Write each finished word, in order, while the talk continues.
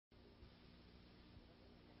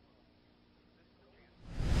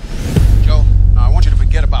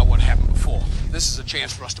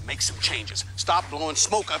chance for us to make some changes. Stop blowing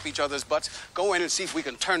smoke up each other's butts. Go in and see if we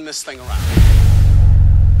can turn this thing around.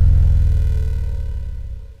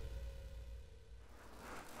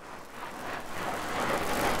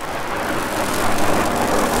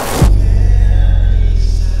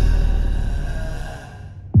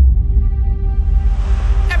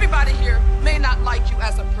 Everybody here may not like you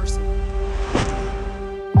as a person.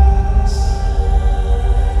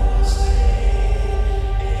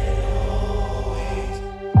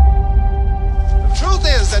 The truth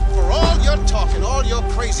is that for all your talking, all your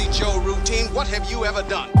crazy Joe routine, what have you ever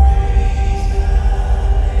done?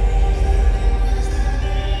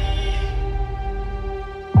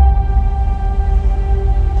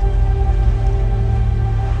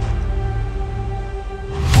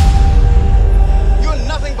 You're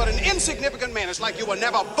nothing but an insignificant man. It's like you were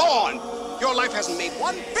never born. Your life hasn't made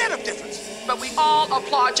one bit of difference. But we all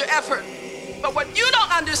applaud your effort. But what you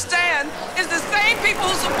don't understand is the same people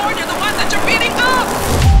who support you are the ones that you're beating up.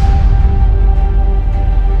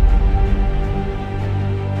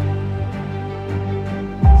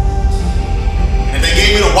 If they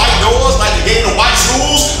gave me the white doors like they gave me the white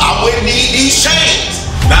schools, I wouldn't need these chains.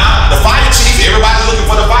 Now, the fire chief, everybody's looking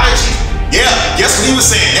for the fire chief. Yeah, guess what he was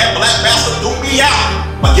saying? That black bastard threw me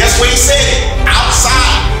out. But guess where he said it?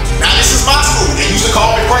 Outside. Now this is my school. They used to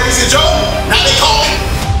call me Crazy Joe. Now they call me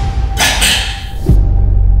Batman.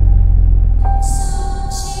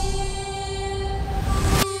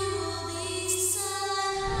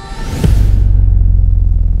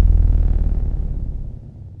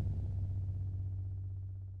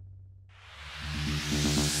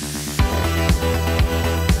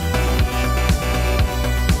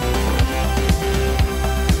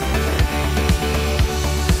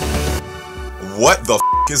 What the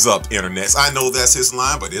is up, internets? I know that's his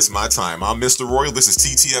line, but it's my time. I'm Mr. Royal. This is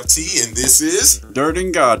TTFT, and this is Dirt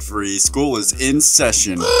and Godfrey. School is in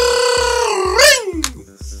session. Where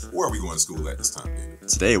are we going to school at this time, baby?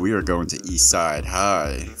 Today we are going to East Side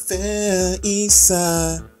High. Fair East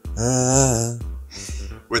Side.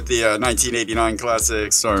 With the 1989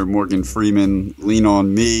 classic starring Morgan Freeman, Lean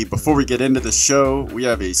On Me. Before we get into the show, we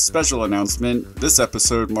have a special announcement. This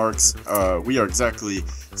episode marks, we are exactly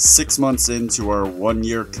 6 months into our 1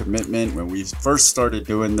 year commitment. When we first started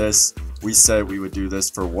doing this, we said we would do this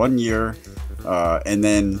for 1 year and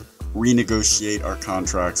then renegotiate our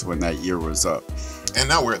contracts when that year was up. And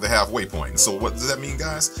now we're at the halfway point. So what does that mean,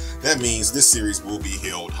 guys? That means this series will be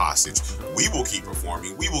held hostage. We will keep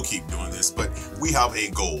performing. We will keep doing this, but we have a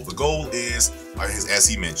goal. The goal is, as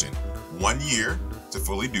he mentioned, 1 year to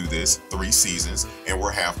fully do this, 3 seasons, and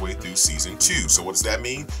we're halfway through season 2. So what does that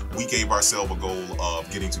mean? We gave ourselves a goal of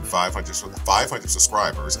getting to 500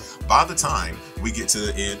 subscribers by the time we get to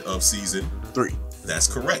the end of season 3. That's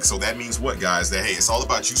correct. So that means what, guys? That, hey, it's all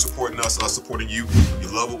about you supporting us supporting you. You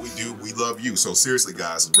love what we do. We love you. So seriously,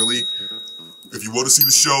 guys, really, if you want to see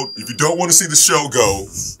the show, if you don't want to see the show go,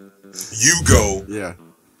 you go. Yeah.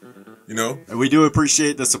 You know? And we do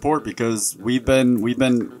appreciate the support because we've been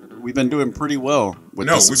doing pretty well with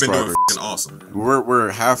the subscribers. We've been doing awesome.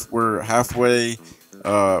 We're halfway.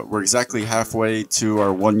 We're exactly halfway to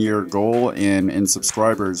our 1 year goal, and in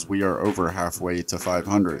subscribers, we are over halfway to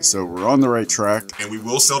 500. So we're on the right track. And we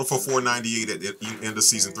will settle for 498 at the end of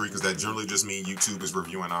season 3 because that generally just means YouTube is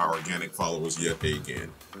reviewing our organic followers yet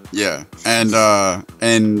again. Yeah,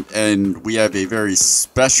 and we have a very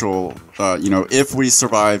special, if we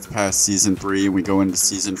survive past season 3 and we go into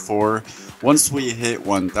season 4. Once we hit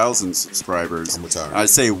 1,000 subscribers, I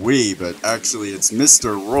say we, but actually it's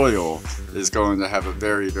Mr. Royal is going to have a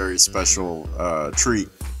very, very special treat.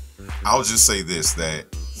 I'll just say this, that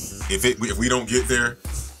if we don't get there,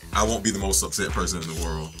 I won't be the most upset person in the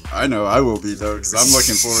world. I know I will be, though, because I'm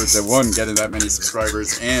looking forward to, one, getting that many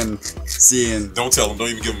subscribers and seeing... Don't tell them. Don't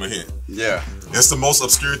even give them a hint. Yeah. It's the most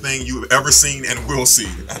obscure thing you've ever seen and will see.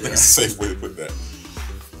 I think it's a safe way to put that.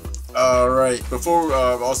 Alright, before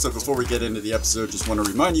we get into the episode, just want to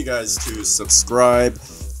remind you guys to subscribe,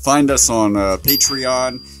 find us on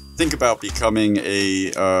Patreon, think about becoming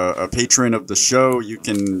a patron of the show. You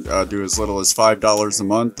can do as little as $5 a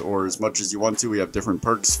month or as much as you want to. We have different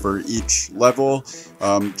perks for each level.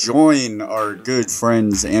 Join our good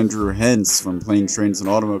friends Andrew Hentz from Planes, Trains, and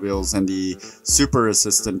Automobiles and the super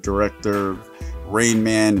assistant director Rain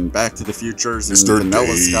Man and Back to the Futures and Mr.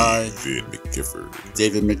 Vanilla Sky.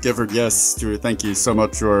 David McGifford, yes, Stuart, thank you so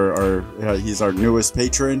much. He's our newest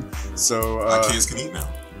patron. So my kids can eat now.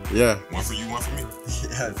 Yeah. One for you, one for me.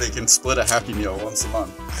 Yeah, they can split a Happy Meal once a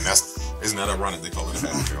month. And isn't that ironic? They call it a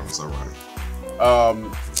Happy Meal. It's ironic.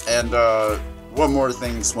 one more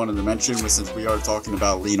thing I just wanted to mention was, since we are talking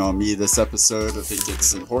about Lean On Me this episode, I think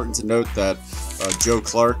it's important to note that Joe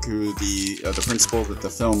Clark, who the principal that the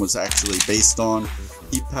film was actually based on,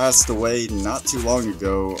 he passed away not too long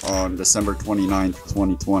ago on December 29th,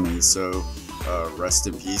 2020. So rest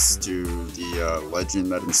in peace to the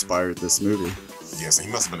legend that inspired this movie. Yes, he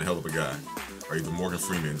must have been a hell of a guy. Or even Morgan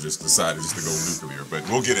Freeman just decided just to go nuclear. But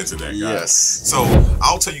we'll get into that, guys. Yes. So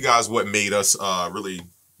I'll tell you guys what made us really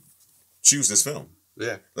choose this film.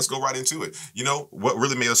 Yeah. Let's go right into it. You know, what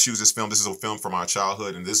really made us choose this film, this is a film from our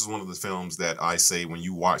childhood, and this is one of the films that I say when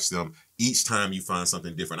you watch them, each time you find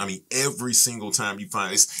something different. I mean, every single time you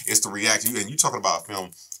find, it's the reaction. And you talking about a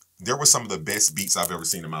film, there were some of the best beats I've ever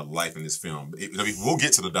seen in my life in this film. I mean, we'll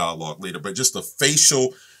get to the dialogue later, but just the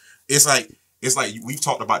facial, it's like we've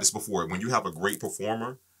talked about this before. When you have a great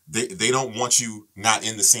performer, they don't want you not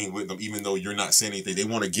in the scene with them, even though you're not saying anything. They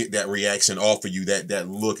want to get that reaction off of you, that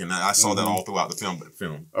look, and I saw that all throughout the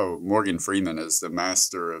film. Oh, Morgan Freeman is the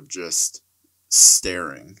master of just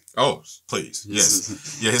staring. Oh, please,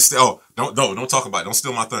 yes, yeah. Don't talk about it. Don't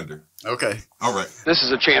steal my thunder. Okay. All right. This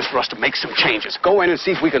is a chance for us to make some changes. Go in and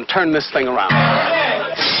see if we can turn this thing around.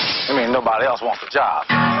 I mean, nobody else wants the job.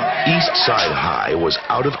 East Side High was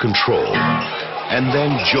out of control, and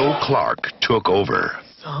then Joe Clark took over.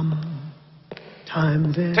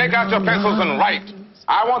 Take out your pencils and write.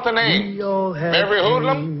 I want the name. Every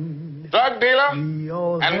hoodlum, drug dealer,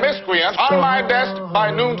 and miscreant on my desk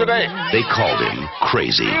by noon today. They called him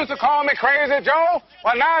Crazy. You used to call me Crazy Joe?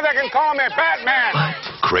 Well, now they can call me Batman.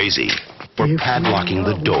 Crazy for padlocking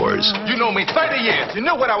the doors. You know me 30 years. You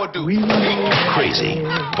know what I would do. Crazy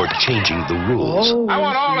for changing the rules. I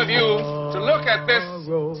want all of you to look at this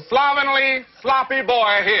slovenly, sloppy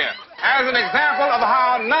boy here as an example of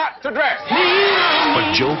how not to dress.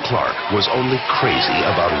 But Joe Clark was only crazy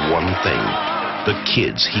about one thing: the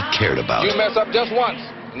kids he cared about. You mess up just once,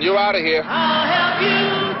 and you're out of here. I'll help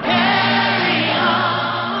you carry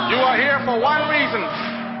on. You are here for one reason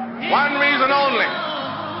only: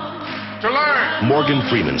 to learn. Morgan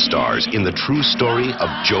Freeman stars in the true story of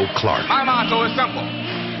Joe Clark. My motto is simple: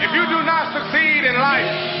 if you do not succeed in life,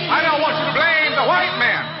 I don't want you to blame the white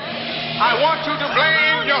man. I want you to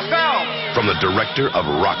blame yourself. From the director of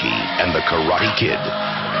Rocky and the Karate Kid.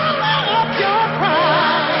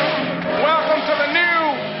 Welcome to the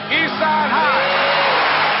new East Side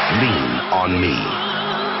High. Lean on Me.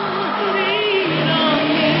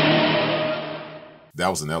 That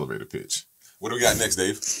was an elevator pitch. What do we got next,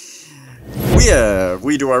 Dave?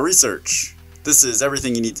 We do our research. This is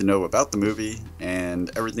everything you need to know about the movie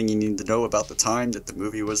and everything you need to know about the time that the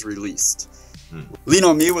movie was released. Lean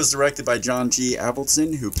On Me was directed by John G.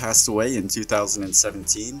 Avildsen, who passed away in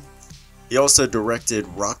 2017. He also directed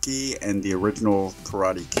Rocky and the original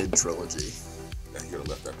Karate Kid trilogy. Yeah, you could have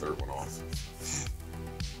left that third one off.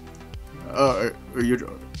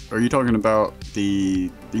 Are you talking about the...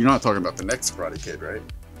 You're not talking about the next Karate Kid, right?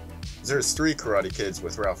 There's 3 Karate Kids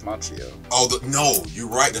with Ralph Macchio. Oh, no, you're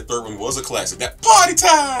right. The third one was a classic. That party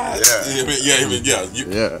time. Yeah.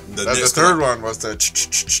 The third one was the.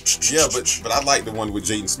 Yeah, but I like the one with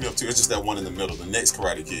Jaden Smith too. It's just that one in the middle, the next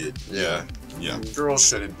Karate Kid. Yeah. Girls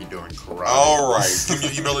shouldn't be doing karate. All right. Give me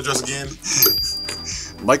your email address again.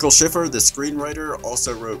 Michael Schiffer, the screenwriter,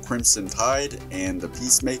 also wrote Crimson Tide and The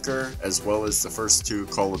Peacemaker, as well as the first 2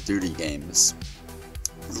 Call of Duty games.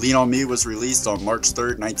 Lean On Me was released on March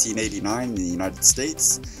 3rd, 1989 in the United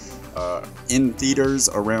States. In theaters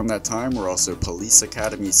around that time were also Police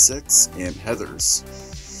Academy 6 and Heathers.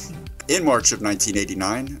 In March of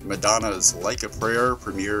 1989, Madonna's Like a Prayer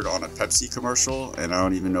premiered on a Pepsi commercial, and I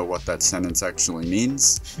don't even know what that sentence actually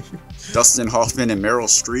means. Dustin Hoffman and Meryl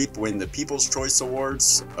Streep win the People's Choice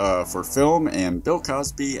Awards for film, and Bill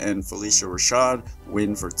Cosby and Felicia Rashad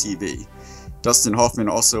win for TV. Dustin Hoffman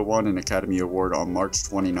also won an Academy Award on March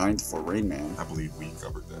 29th for Rain Man. I believe we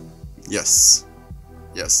covered that. Yes,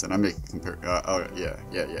 and I make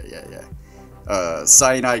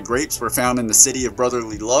cyanide grapes were found in the City of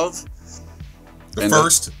Brotherly Love. The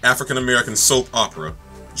first African-American soap opera,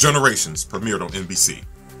 Generations, premiered on NBC.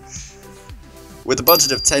 With a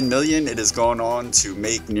budget of $10 million, it has gone on to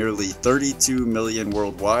make nearly $32 million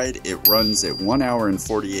worldwide. It runs at 1 hour and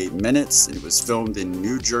 48 minutes. It was filmed in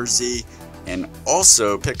New Jersey and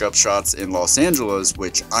also pickup shots in Los Angeles,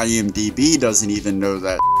 which IMDb doesn't even know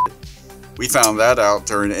that. We found that out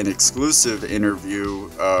during an exclusive interview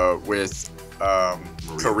with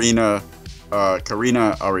Karina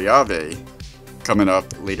Arroyave, coming up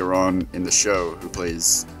later on in the show, who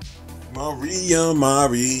plays Maria,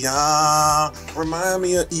 remind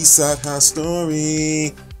me of East Side High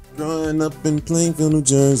Story, growing up in Plainfield, New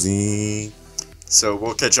Jersey. So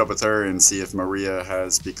we'll catch up with her and see if Maria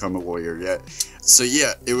has become a warrior yet. So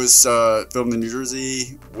yeah, it was filmed in New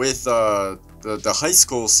Jersey with the high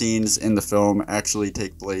school scenes in the film actually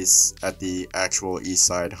take place at the actual East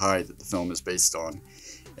Side High that the film is based on.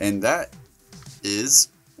 And that is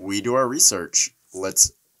We Do Our Research.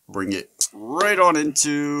 Let's bring it right on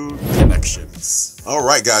into connections. All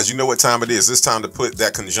right, guys, you know what time it is. It's time to put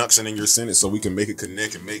that conjunction in your sentence so we can make it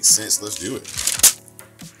connect and make sense. Let's do it.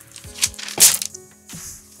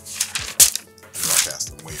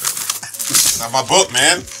 Not my book,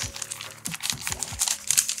 man.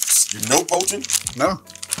 You note poaching? No.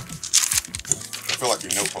 I feel like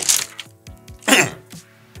you're note poaching.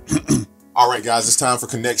 All right, guys, it's time for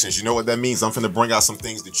connections. You know what that means? I'm finna bring out some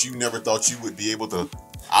things that you never thought you would be able to,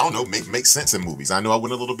 I don't know, make sense in movies. I know I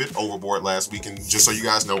went a little bit overboard last week, and just so you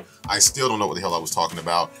guys know, I still don't know what the hell I was talking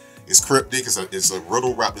about. It's cryptic. It's a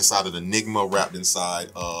riddle wrapped inside of an enigma wrapped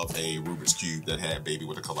inside of a Rubik's Cube that had baby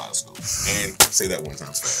with a kaleidoscope. And say that one time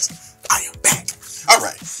fast. I am back. All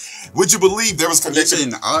right. Would you believe there was connection?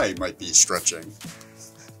 Even I might be stretching.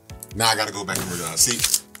 Now I got to go back and read see.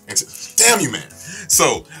 Damn you, man.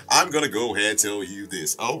 So I'm going to go ahead and tell you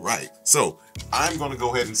this. All right. So I'm going to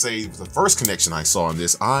go ahead and say the first connection I saw in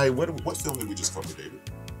this. What film did we just cover, David?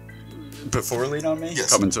 Before Lean on Me?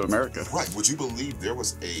 Yes. Coming to America. Right. Would you believe there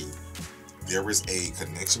is a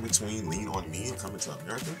connection between Lean on Me and Coming to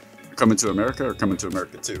America? Coming to America or Coming to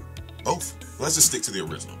America 2? Both. Let's just stick to the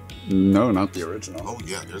original. No, not the original. Oh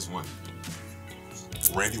yeah, there's one.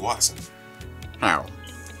 Randy Watson. How?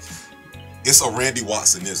 It's a Randy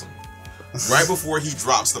Watsonism. Right before he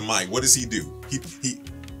drops the mic, what does he do? He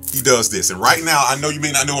does this, and right now I know you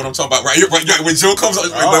may not know what I'm talking about. Right when Joe comes,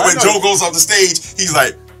 when Joe goes off the stage, he's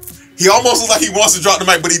like, he almost looks like he wants to drop the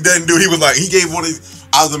mic, but he doesn't do it. He was like, he gave one of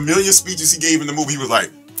out of the million speeches he gave in the movie. He was like,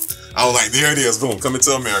 I was like, there it is, boom, Coming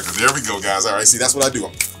to America. There we go, guys. All right, see, that's what I do.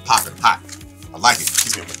 I'm popping hot. I like it.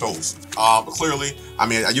 Keeps me on my toes. But clearly, I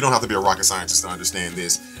mean, you don't have to be a rocket scientist to understand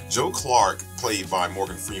this. Joe Clark, played by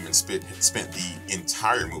Morgan Freeman, spent the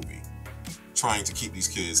entire movie trying to keep these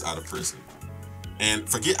kids out of prison. And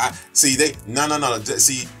forget, see,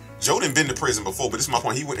 Joe didn't been to prison before, but this is my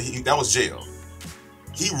point. That was jail.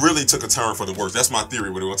 He really took a turn for the worse. That's my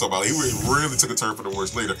theory. What we want to talk about. He really took a turn for the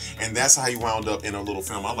worse later, and that's how he wound up in a little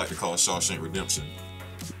film I like to call Shawshank Redemption.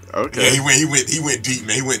 Okay. Yeah, he went deep,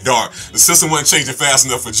 man. He went dark. The system wasn't changing fast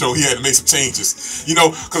enough for Joe. He had to make some changes. You know,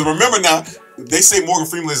 because remember now, they say Morgan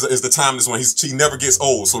Freeman is the timeless one. He never gets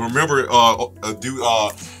old. So remember,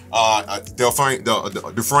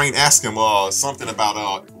 Dufresne asked him something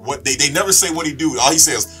about what they never say what he do. All he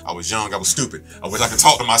says, I was young, I was stupid. I wish I could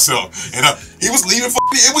talk to myself. And he was leaving.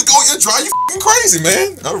 It was going to drive you crazy,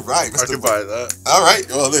 man. All right, I could buy that. All right.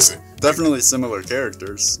 Well, listen. Definitely similar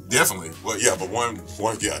characters. Definitely. Well, yeah, but one,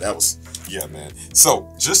 yeah, that was, yeah, man.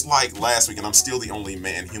 So, just like last week, and I'm still the only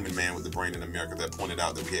human man with the brain in America that pointed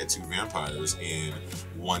out that we had two vampires in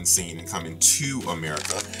one scene in Coming to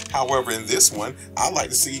America. However, in this one, I like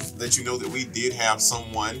to see that you know that we did have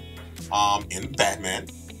someone in Batman,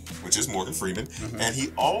 which is Morgan Freeman, and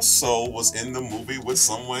he also was in the movie with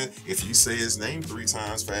someone, if you say his name 3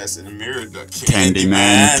 times fast in the mirror, the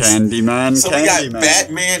Candyman. So we got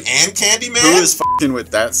Batman and Candyman? Who is fucking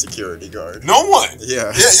with that security guard? No one.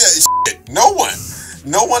 Yeah. Shit. No one.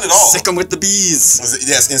 No one at all. Sick 'em with the bees.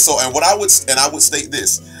 Yes, and I would state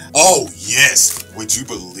this. Oh, yes. Would you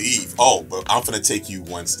believe? Oh, but I'm going to take you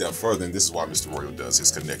one step further, and this is why Mr. Royal does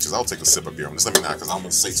his connections. I'll take a sip of beer on this. Let me not, because I'm going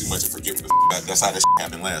to say too much and forget what the that's how that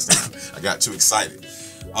happened last time. I got too excited.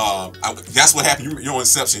 That's what happened. You know,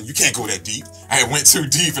 Inception, you can't go that deep. I went too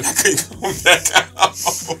deep, and I couldn't come back out.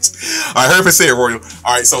 I heard him say it, Royal.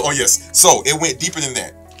 All right, so, oh, yes. So, it went deeper than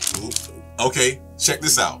that. Okay, check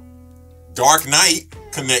this out. Dark Knight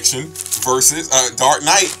connection versus Dark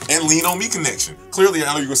Knight and Lean on Me connection. Clearly,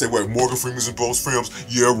 I know you're gonna say, "Well, Morgan Freeman's in both films."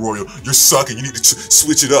 Yeah, Royal, you're sucking. You need to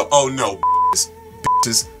switch it up. Oh no,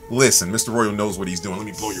 bitches. Listen, Mr. Royal knows what he's doing. Let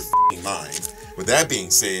me blow your mind. With that being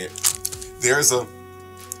said, there's a.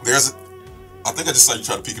 I think I just saw you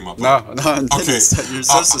try to peek him up. No, okay. You're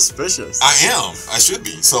so suspicious. I am. I should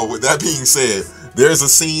be. So with that being said, there's a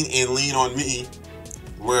scene in Lean on Me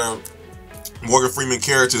where Morgan Freeman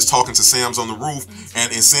character is talking to Sam's on the roof,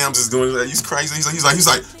 and Sam's is doing that. He's crazy. He's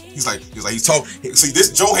talking. See,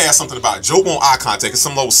 this Joe has something about it. Joe want eye contact. It's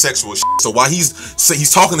some low sexual shit. So while he's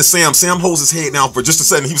talking to Sam holds his head down for just a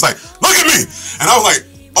second. He was like, "Look at me," and I was like,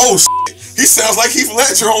 "Oh shit." He sounds like Heath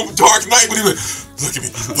Ledger on Dark Knight, but he went, "Look at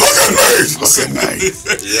me, look at me, look at me."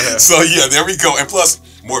 Yeah. So yeah, there we go. And plus,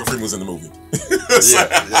 Morgan Freeman was in the movie.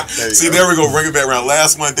 There we go. Bring it back around.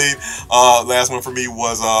 Last one for me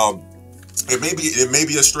was It may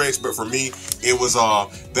be a stretch, but for me, it was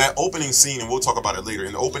that opening scene, and we'll talk about it later.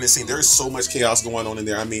 In the opening scene, there is so much chaos going on in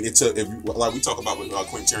there. I mean, it took, like we talk about with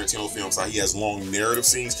Quentin Tarantino films, how he has long narrative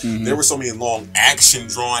scenes. There were so many long action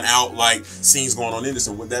drawn out like scenes going on in this.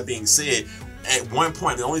 And with that being said, at one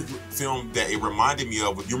point, the only film that it reminded me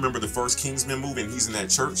of, you remember the first Kingsman movie, and he's in that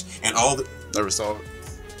church, and all the Never saw it.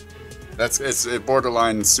 It's a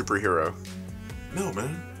borderline superhero. No,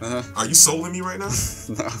 man. Are you souling me right now?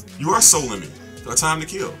 No. You are souling me. A Time to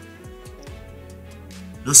Kill.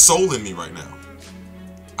 You're souling me right now.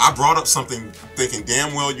 I brought up something thinking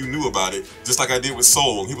damn well you knew about it, just like I did with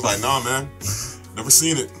Soul. He was like, nah, man. Never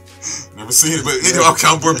seen it. Never seen it. But anyway,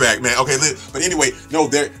 we're back, man. Okay, but anyway, no,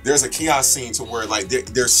 there's a chaos scene to where like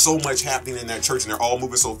there's so much happening in that church, and they're all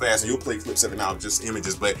moving so fast, and you'll play clips of it now, just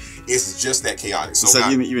images, but it's just that chaotic. So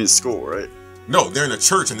you mean school, right? No, they're in a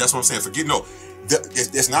church, and that's what I'm saying.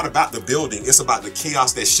 It's not about the building. It's about the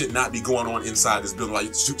chaos that should not be going on inside this building.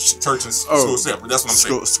 Like church and school separate. That's what I'm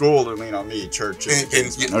saying. School to lean on me, church. And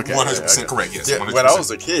 100% correct. Yes. Yeah, 100%. when I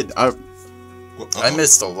was a kid, I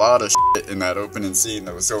missed a lot of shit in that opening scene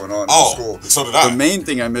that was going on in school. So did I. The main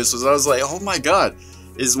thing I missed was I was like, oh my god,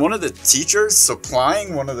 is one of the teachers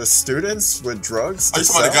supplying one of the students with drugs? Are you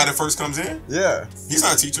talking about the guy that first comes in? Yeah. He's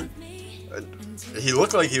not a teacher. He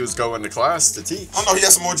looked like he was going to class to teach. Oh no, he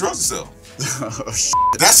has some more drugs to sell. Oh, shit.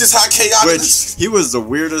 That's just how chaotic. He was the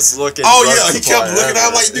weirdest looking. Oh yeah, he kept looking at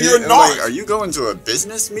him like, "You're a narc." Like, are you going to a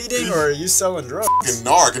business meeting or are you selling drugs? Fucking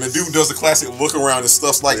narc, and the dude does the classic look around and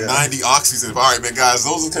stuff's like 90 oxys. And all right, man, guys,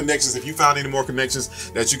 those are connections. If you found any more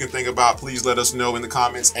connections that you can think about, please let us know in the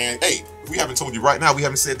comments. And hey, if we haven't told you right now, we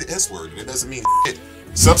haven't said the S word, and it doesn't mean shit.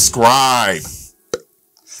 Subscribe.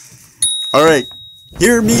 All right,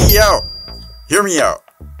 hear me out. Hear me out.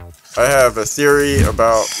 I have a theory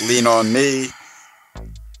about Lean On Me.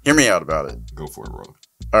 Hear me out about it. Go for it, bro.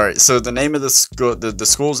 All right, so the name of the school, the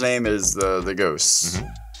school's name is the Ghosts,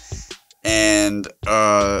 and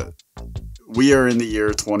we are in the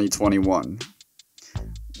year 2021.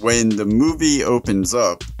 When the movie opens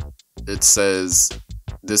up, it says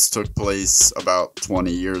this took place about 20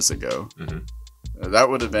 years ago. That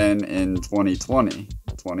would have been in 2020,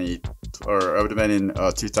 or it would have been in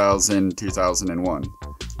 2001.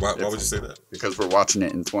 Why would you say that? Because we're watching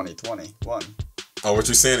it in 2021. Oh, what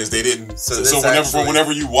you're saying is they didn't. So actually,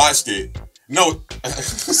 whenever you watched it, no.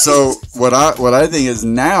 So what I think is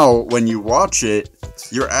now when you watch it,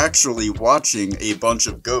 you're actually watching a bunch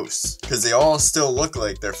of ghosts because they all still look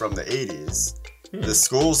like they're from the 80s. The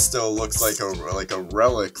school still looks like a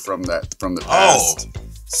relic from the past.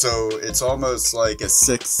 So it's almost like a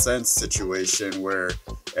Sixth Sense situation where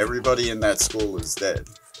everybody in that school is dead.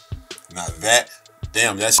 Now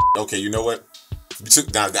that's okay. You know what?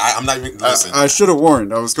 I'm not even listen. I should have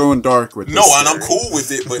warned. I was going dark with this. No, and I'm cool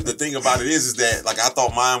with it. But the thing about it is that like I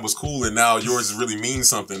thought mine was cool, and now yours really means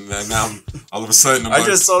something. And now all of a sudden, I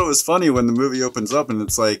just thought it was funny when the movie opens up and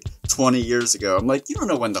it's like 20 years ago. I'm like, you don't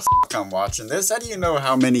know when the fuck I'm watching this. How do you know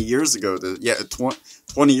how many years ago?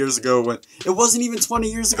 20 years ago when it wasn't even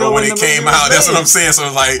 20 years ago when it came out. That's what I'm saying.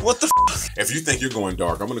 So like, what the fuck? If you think you're going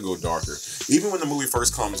dark, I'm gonna go darker. Even when the movie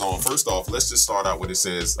first comes on, first off, let's just start out with it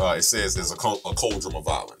says. It says there's a cauldron of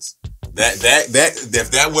violence. That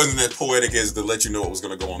if that wasn't as poetic as to let you know what was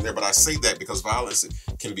gonna go on there, but I say that because violence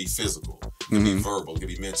can be physical, it can be verbal, it can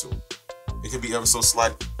be mental, it can be ever so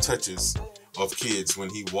slight touches of kids when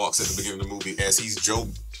he walks at the beginning of the movie as he's Joe.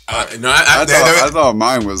 I thought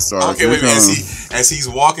mine was dark. Okay, wait. As he's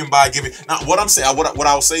walking by, giving. Now, what I'm saying, what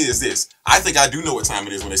I'll say is this: I think I do know what time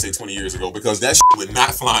it is when they say 20 years ago because that shit would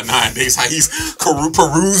not fly nowadays. How he's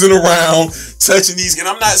perusing around, touching these, and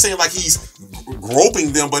I'm not saying like he's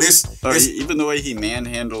groping them, but it's even the way he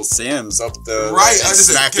manhandles Sam's up the right, like,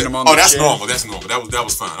 smacking him on the that's chin. normal. That's normal. That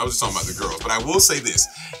was fine. I was just talking about the girls, but I will say this: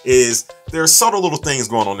 is there are subtle little things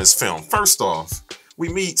going on in this film. First off,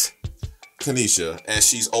 we meet Tanisha, as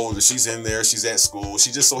she's older, she's in there, she's at school,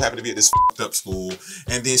 she just so happened to be at this f***ed up school,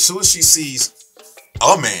 and then as soon as she sees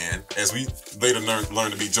a man, as we later learn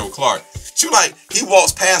to be Joe Clark, he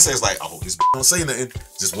walks past her, it's like, oh, this don't say nothing,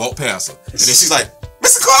 just walk past her, and then she's like,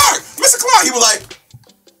 Mr. Clark, he was like,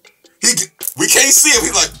 we can't see him,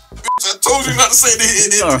 he's like, I told you not to say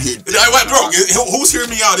that. Who's hearing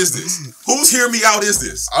me out is this? Who's hearing me out is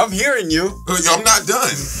this? I'm hearing you. I'm not done.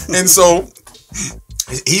 And so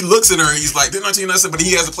he looks at her and he's like, didn't I tell you nothing? But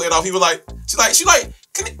he has to play it off. He was like, he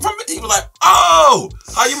was like, oh,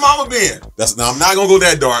 how your mama been? Now I'm not gonna go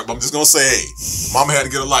that dark, but I'm just gonna say, hey, mama had to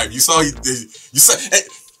get a life. You saw you said, hey.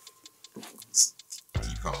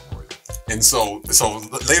 Keep calm, boy. And so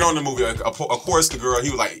later on in the movie, of course, the girl, he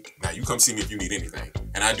was like, now you come see me if you need anything.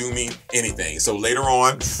 And I do mean anything. So later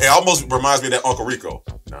on, it almost reminds me of that Uncle Rico.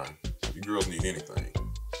 Nah, you girls need anything.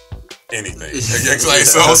 Anything. Like,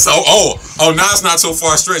 now it's not so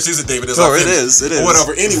far stretched, is it, David? It is. Or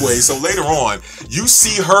whatever. Anyway, so later on, you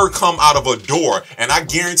see her come out of a door, and I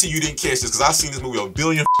guarantee you didn't catch this because I've seen this movie a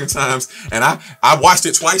billion times, and I watched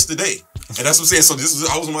it twice today. And that's what I'm saying. So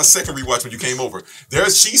I was on my second rewatch when you came over.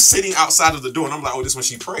 She's sitting outside of the door, and I'm like, oh, this is when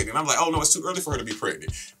she's pregnant. I'm like, oh no, it's too early for her to be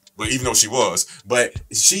pregnant. But even though she was, but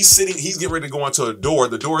she's sitting. He's getting ready to go into a door.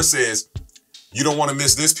 The door says, you don't want to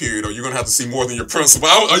miss this period, or you're gonna have to see more than your principal.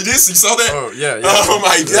 Oh, you saw that? Oh yeah.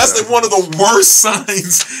 That's like one of the worst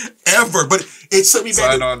signs ever. But it took me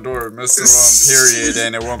back. Sign on door, miss the wrong period,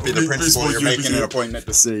 and it won't be the principal you're making an appointment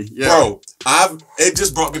to see. Yeah. Bro, it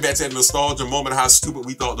just brought me back to that nostalgia moment. How stupid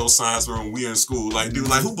we thought those signs were when we were in school. Like, dude,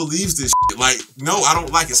 like who believes this shit? Like, no, I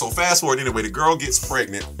don't like it. So fast forward anyway. The girl gets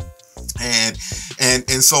pregnant, and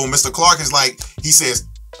so Mr. Clark is like, he says,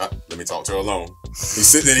 let me talk to her alone. He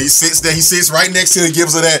sits right next to her,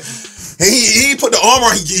 gives her that. He put the arm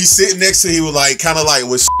on. He's sitting next to her. He was like, kind of like,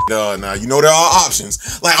 well, now you know there are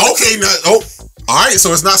options. Like, okay, now, all right,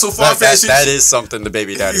 so it's not so far fetched. That is something the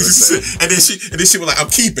baby daddy would say. and then she was like, I'm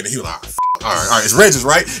keeping it. He was like, all right, it's Reggie's,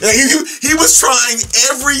 right? And he was trying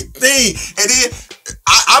everything, and then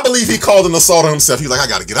I believe he called an assault on himself. He was like, I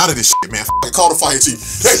gotta get out of this shit, man. Call the fire chief.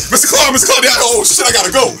 Hey, Mr. Clark, oh shit, I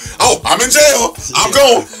gotta go. Oh, I'm in jail. I'm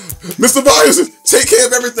gone. Mr. Byers, take care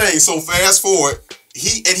of everything. So fast forward,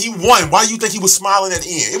 he won. Why do you think he was smiling at the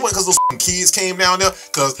end? It wasn't because those kids came down there,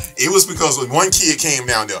 because one kid came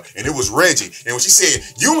down there, and it was Reggie. And when she said,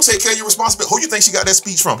 you don't take care of your responsibility, who you think she got that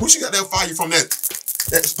speech from? Who she got that fire from? That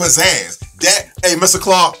pizzazz. Hey, Mr.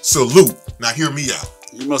 Clark, salute. Now hear me out.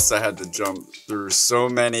 You must have had to jump through so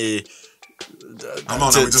many. I'm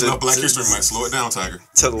on just enough Black History Month. Slow it down, Tiger.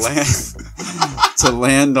 To land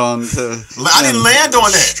on. I didn't land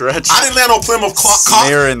on that. Stretch. I didn't land on Plymouth Cock.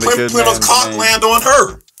 Land on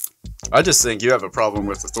her. I just think you have a problem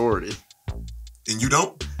with authority. And you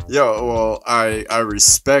don't? Yeah. Well, I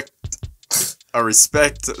respect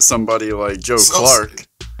somebody like Joe Clark,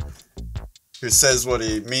 who says what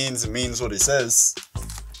he means and means what he says.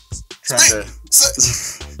 Look at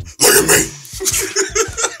me.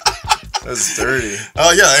 That's dirty.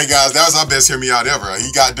 Oh yeah, hey guys, that was our best hear me out ever.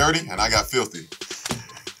 He got dirty and I got filthy.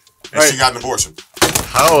 And she got an abortion.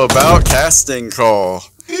 How about casting call?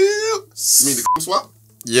 Yeah. You mean the swap?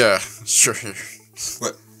 Yeah, sure.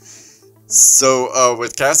 What? So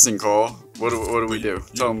with casting call, what do we do?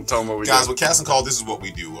 Tell them what we do. Guys, with casting call, this is what we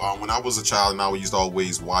do. When I was a child and I used to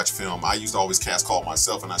always watch film, I used to always cast call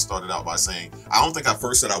myself, and I started out by saying, I don't think I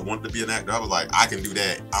first said I wanted to be an actor. I was like, I can do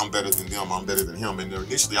that. I'm better than them. I'm better than him. And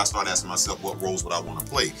initially, I started asking myself, what roles would I want to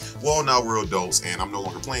play? Well, now we're adults, and I'm no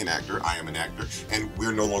longer playing actor. I am an actor, and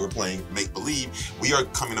we're no longer playing make-believe. We are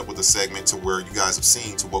coming up with a segment to where you guys have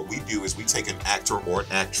seen. To what we do is we take an actor or an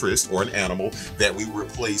actress or an animal that we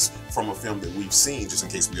replace from a film that we've seen, just in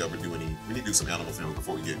case we ever do any. We need to do some animal films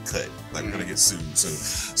before we get cut. Like, we're gonna get sued soon.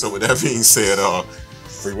 So with that being said,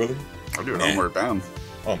 Free Willy? I'll do it Homeward Bound.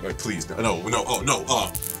 Oh, please, no. Not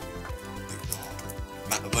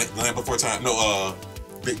Land Before Time. No,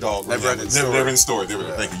 Big Dog. Never in the Story.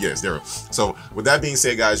 Thank you. Yes, there. So with that being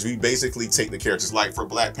said, guys, we basically take the characters. Like for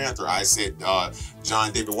Black Panther, I said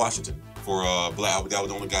John David Washington. For Black, that was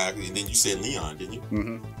the only guy. And then you said Leon, didn't you?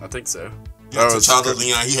 Mm-hmm. I think so. Yeah, T'Challa,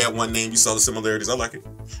 Leon, he had one name. You saw the similarities. I like it.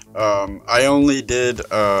 I only did.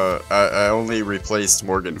 I only replaced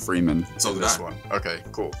Morgan Freeman. So in this one. Okay,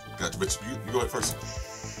 cool. Gotcha. But you go ahead first.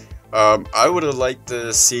 I would have liked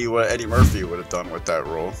to see what Eddie Murphy would have done with that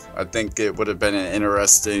role. I think it would have been an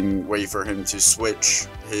interesting way for him to switch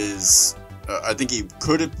his. I think he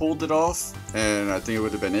could have pulled it off, and I think it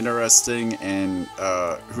would have been interesting. And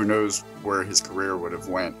who knows where his career would have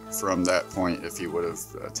went from that point if he would have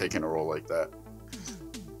taken a role like that.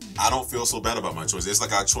 I don't feel so bad about my choice. It's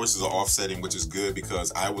like our choices are offsetting, which is good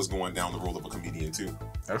because I was going down the role of a comedian too.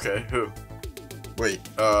 Okay, who? Wait,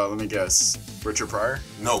 let me guess. Richard Pryor?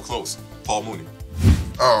 No, close. Paul Mooney.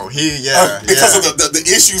 Oh, because of the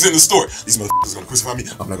issues in the story. These motherfuckers are gonna crucify me.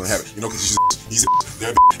 I'm not gonna have it. You know, because he's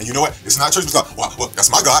and you know what? It's not church because well,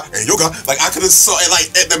 that's my God and your God. Like I could have saw it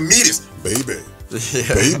like at the meetings, baby. Yeah.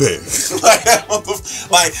 Baby.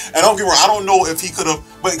 like, and don't get me wrong, I don't know if he could have,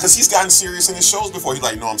 but because he's gotten serious in his shows before. He's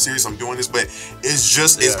like, no, I'm serious, I'm doing this, but it's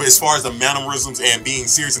just, it's, as far as the mannerisms and being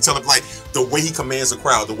serious and telling, like, the way he commands the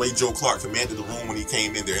crowd, the way Joe Clark commanded the room when he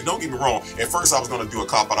came in there. And don't get me wrong, at first I was going to do a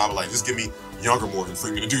cop-out, I was like, just give me younger Morgan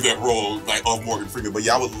Freeman to do that role, like, of Morgan Freeman. But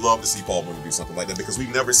yeah, I would love to see Paul Mooney do something like that because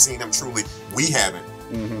we've never seen him truly, we haven't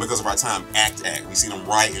because of our time, act. We seen him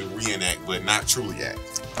write and reenact, but not truly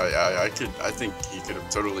act. I think he could have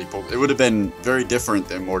totally pulled. It would have been very different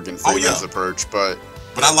than Morgan Freeman's approach, but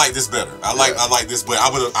I like this better. I like this, but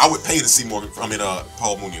I would pay to see Paul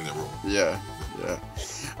Mooney in that role. Yeah.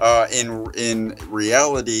 In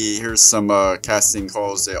reality, here's some casting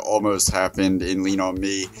calls that almost happened in Lean on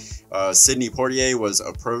Me. Sidney Poitier was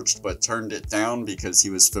approached but turned it down because he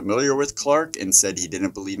was familiar with Clark and said he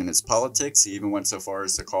didn't believe in his politics. He even went so far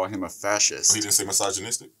as to call him a fascist. He didn't say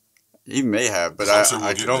misogynistic? He may have, but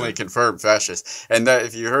I can only confirm fascist. And that,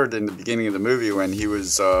 if you heard in the beginning of the movie when he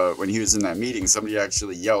was in that meeting, somebody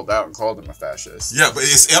actually yelled out and called him a fascist. Yeah, but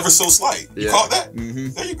it's ever so slight. You caught that? There you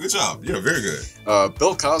go. Good job. Yeah, very good.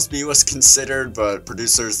 Bill Cosby was considered, but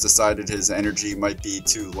producers decided his energy might be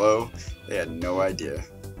too low. They had no idea.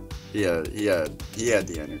 He had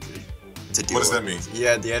the energy to deal with. What does that mean? He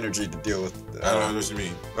had the energy to deal with. I don't know what you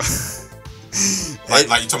mean. like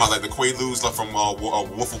you talking about like the Quaaludes like from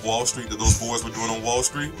Wolf of Wall Street that those boys were doing on Wall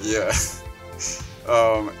Street? Yeah.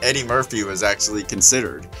 Eddie Murphy was actually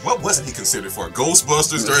considered. What wasn't he considered for?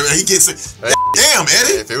 Ghostbusters? He gets damn,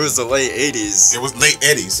 Eddie. If it was the late 80s. It was late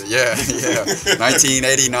 80s. Yeah.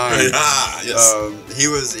 1989. Yes. He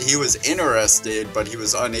was interested, but he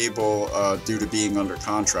was unable due to being under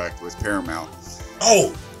contract with Paramount.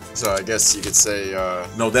 Oh. So I guess you could say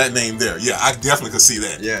no, that name there. Yeah, I definitely could see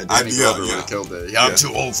that. Yeah, Danny Glover would have killed it. I'm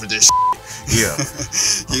too old for this. Yeah.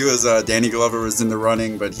 He was Danny Glover was in the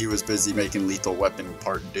running, but he was busy making Lethal Weapon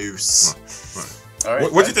Part Deuce. Right. All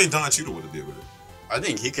right. What do you think Don Cheadle would have did with it? I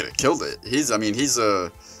think he could have killed it. He's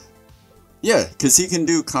a because he can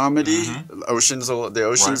do comedy, the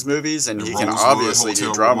Ocean's movies, and he can obviously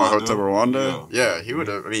do drama, Hotel Rwanda. Yeah, he would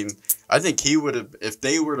have. I mean, I think he would have, if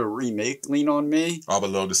they were to remake Lean on Me. I would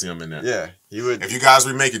love to see him in that. Yeah, he would. If you guys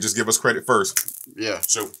remake it, just give us credit first. Yeah.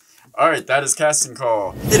 So. All right, that is Casting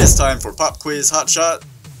Call. It is time for Pop Quiz Hot Shot.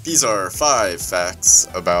 These are 5 facts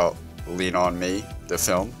about Lean on Me, the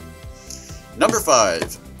film. Number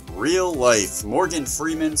 5. Real life. Morgan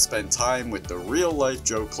Freeman spent time with the real-life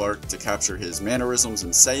Joe Clark to capture his mannerisms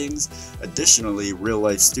and sayings. Additionally,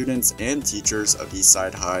 real-life students and teachers of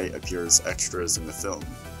Eastside High appear as extras in the film.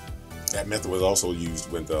 That method was also used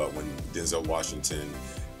when Denzel Washington,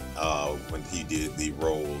 when he did the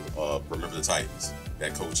role of Remember the Titans.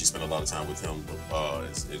 That coach, he spent a lot of time with him.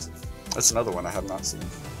 That's another one I have not seen.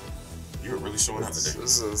 You're really showing out today.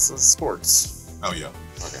 This is sports. Oh, yeah.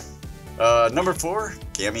 Okay. Number 4,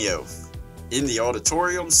 cameo. In the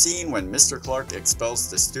auditorium scene when Mr. Clark expels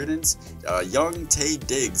the students, young Taye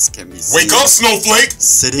Diggs can be seen. Wake up, Snowflake!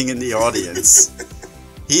 Sitting in the audience.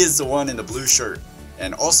 He is the one in the blue shirt.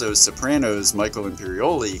 And also, Sopranos' Michael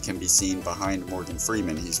Imperioli can be seen behind Morgan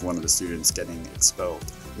Freeman. He's one of the students getting expelled.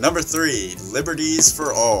 Number 3, liberties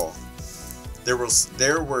for all. There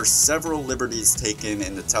were several liberties taken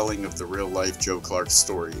in the telling of the real-life Joe Clark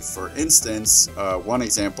story. For instance, one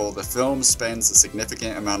example, the film spends a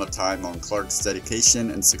significant amount of time on Clark's dedication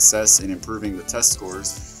and success in improving the test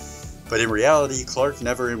scores. But in reality, Clark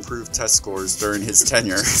never improved test scores during his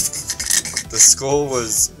tenure. The school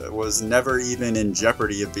was never even in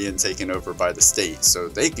jeopardy of being taken over by the state, so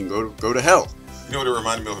they can go to hell. You know what it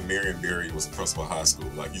reminded me of? Marion Barry was the principal of high school.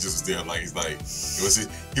 Like, he just was there,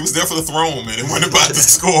 he was there for the throne, man, and went about the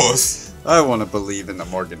scores. I want to believe in the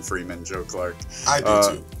Morgan Freeman Joe Clark. I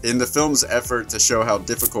do too. In the film's effort to show how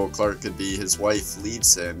difficult Clark could be, his wife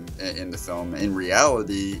leaves him in the film. In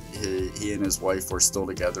reality, he and his wife were still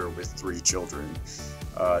together with 3 children.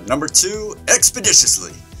 Number 2,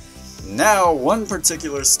 expeditiously. Now, one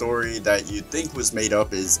particular story that you'd think was made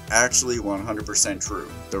up is actually 100% true.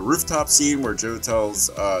 The rooftop scene where Joe tells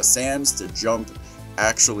Sam's to jump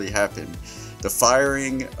actually happened. The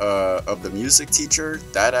firing of the music teacher,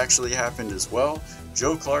 that actually happened as well.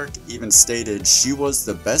 Joe Clark even stated, "She was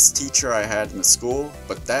the best teacher I had in the school,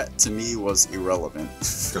 but that to me was irrelevant."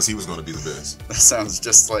 Because he was going to be the best. That sounds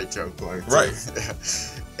just like Joe Clark. Right.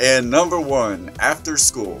 And number 1, after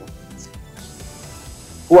school.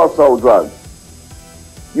 Who else sold drugs?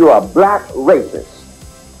 You're a black racist.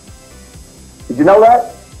 Did you know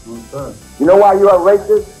that? You know why you're a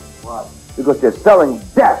racist? Why? Because you're selling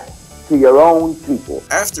death to your own people.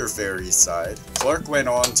 After Fair East Side, Clark went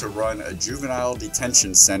on to run a juvenile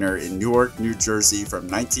detention center in Newark, New Jersey from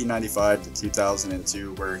 1995 to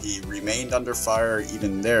 2002, where he remained under fire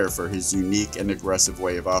even there for his unique and aggressive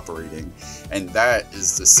way of operating. And that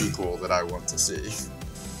is the sequel that I want to see.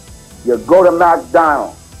 You go to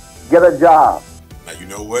McDonald's, get a job. Now, you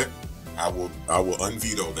know what? I will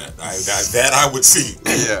unveto that. That I would see.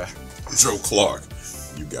 Yeah. Joe Clark,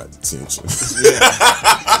 you got detention. Yeah.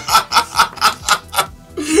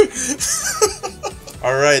 All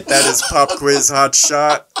All right, that is Pop Quiz Hot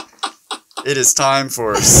Shot. It is time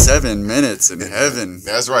for 7 minutes in heaven.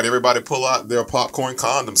 That's right. Everybody pull out their popcorn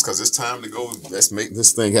condoms because it's time to go. Let's make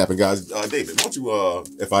this thing happen, guys. David, why don't you,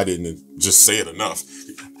 if I didn't just say it enough,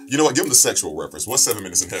 you know what? Give them the sexual reference. What's 7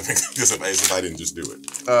 minutes in heaven? Just if I didn't just do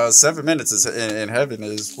it. 7 minutes in heaven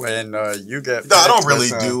is when you get. No, I don't really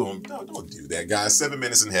do. No, don't do that, guys. 7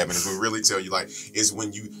 minutes in heaven is what really tell you, like, is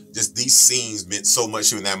when you just these scenes meant so much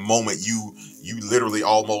to you in that moment. You literally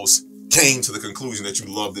almost came to the conclusion that you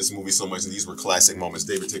love this movie so much, and these were classic moments.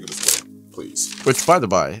 David, take it away, please. Which, by the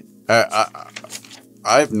by,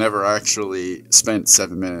 I've never actually spent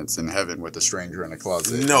 7 minutes in heaven with a stranger in a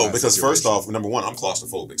closet. No, because first off, number one, I'm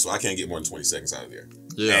claustrophobic, so I can't get more than 20 seconds out of there.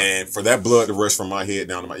 Yeah. And for that blood to rush from my head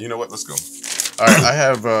down to my, you know what? Let's go. All right,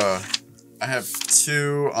 I have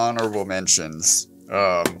 2 honorable mentions.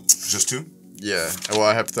 Just 2? Yeah. Well,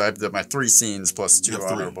 I have my 3 scenes plus 2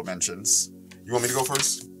 honorable mentions. You want me to go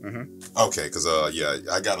first? Mm-hmm. Okay, because, yeah,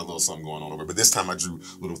 I got a little something going on over, but this time I drew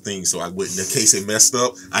little things so I wouldn't, in case it messed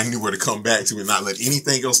up, I knew where to come back to and not let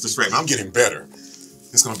anything else distract me. I'm getting better.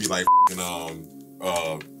 It's going to be like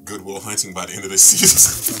Good Will Hunting by the end of this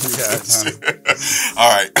season. Yeah.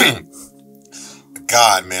 All right.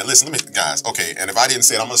 God, man, listen, guys, okay, and if I didn't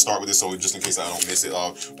say it, I'm going to start with this, so just in case I don't miss it,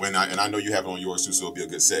 and I know you have it on yours too, so it'll be a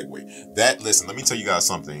good segue. Listen, let me tell you guys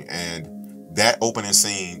something, and that opening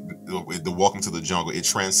scene, the Welcome to the Jungle, it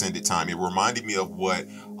transcended time. It reminded me of what,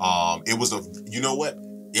 you know what?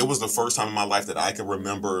 It was the first time in my life that I could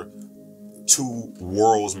remember 2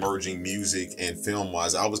 worlds merging, music and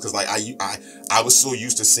film-wise. I was so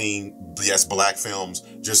used to seeing, yes, black films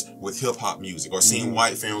just with hip-hop music, or seeing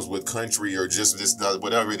white films with country, or just this,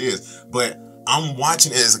 whatever it is. But I'm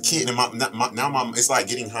watching it as a kid, and now it's like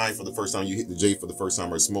getting high for the first time. You hit the J for the first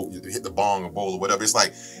time, or smoke, you hit the bong or bowl or whatever. It's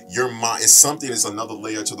like your mind is something. It's another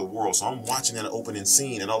layer to the world. So I'm watching that opening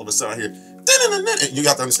scene, and all of a sudden I hear, and you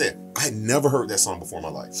got to understand, I had never heard that song before in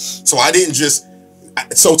my life. So I didn't just.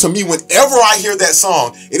 So to me, whenever I hear that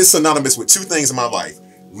song, it is synonymous with 2 things in my life: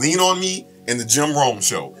 Lean on Me and the Jim Rome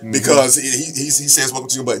Show. Because he says welcome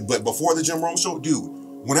to you, but before the Jim Rome Show, dude,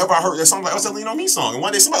 whenever I heard that song, like, what's that Lean on Me song? And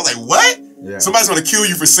one day somebody was like, what? Yeah. Somebody's gonna kill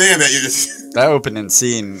you for saying that. You're just that opening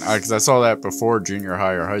scene, because I saw that before junior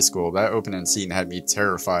high or high school. That opening scene had me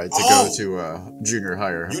terrified to go to junior high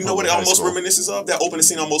or you know what it almost reminisces of? That opening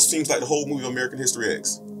scene almost seems like the whole movie American History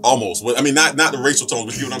X. Almost. I mean, not the racial tones,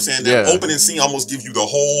 but you know what I'm saying? That opening scene almost gives you the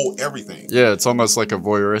whole everything. Yeah, it's almost like a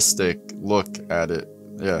voyeuristic look at it.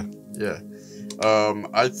 Yeah, yeah.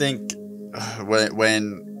 I think when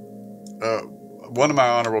one of my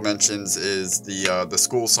honorable mentions is the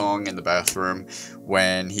school song in the bathroom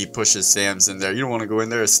when he pushes Sam's in there. You don't want to go in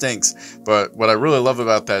there, it stinks. But what I really love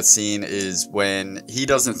about that scene is when he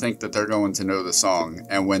doesn't think that they're going to know the song,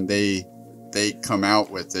 and when they come out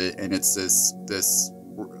with it, and it's this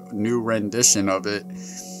new rendition of it,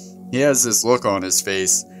 he has this look on his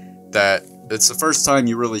face that it's the first time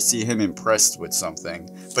you really see him impressed with something.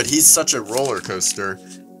 But he's such a roller coaster.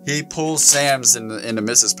 He pulls Sam's into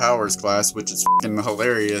Mrs. Powers' class, which is fucking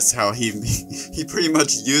hilarious. How he pretty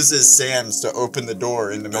much uses Sam's to open the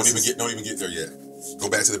door into Don't even get there yet. Go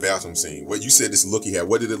back to the bathroom scene. What you said, this look he had.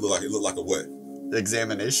 What did it look like? It looked like a what?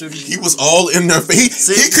 Examination. He was all in their face.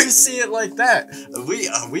 See, you see it like that.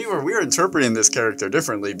 We were interpreting this character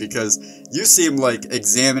differently, because you see him like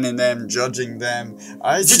examining them, judging them.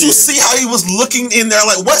 Did you see how he was looking in there?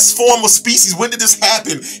 Like, what form of species? When did this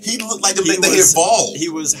happen? He looked like they evolved. He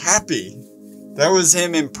was happy. That was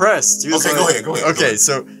him impressed. He was okay, go ahead. Okay,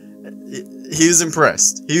 so he was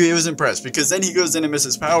impressed. He was impressed, because then he goes into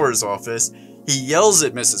Mrs. Powers' office. He yells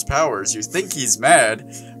at Mrs. Powers. You think he's mad,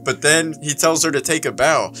 but then he tells her to take a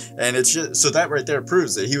bow, and it's just so that right there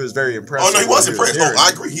proves that he was very impressed. Oh no, he was impressed. Oh,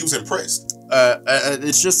 I agree, he was impressed.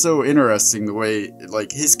 It's just so interesting the way,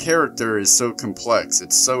 like, his character is so complex.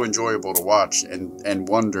 It's so enjoyable to watch and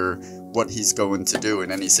wonder what he's going to do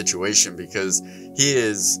in any situation, because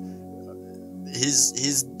he's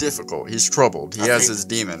difficult. He's troubled. He has his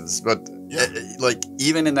demons, but like,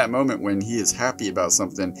 even in that moment when he is happy about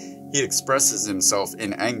something, he expresses himself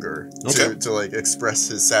in anger to like express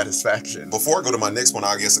his satisfaction. Before I go to my next one,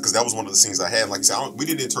 I guess, because that was one of the scenes I had. Like I said, we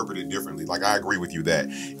didn't interpret it differently. Like, I agree with you that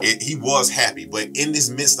he was happy, but in this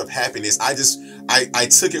midst of happiness, I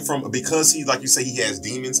took it from, because he, like you say, he has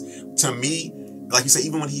demons. To me, like you say,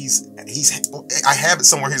 even when he's I have it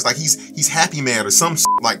somewhere. He's happy mad or some shit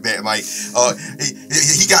like that. Like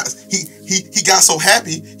he got so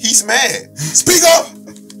happy he's mad. Speak up.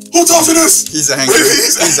 Who talks to this? He's angry.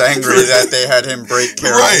 He's angry that they had him break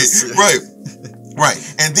characters. Right.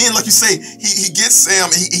 And then, like you say, he gets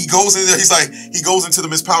Sam. He goes in there. He goes into the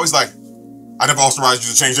Miss Power. He's like, I never authorized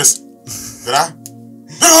you to change this. Did I?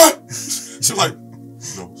 Did I? She was like,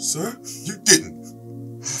 no, sir, you didn't.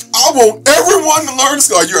 I want everyone to learn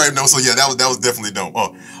Scar. You already know. So yeah, that was definitely dope.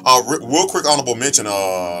 Real quick honorable mention.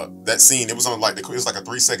 That scene. It was on like it was like a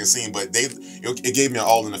 3-second scene, but it gave me an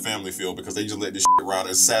All in the Family feel because they just let this shit ride.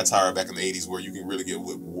 It's satire back in the 80s where you can really get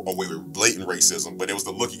away with blatant racism. But it was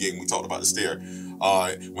the look he gave when we talked about the stare.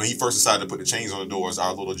 When he first decided to put the chains on the doors,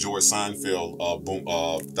 our little George Seinfeld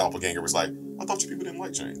doppelganger was like, I thought you people didn't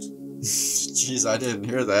like chains. Jeez, I didn't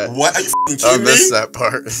hear that. What? Are you f***ing kidding me? I missed that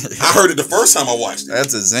part. I heard it the first time I watched it.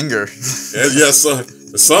 That's a zinger. Yes, son.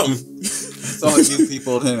 It's something. Thought you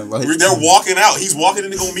people didn't like. They're walking out. He's walking in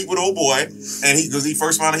to go meet with old boy, and because he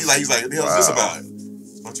first found out, he's like, what the hell is this about?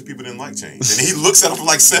 A bunch of people didn't like change, and he looks at him for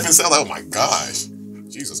like 7 seconds. Like, oh my gosh,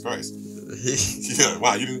 Jesus Christ. Yeah,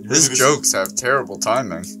 wow. You didn't. His jokes have terrible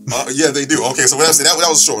timing. Yeah, they do. Okay, so that was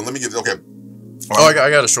a short one. Let me get okay. Oh, I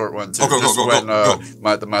got a short one too. Go.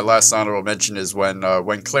 My last honorable mention is when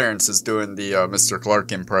Clarence is doing the Mr.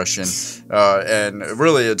 Clark impression, and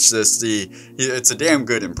really it's just it's a damn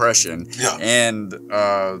good impression. Yeah. And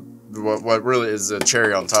what really is a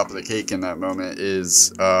cherry on top of the cake in that moment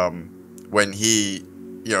is when he,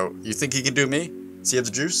 you think he can do me? Does he have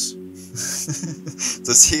the juice?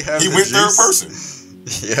 Does he have? He the went juice? third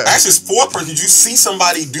person. Yeah. Actually, it's fourth person. Did you see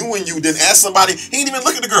somebody doing you? Then ask somebody. He ain't even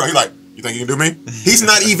look at the girl. He like. You think you can do me? He's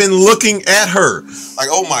not even looking at her. Like,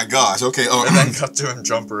 oh my gosh. Okay. And then cut to him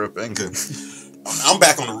jump roping. Okay. I'm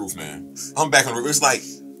back on the roof, man. I'm back on the roof. It's like,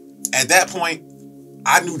 at that point,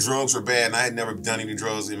 I knew drugs were bad, and I had never done any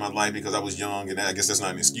drugs in my life because I was young, and I guess that's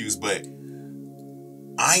not an excuse, but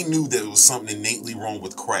I knew that there was something innately wrong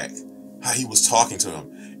with crack, how he was talking to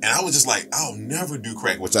him. And I was just like, I'll never do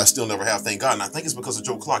crack, which I still never have, thank God. And I think it's because of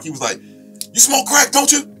Joe Clark. He was like, you smoke crack,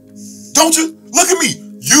 don't you? Don't you? Look at me.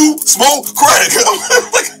 You smoke crack.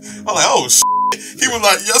 I'm like, oh shit. He was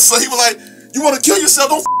like, yes sir. He was like, you want to kill yourself?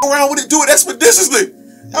 Don't f around with it. Do it expeditiously.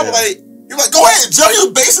 I was like, you're like, go ahead, Joe.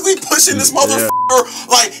 You're basically pushing this motherfucker.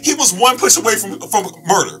 Like he was one push away from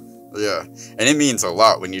murder. Yeah, and it means a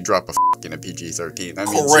lot when you drop a f in a PG-13. That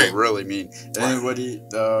means Correct. You really mean. And then with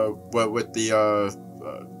the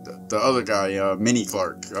other guy, Mini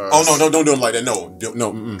Clark. Oh no, don't do him like that.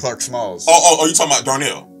 No. Clark Smalls. Oh, you talking about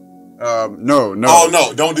Darnell? No. Oh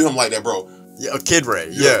no, don't do him like that, bro. Yeah, Kid Ray.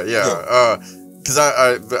 Yeah. Because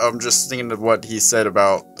I'm just thinking of what he said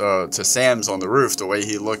about to Sam's on the roof. The way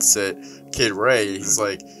he looks at Kid Ray, he's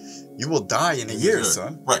like, "You will die in a year,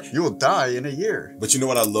 son. Right? You will die in a year. But you know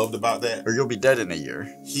what I loved about that? Or you'll be dead in a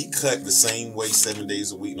year." He cut the same way 7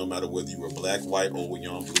 days a week, no matter whether you were black, white, old,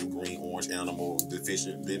 young, blue, green, orange, animal,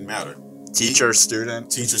 deficient, didn't matter. Teacher, student.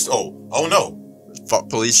 Teachers. Oh no.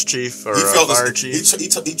 Police chief or fire chief.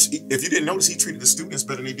 If you didn't notice, he treated the students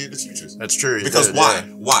better than he did the teachers. That's true. Because why?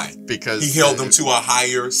 Yeah. Why? Because he held them to a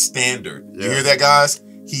higher standard. Yeah. You hear that, guys?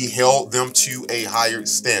 He held them to a higher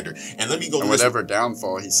standard. And let me go. And whatever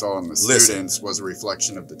downfall he saw in the students was a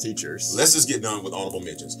reflection of the teachers. Let's just get done with honorable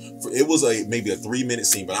mentions. It was maybe a 3-minute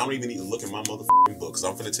scene, but I don't even need to look in my motherfucking book because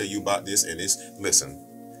I'm going to tell you about this. And listen.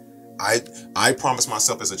 I promised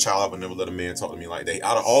myself as a child I would never let a man talk to me like that.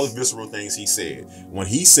 Out of all the visceral things he said, when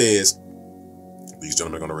he says, these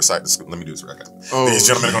gentlemen are going to recite the school, let me do this real quick. These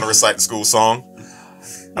gentlemen are going to recite the school song.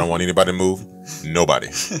 I don't want anybody to move. Nobody.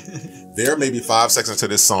 There may be 5 seconds into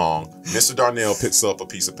this song. Mr. Darnell picks up a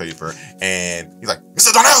piece of paper and he's like,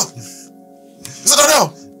 Mr. Darnell! Mr.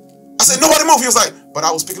 Darnell! I said, nobody move. He was like, but I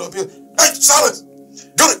was picking up here. Hey, silence!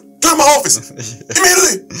 Go to my office!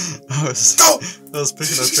 Immediately! Go! I was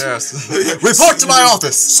picking up fast. Report to my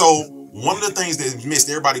office! So, one of the things that missed,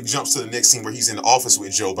 everybody jumps to the next scene where he's in the office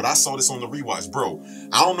with Joe, but I saw this on the rewatch. Bro,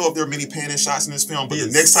 I don't know if there are many panning shots in this film, but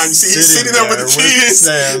the next time you see he's sitting there with the kids.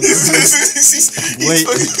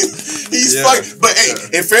 He's fighting. But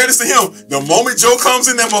hey, in fairness to him, the moment Joe comes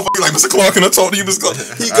in, that motherfucker like, Mr. Clark, can I talk to you, Mr. Clark?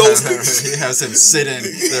 He goes. He has him sitting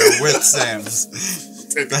there with Sam's.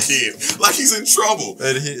 The kid, like he's in trouble.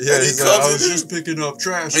 And he comes I was just picking up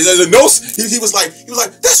trash. He said, no, he was like,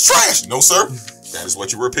 that's trash. No, sir. That is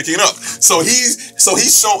what you were picking up. So he's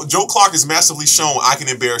shown, Joe Clark is massively shown, I can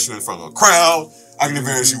embarrass you in front of a crowd. I can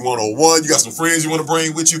embarrass you one-on-one. You got some friends you want to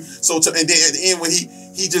bring with you. So, and then at the end when he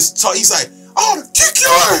just talk, he's like, oh, kick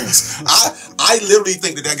your ass. I literally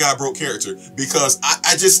think that guy broke character because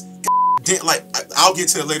I just didn't like, I'll get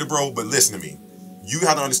to it later, bro, but listen to me. You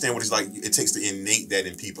have to understand what it's like. It takes to innate that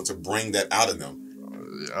in people, to bring that out of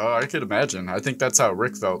them. I could imagine. I think that's how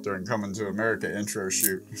Rick felt during Coming to America intro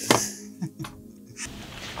shoot.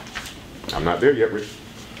 I'm not there yet, Rick.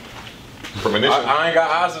 Premonition. I ain't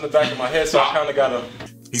got eyes in the back of my head, so I kind of got to...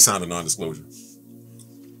 He signed a non-disclosure.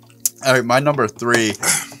 All right, my number 3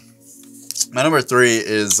 My number 3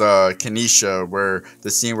 is Kanisha, where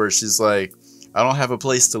the scene where she's like, I don't have a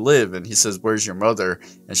place to live, and he says, where's your mother?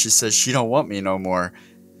 And she says, she don't want me no more.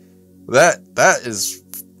 That is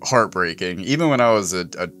heartbreaking. Even when I was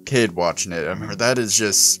a kid watching it, I remember that is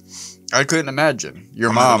just, I couldn't imagine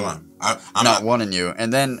your mom not wanting you.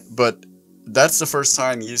 And then, but that's the first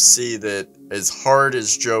time you see that as hard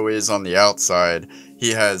as Joe is on the outside,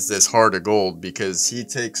 he has this heart of gold, because he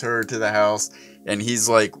takes her to the house and he's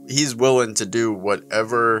like, he's willing to do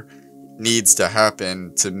whatever needs to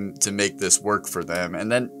happen to make this work for them.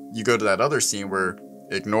 And then you go to that other scene where,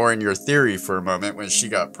 ignoring your theory for a moment, when she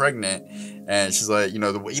got pregnant and she's like, you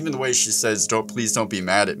know, even the way she says, please don't be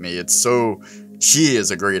mad at me, it's so, she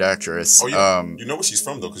is a great actress. Oh yeah. You know where she's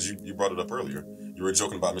from though, because you brought it up earlier. You were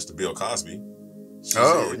joking about Mr. Bill Cosby.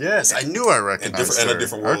 Yes, I knew I recognized her. And A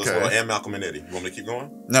Different World as well, and Malcolm and Eddie. You want me to keep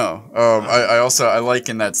going? No. I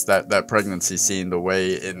liken that pregnancy scene the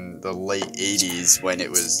way in the late 80s, when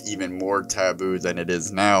it was even more taboo than it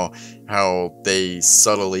is now, how they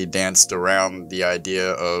subtly danced around the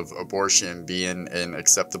idea of abortion being an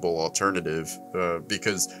acceptable alternative,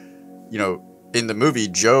 because, you know, in the movie,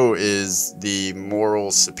 Joe is the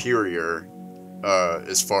moral superior,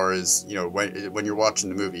 as far as, you know, when you're watching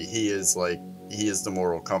the movie, he is the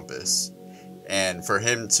moral compass. And for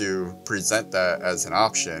him to present that as an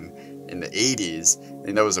option in the 80s,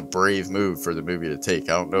 and that was a brave move for the movie to take.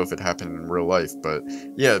 I don't know if it happened in real life, but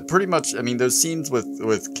yeah, pretty much, I mean, those scenes with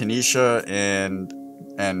Kanisha and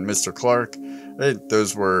Mr. Clark,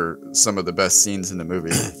 those were some of the best scenes in the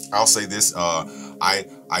movie. I'll say this, I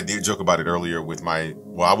did joke about it earlier with I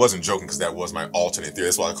wasn't joking, because that was my alternate theory.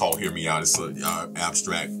 That's why I call Hear Me Out. It's an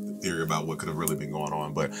abstract theory about what could have really been going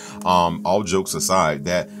on. But all jokes aside,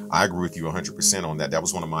 that I agree with you 100% on that. That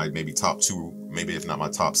was one of my maybe top 2, maybe if not my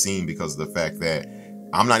top scene, because of the fact that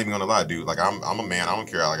I'm not even gonna lie, dude. Like, I'm a man. I don't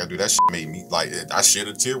care. Like, I do that shit made me, like, I shed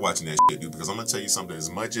a tear watching that shit, dude. Because I'm gonna tell you something. As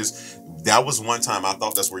much as that was one time, I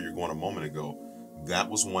thought that's where you're going a moment ago. That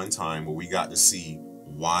was one time where we got to see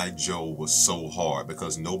why Joe was so hard,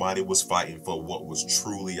 because nobody was fighting for what was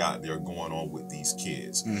truly out there going on with these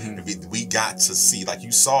kids. Mm-hmm. We got to see, like,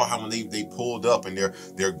 you saw how when they pulled up and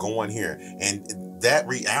they're going here, and that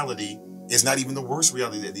reality is not even the worst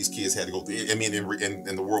reality that these kids had to go through. I mean,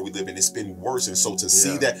 in the world we live in, it's been worse. And so to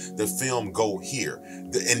see that the film go here,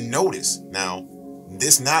 and notice now,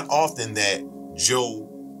 it's not often that Joe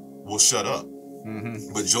will shut up.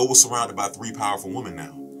 Mm-hmm. But Joe was surrounded by 3 powerful women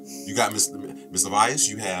now. You got Miss Levias,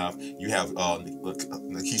 you have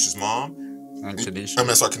Keisha's mom, and Kanisha.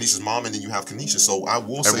 Kanisha's mom, and then you have Kanisha. So I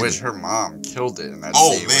will say, I wish her mom killed it in that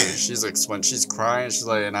scene. Man, she's like, when she's crying, she's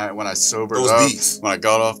like, when I sobered up, when I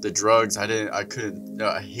got off the drugs, I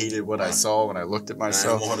hated what I saw when I looked at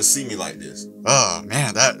myself. I didn't want her to see me like this. Oh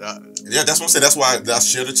man, yeah, that's what I'm saying. That's why I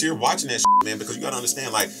shed a tear watching that shit, man, because you gotta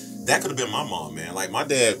understand, like, that could have been my mom, man. Like, my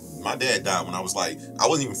dad died when I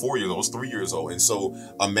wasn't even 4 years old, I was 3 years old. And so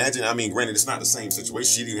imagine, I mean, granted, it's not the same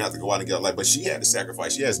situation. She didn't have to go out and get a life, but she had to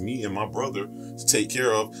sacrifice. She has me and my brother to take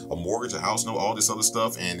care of, a mortgage, a house note, all this other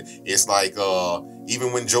stuff. And it's like,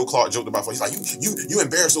 even when Joe Clark joked about, he's like, you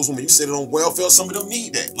embarrass those women. You sit on welfare. Some of them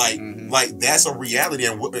need that. Like, like, that's a reality.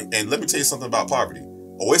 And let me tell you something about poverty.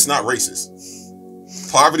 Oh, it's not racist.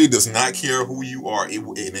 Poverty does not care who you are,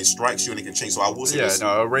 and it strikes you and it can change. So I will say this.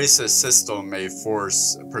 A racist system may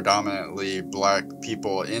force predominantly black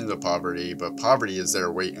people into poverty, but poverty is there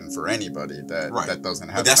waiting for anybody that doesn't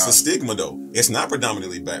have. But that's the stigma, though. It's not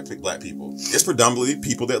predominantly black people. It's predominantly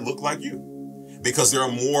people that look like you, because there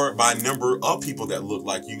are more by number of people that look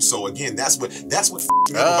like you. So again, that's what f***s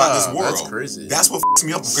me up about this world. That's crazy. That's what f***s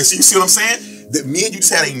me up, because you see what I'm saying? That me and you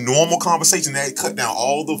just had a normal conversation that cut down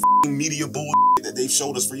all the media bullshit that they've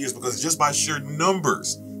showed us for years, because just by sheer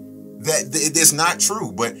numbers, that it's not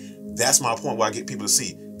true. But that's my point, where I get people to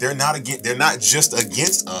see they're not just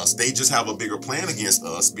against us. They just have a bigger plan against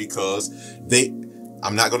us, because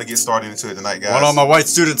I'm not going to get started into it tonight, guys. Want all my white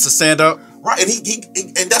students to stand up? Right, and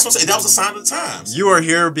and that's what I'm saying. That was a sign of the times. You are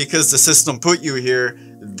here because the system put you here.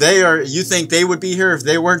 You think they would be here if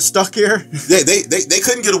they weren't stuck here? They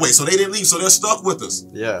couldn't get away, so they didn't leave, so they're stuck with us.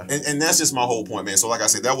 Yeah. And that's just my whole point, man. So like I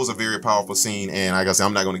said, that was a very powerful scene, and like I said,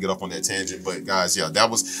 I'm not going to get off on that tangent, but guys, yeah, that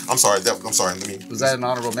was, I'm sorry, was that an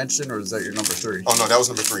honorable mention, or is that your number 3? Oh no, that was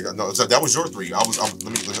number 3. No, so that was your 3. Let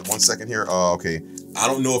me 1 second here. Okay. I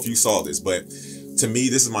don't know if you saw this, but to me,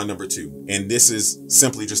 this is my number 2, and this is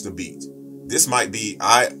simply just a beat. This might be,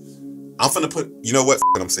 I'm finna put, you know what,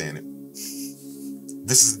 I'm saying it.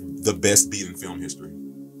 This is the best beat in film history.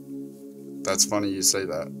 That's funny you say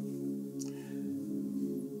that.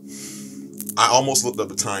 I almost looked up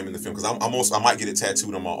the time in the film, because I might get it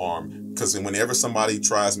tattooed on my arm, because whenever somebody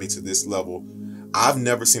tries me to this level, I've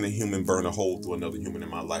never seen a human burn a hole through another human in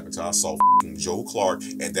my life until I saw Joe Clark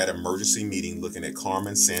at that emergency meeting looking at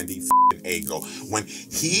Carmen Sandy Ego. When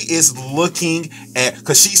he is looking at,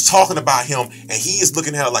 because she's talking about him and he is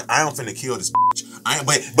looking at her like, I am finna kill this bitch.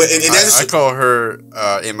 I call her,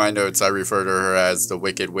 in my notes, I refer to her as the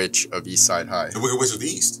Wicked Witch of East Side High. The Wicked Witch of the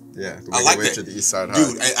East. Yeah, the Wicked Witch of the East Side High.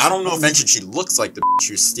 Dude, I don't know if mentioned she looks like the bitch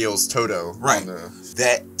who steals Toto. Right.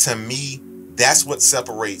 That, to me, that's what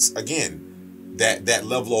separates, again, that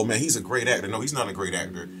level of, man, he's a great actor. No, he's not a great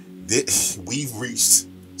actor. We've reached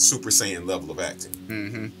Super Saiyan level of acting.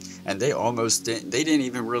 Mm-hmm. And they almost didn't. They didn't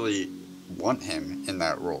even really want him in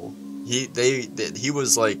that role. He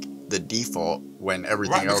was like the default when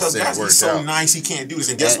everything else didn't work out. He's so nice, he can't do this.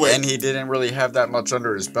 And guess what? And he didn't really have that much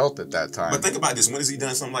under his belt at that time. But think about this. When has he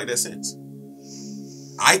done something like that since?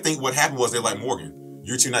 I think what happened was they're like, Morgan,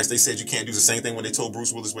 you're too nice. They said you can't do the same thing when they told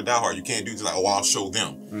Bruce Willis with Die Hard. You can't do this. Like, oh, I'll show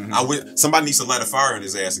them. Mm-hmm. Somebody needs to light a fire in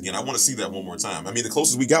his ass again. I want to see that one more time. I mean, the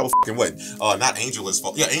closest we got was fucking what? Not Angel Has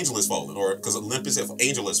Fallen. Yeah, Angel Has Fallen. Or because Olympus had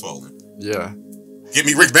Angel Has Fallen. Yeah. Get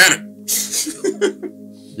me Rick Banner.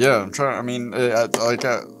 Yeah, I'm trying. I mean, I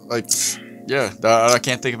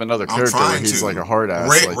can't think of another character where he's like a hard ass.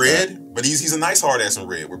 Red, but he's a nice hard ass in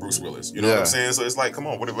Red with Bruce Willis. You know what I'm saying? So it's like, come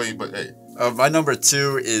on, but hey. My number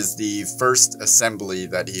 2 is the first assembly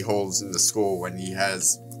that he holds in the school when he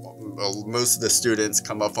has most of the students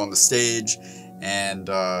come up on the stage, and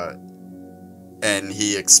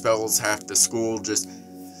he expels half the school. Just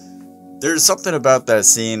there's something about that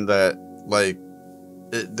scene that like.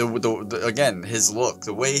 Again, his look,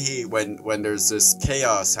 the way he when there's this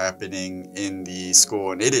chaos happening in the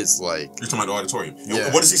school, and it is like you're talking about the auditorium.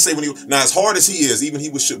 Yeah. What does he say when he now as hard as he is, even he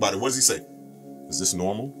was shook by it? What does he say? Is this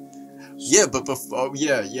normal? Yeah, but but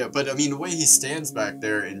I mean the way he stands back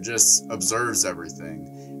there and just observes everything,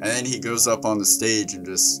 and then he goes up on the stage and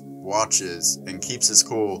just watches and keeps his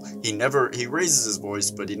cool. He raises his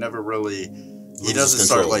voice, but he never really. He doesn't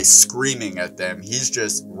start like screaming at them. He's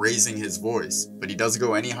just raising his voice, but he doesn't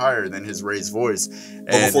go any higher than his raised voice.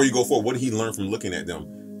 But before you go forward, what did he learn from looking at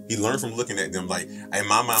them? He learned from looking at them. Like in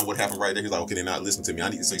my mind, what happened right there? He's like, okay, they're not listening to me. I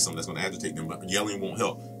need to say something that's going to agitate them. But yelling won't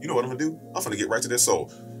help. You know what I'm going to do? I'm going to get right to their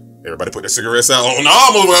soul. Everybody put their cigarettes out. Oh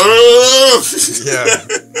no! Yeah.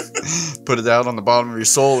 Put it out on the bottom of your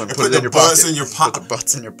soul and put it in your pocket. Put the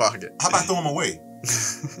butts in your pocket. How about throw them away?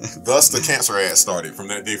 Thus, the cancer ad started from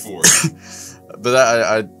that day forward. But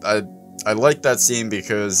I like that scene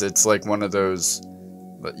because it's like one of those,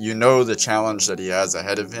 you know, the challenge that he has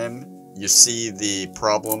ahead of him. You see the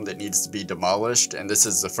problem that needs to be demolished, and this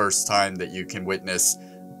is the first time that you can witness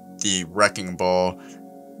the wrecking ball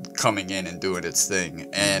coming in and doing its thing.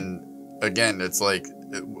 And again, it's like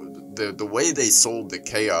the way they sold the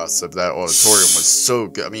chaos of that auditorium was so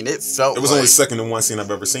good. I mean, it felt it was only second to one scene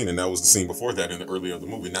I've ever seen, and that was the scene before that in the earlier of the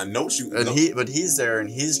movie. Now, but he's there, and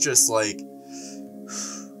he's just like.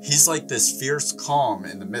 He's like this fierce calm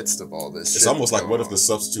in the midst of all this. It's almost like what if the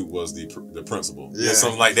substitute was the principal? Yeah,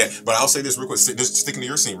 something like that. But I'll say this real quick. Just sticking to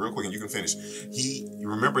your scene real quick, and you can finish. You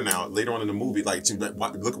remember now later on in the movie, like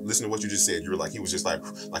listen to what you just said. You were like he was just like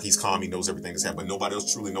he's calm. He knows everything that's happening, but nobody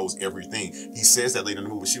else truly knows everything. He says that later in the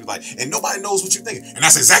movie. She was like, and nobody knows what you're thinking, and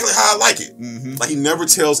that's exactly how I like it. Mm-hmm. Like he never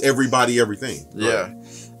tells everybody everything. Yeah. Right?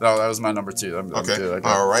 No, that was my number 2. Okay.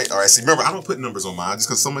 All right. See, remember, I don't put numbers on mine just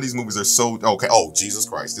because some of these movies are so okay. Oh, Jesus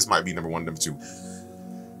Christ. This might be number 1, number 2.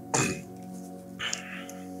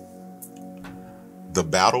 The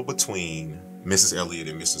battle between Mrs. Elliott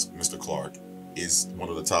and Mr. Clark is one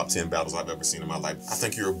of the top 10 battles I've ever seen in my life. I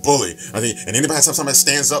think you're a bully. I think, and anybody somebody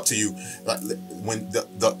stands up to you, like when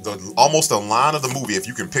the almost the line of the movie, if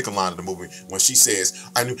you can pick a line of the movie, when she says,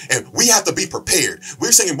 "I knew," and we have to be prepared.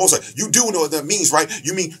 We're singing both sides. You do know what that means, right?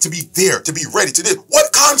 You mean to be there, to be ready to do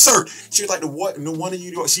what concert? She was like, "What? No one of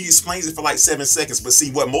you." She explains it for like 7 seconds, but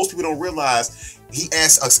see, what most people don't realize. He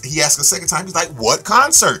asked a second time. He's like, "What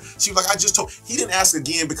concert?" She was like, "I just told." He didn't ask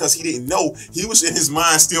again because he didn't know. He was in his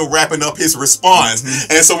mind still wrapping up his response.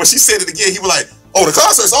 Mm-hmm. And so when she said it again, he was like, "Oh, the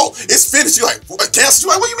concert's it's finished." You're like, "Cancel?"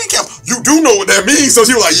 You're like, "What do you mean cancel?" You do know what that means. So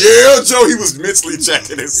she was like, "Yeah, Joe." He was mentally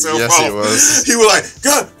checking himself yes, off. He was. He was like,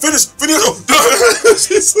 "God, finish."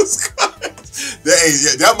 Jesus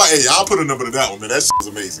Christ. I'll put a number to that one, man. That shit was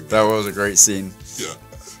amazing. That was a great scene. Yeah.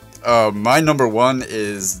 My number 1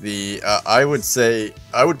 is I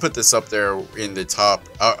would put this up there in the top.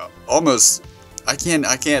 Almost, I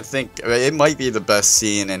can't think. It might be the best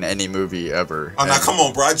scene in any movie ever. Oh, now come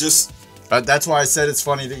on, bro. That's why I said it's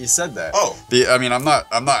funny that you said that. Oh. I mean, I'm not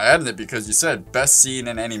adding it because you said best scene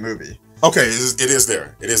in any movie. Okay, it is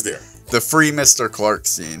there. It is there. The free Mr. Clark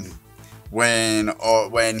scene.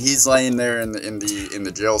 when he's laying there in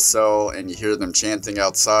the jail cell and you hear them chanting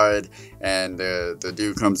outside, and the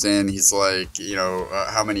dude comes in, he's like, you know,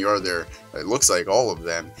 how many are there? It looks like all of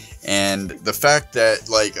them. And the fact that,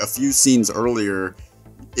 like, a few scenes earlier,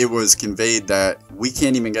 it was conveyed that we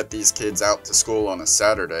can't even get these kids out to school on a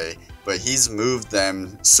Saturday, but he's moved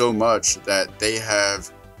them so much that they have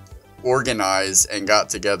organized and got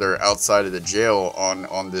together outside of the jail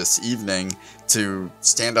on this evening to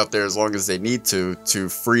stand out there as long as they need to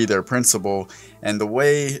free their principal. And the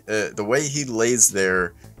way he lays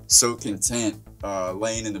there so content,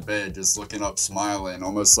 laying in the bed, just looking up, smiling,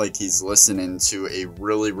 almost like he's listening to a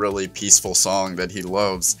really, really peaceful song that he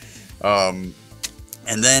loves.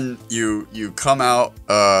 And then you come out,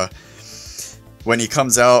 when he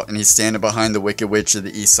comes out and he's standing behind the Wicked Witch of the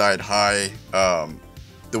East Side High,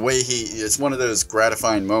 the way it's one of those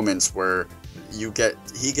gratifying moments where he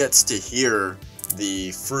gets to hear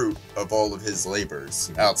the fruit of all of his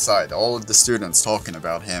labors outside, all of the students talking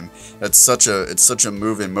about him. It's such a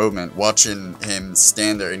moving moment watching him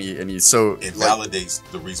stand there, and he's so, it validates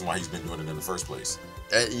the reason why he's been doing it in the first place.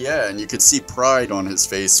 Yeah, and you could see pride on his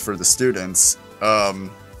face for the students. And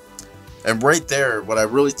right there, what I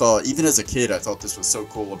really thought, even as a kid, I thought this was so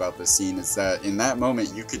cool about this scene, is that in that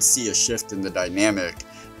moment you could see a shift in the dynamic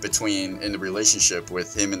in the relationship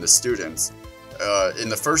with him and the students. In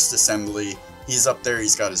the first assembly, he's up there,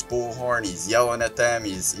 he's got his bullhorn, he's yelling at them,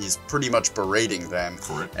 he's pretty much berating them.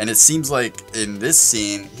 Correct. And it seems like in this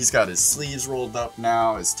scene, he's got his sleeves rolled up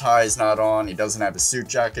now, his tie's not on, he doesn't have his suit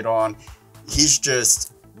jacket on. He's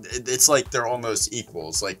just, it's like they're almost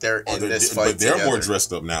equals, like they're in this fight. But they're together. more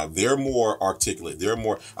dressed up now. They're more articulate. They're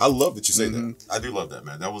more. I love that you say that. I do love that,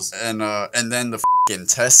 man. That was. And then the fucking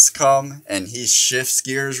tests come, and he shifts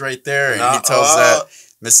gears right there, and he tells that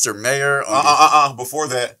Mr. Mayor. Before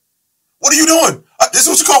that, what are you doing? This is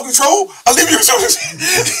what you call control? I leave you.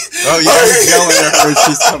 Oh yeah, he's yelling at her as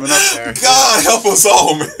she's coming up there. God help us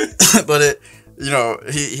all, man. But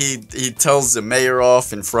he tells the mayor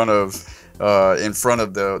off in front of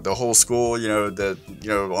the whole school,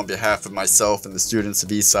 on behalf of myself and the students of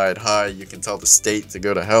Eastside High, you can tell the state to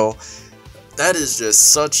go to hell. That is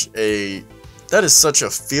just such a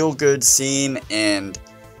feel-good scene and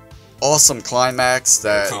awesome climax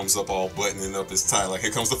that it comes up all buttoning up his tie, like here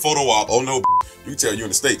comes the photo op. Oh no, you tell you in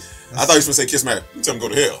the state. I thought you were gonna say kiss my. You tell him go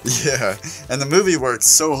to hell. Yeah, and the movie works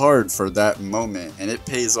so hard for that moment, and it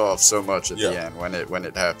pays off so much at the end when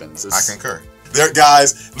it happens. I concur. There,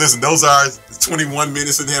 guys, listen, those are 21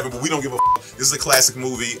 minutes in heaven, but we don't give a f. This is a classic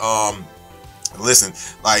movie. Listen,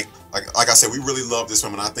 like I said, we really love this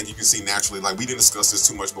film, and I think you can see naturally, like, we didn't discuss this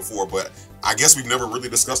too much before, but I guess we've never really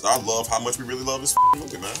discussed our love, how much we really love this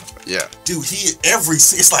movie, man. Yeah. Dude,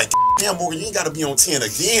 it's like, damn, Morgan, you ain't got to be on 10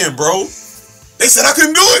 again, bro. They said I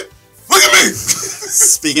couldn't do it. Look at me.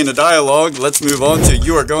 Speaking of dialogue, let's move on to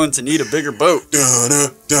You Are Going to Need a Bigger Boat. This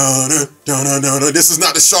is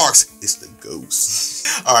not the sharks, it's the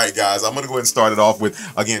ghosts. All right, guys, I'm going to go ahead and start it off with,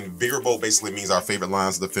 again, bigger boat basically means our favorite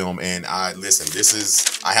lines of the film. And I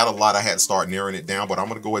had a lot I had to start narrowing it down, but I'm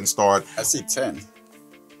going to go ahead and start. I see 10.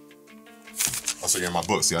 Oh, so you're in my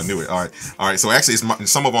book. See, I knew it. All right. So actually, some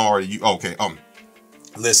of them are already. Okay.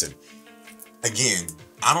 Listen. Again,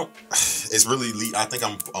 it's really. I think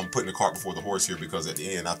I'm putting the cart before the horse here, because at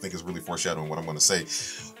the end, I think it's really foreshadowing what I'm going to say.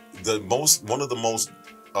 One of the most.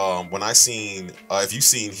 When I seen, if you've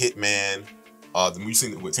seen Hitman, the movie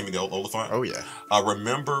seen with Timothy Olyphant. Oh yeah.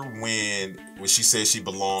 Remember when she said she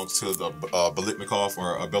belongs to the Belitnikov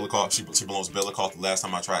or Belikov? She belongs to Belikov. The last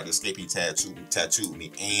time I tried to escape, he tattooed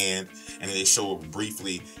me, and then they show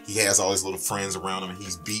briefly he has all his little friends around him, and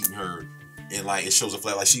he's beating her, and like it shows a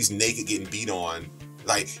flat, like she's naked getting beat on.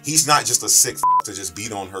 Like, he's not just a sick to just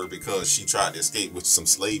beat on her because she tried to escape with some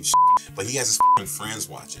slave shit, but he has his friends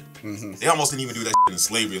watching. They almost didn't even do that in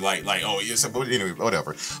slavery, like, oh, yes, but anyway,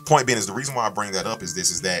 whatever. Point being is, the reason why I bring that up is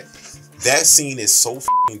that scene is so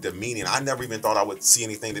demeaning. I never even thought I would see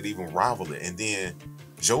anything that even rivaled it. And then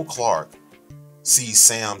Joe Clark sees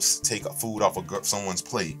Sam take food off of someone's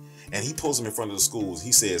plate, and he pulls him in front of the schools.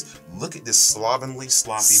 He says, "Look at this sloppy boy."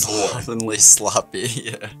 Slovenly sloppy,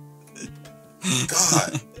 yeah.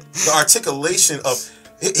 God, the articulation of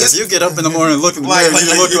if you get up in the morning and look in the mirror and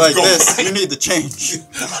you look like this, you need to change.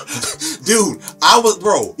 Dude,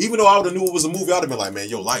 even though I would have knew it was a movie, I'd have been like, man,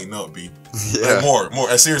 yo, lighten up, B. Yeah. Like,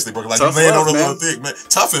 more. Seriously, bro. Like, you laying on a little thick, man.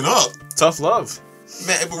 Toughen up. Tough love.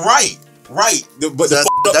 Man, right. But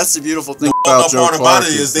that's the beautiful thing about Joe Clark. The part about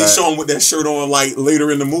it is they show him with that shirt on, like,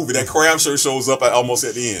 later in the movie. That crab shirt shows up almost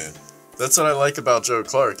at the end. That's what I like about Joe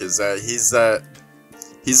Clark, is that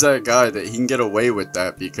He's that guy that he can get away with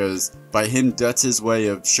that because by him, that's his way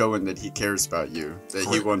of showing that he cares about you, that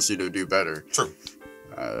he wants you to do better. True.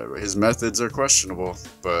 His methods are questionable,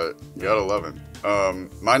 but you gotta love him.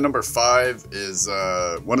 My number 5 is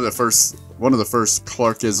one of the first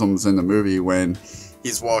Clarkisms in the movie when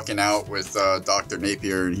he's walking out with Dr.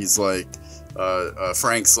 Napier and he's like,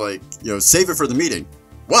 Frank's like, save it for the meeting.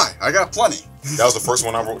 Why? I got plenty. That was the first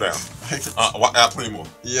one I wrote down. I got plenty more.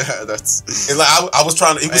 Yeah, that's. It's like I was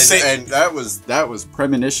trying to. It was and that was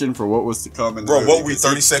premonition for what was to come in the movie. What were we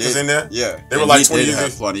 30 seconds in there? Yeah, they were like 20 years.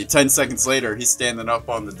 Have plenty. 10 seconds later, he's standing up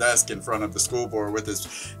on the desk in front of the school board with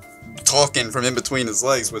his talking from in between his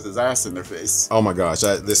legs with his ass in their face. Oh my gosh!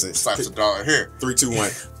 Listen, slaps $1 here. 3, 2, 1.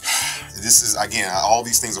 This is again. All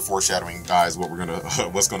these things are foreshadowing, guys.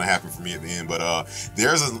 What's gonna happen for me at the end. But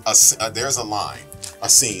there's a line, a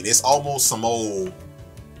scene. It's almost some old.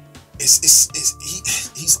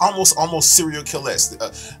 He's almost serial killer-esque.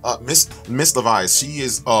 Miss Levice, she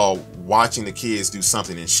is watching the kids do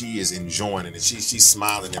something and she is enjoying it and she's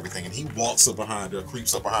smiling and everything, and he walks up behind her,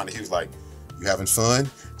 creeps up behind her. He was like, "You having fun?"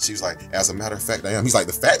 She was like, "As a matter of fact, I am." He's like,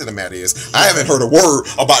 "The fact of the matter is, I haven't heard a word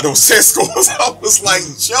about those test scores." I was like,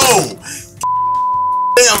 Joe,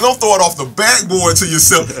 damn, don't throw it off the backboard to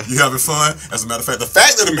yourself. "You having fun? As a matter of fact, the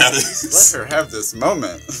fact of the matter is." Let her have this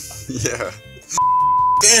moment. Yeah.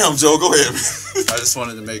 Damn, Joe, go ahead. I just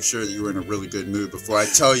wanted to make sure that you were in a really good mood before I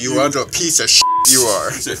tell you what a piece of shit you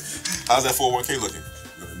are. How's that 401k looking?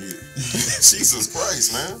 Jesus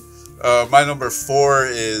Christ, man. My number 4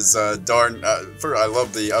 is I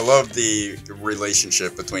love the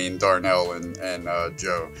relationship between Darnell and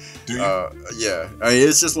Joe. Do you? Yeah, I mean,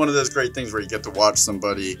 it's just one of those great things where you get to watch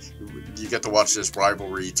you get to watch this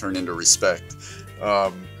rivalry turn into respect.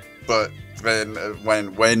 But then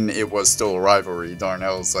when it was still a rivalry,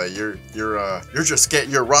 Darnell's like, you're just getting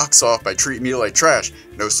your rocks off by treating me like trash.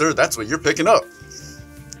 No, sir, that's what you're picking up.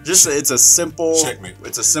 It's a simple checkmate.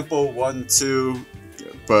 It's a simple 1-2.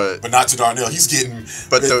 But not to Darnell. He's getting.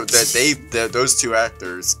 But those two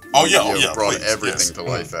actors. Brought everything to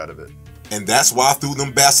life out of it. And that's why I threw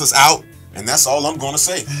them bastards out. And that's all I'm gonna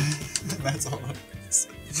say. That's all I'm gonna say.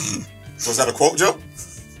 So is that a quote, Joe?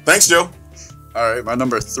 Thanks, Joe. All right, my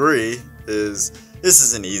number 3 is. This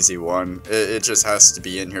is an easy one. It just has to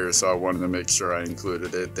be in here, so I wanted to make sure I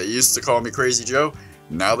included it. They used to call me Crazy Joe.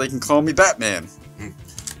 Now they can call me Batman.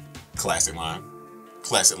 Classic line.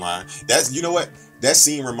 Classic line. That's, you know what? That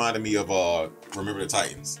scene reminded me of Remember the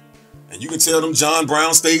Titans. And you can tell them John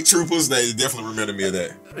Brown State Troopers, they definitely reminded me of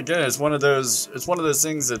that. Again, it's one of those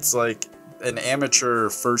things that's like an amateur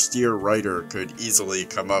first-year writer could easily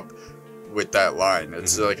come up with that line.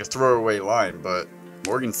 It's like a throwaway line, but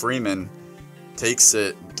Morgan Freeman takes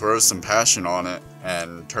it, throws some passion on it,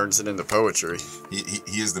 and turns it into poetry.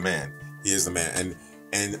 He is the man. He is the man.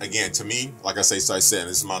 And again, to me, like I said,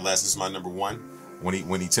 this is my number 1.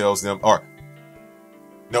 When he tells them, or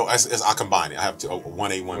no, as I combine it. I have 1A,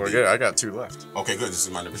 1B. Well, good. I got 2 left. Okay, good. This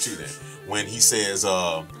is my number 2 then. When he says,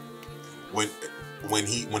 when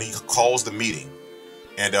he calls the meeting,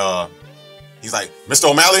 and he's like, "Mr.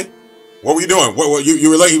 O'Malley, what were you doing? What you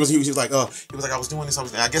were late?" He was like, I was doing this.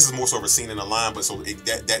 I guess it's more so of a scene in the line, but so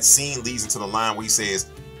that scene leads into the line where he says,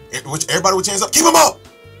 "Everybody with hands up, keep them up,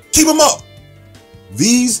 keep them up.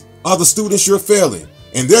 These are the students you're failing,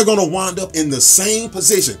 and they're gonna wind up in the same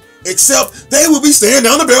position, except they will be staring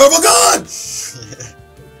down the barrel of a gun."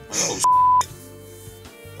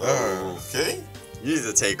 Oh, okay. You need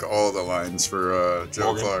to take all the lines for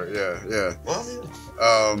Joe Clark. Yeah. Well,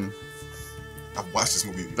 I've watched this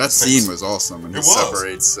movie. That scene was awesome, and it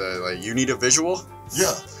separates. Like, you need a visual.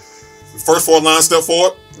 Yeah. First 4 lines, step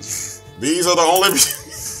forward. These are the only.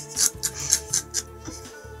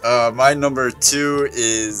 My number 2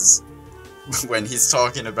 is when he's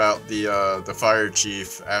talking about the fire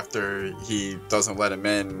chief after he doesn't let him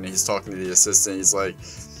in, and he's talking to the assistant. He's like,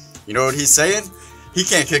 "You know what he's saying? He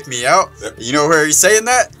can't kick me out." Yep. You know where he's saying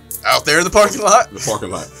that? Out there in the parking lot. The parking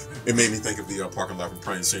lot. It made me think of the parking lot from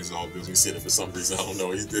Planes, Trains, and Automobiles. We said it for some reason. I don't know.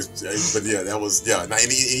 But yeah, that was, yeah.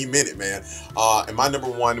 And he meant it, man. And my number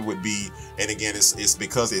 1 would be, and again, it's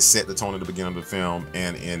because it set the tone at the beginning of the film.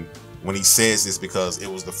 And when he says this, because it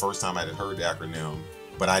was the first time I had heard the acronym,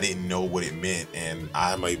 but I didn't know what it meant. And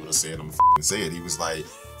I'm able to say it. I'm f***ing say it. He was like,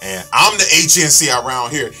 "And I'm the HNC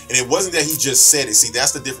around here." And it wasn't that he just said it. See,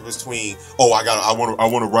 that's the difference between, "Oh, I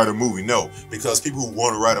want to write a movie." No, because people who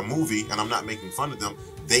want to write a movie, and I'm not making fun of them,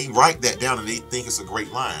 they write that down and they think it's a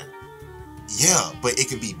great line. Yeah, but it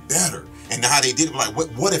can be better. And how they did it, like,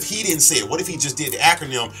 what if he didn't say it? What if he just did the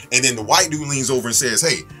acronym, and then the white dude leans over and says,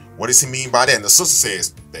 "Hey, what does he mean by that?" And the sister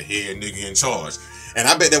says, "The head nigga in charge." And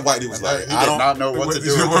I bet that white dude was like, he did not know what to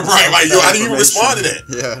do. Right, like, yo, how do you respond to that?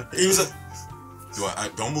 Yeah. He was like, I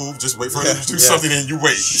don't move, just wait for him to do something and you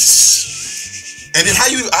wait. And then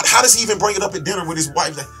how does he even bring it up at dinner with his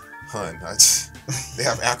wife? Like, hun, they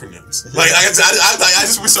have acronyms. Like, I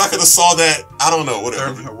just wish I could have saw that. I don't know,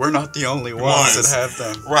 whatever. We're not the only ones that have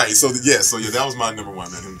them. Right, so that was my number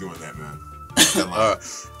one, man, him doing that, man.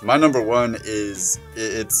 My number one is,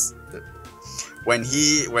 it's when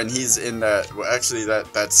he's in that, well, actually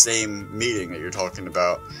that same meeting that you're talking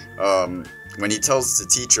about, when he tells the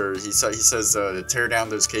teacher, he says to tear down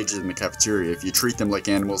those cages in the cafeteria. If you treat them like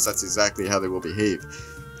animals, that's exactly how they will behave.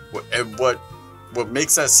 What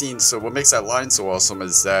makes that scene what makes that line so awesome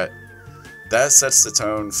is that sets the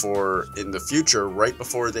tone for, in the future, right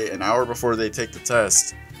before an hour before they take the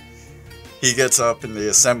test, he gets up in the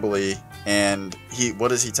assembly and what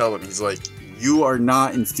does he tell them? He's like, you are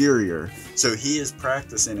not inferior. So he is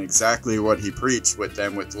practicing exactly what he preached with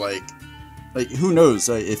them, with like who knows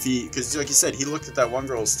if he, because like you said, he looked at that one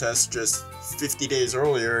girl's test just 50 days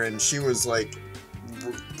earlier and she was like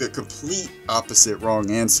the complete opposite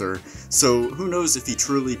wrong answer. So who knows if he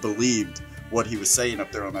truly believed what he was saying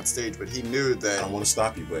up there on that stage, but he knew that. I don't want to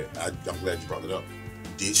stop you, but I'm glad you brought it up.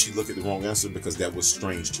 Did she look at the wrong answer because that was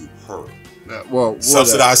strange to her?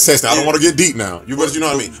 Subsidized testing. I don't want to get deep now. You know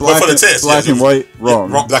what I mean? But for the test, black and white, wrong.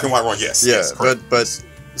 Black and white, wrong. Yes. Yeah, yes, but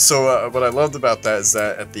so what I loved about that is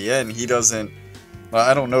that at the end he doesn't.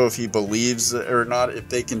 I don't know if he believes or not if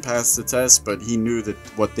they can pass the test, but he knew that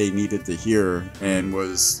what they needed to hear and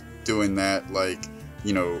was doing that. Like,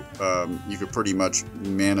 you could pretty much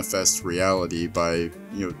manifest reality by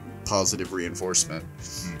positive reinforcement.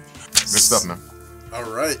 Good stuff, man. All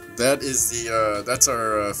right, that's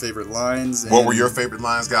our favorite lines. What were your favorite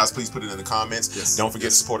lines, guys? Please put it in the comments. Yes. Don't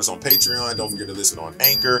forget to support us on Patreon. Don't forget to listen on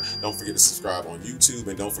Anchor. Don't forget to subscribe on YouTube,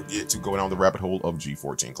 and don't forget to go down the rabbit hole of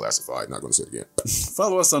G14 Classified. Not going to say it again.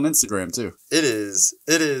 Follow us on Instagram too. It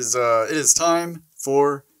is time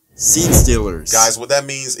for Scene Stealers. Guys, what that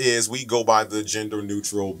means is we go by the gender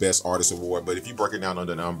neutral Best Artist Award, but if you break it down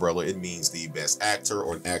under an umbrella, it means the Best Actor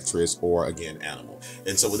or an Actress or, again, Animal.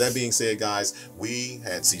 And so with that being said, guys, we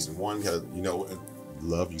had season 1. We had,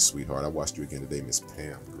 love you, sweetheart. I watched you again today, Miss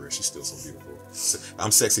Pam Grier. She's still so beautiful.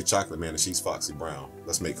 I'm Sexy Chocolate Man and she's Foxy Brown.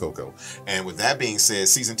 Let's make Coco. And with that being said,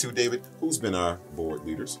 season 2, David, who's been our board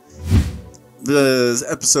leaders? The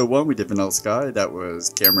episode 1, we did Vanilla Sky. That was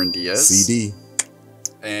Cameron Diaz. CD.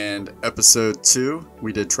 And episode 2,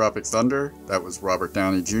 we did Tropic Thunder. That was Robert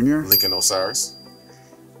Downey Jr. Lincoln Osiris.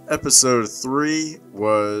 Episode 3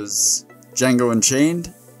 was Django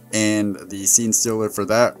Unchained. And the scene stealer for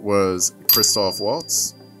that was Christoph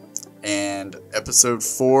Waltz. And episode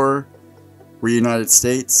 4, Reunited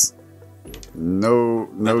States. No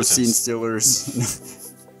scene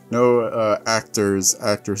stealers. No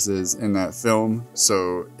actresses in that film.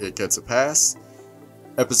 So it gets a pass.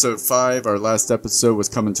 Episode 5, our last episode, was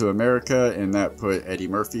Coming to America, and that put Eddie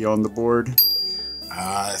Murphy on the board.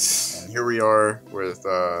 And here we are with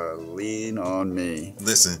Lean on Me.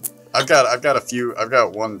 Listen, I've got a few. I've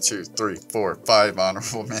got 1, 2, 3, 4, 5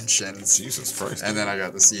 honorable mentions. Jesus Christ! And then I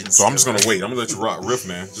got the scenes. So I'm just gonna wait. I'm gonna let you riff,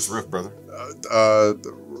 man. Just riff, brother.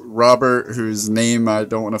 Robert, whose name I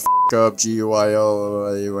don't want to up,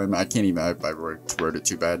 Guil. I can't even. I wrote it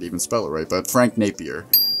too bad to even spell it right. But Frank Napier.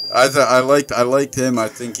 I liked him. I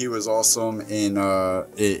think he was awesome in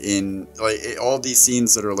like all these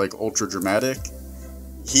scenes that are like ultra dramatic.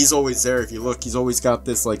 He's always there. If you look, he's always got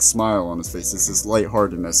this like smile on his face. It's this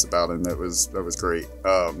lightheartedness about him that was great.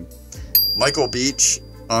 Michael Beach,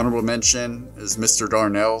 honorable mention, is Mr.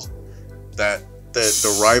 Darnell. That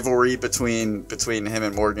the rivalry between him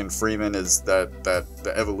and Morgan Freeman is that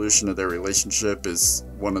the evolution of their relationship is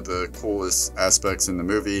one of the coolest aspects in the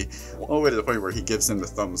movie, all the way to the point where he gives him the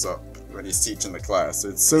thumbs up when he's teaching the class.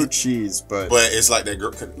 It's so cheese, but it's like that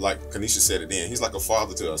girl, like Kanisha said it then. He's like a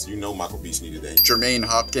father to us. Michael Beach needed that. Jermaine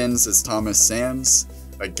Hopkins is Thomas Sams.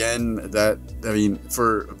 Again,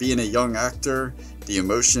 for being a young actor, the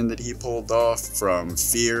emotion that he pulled off from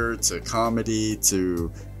fear to comedy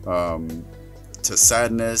to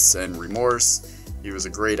sadness and remorse. He was a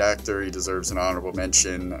great actor. He deserves an honorable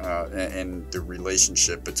mention. And the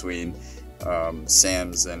relationship between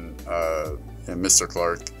Sams and Mr.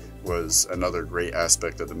 Clark was another great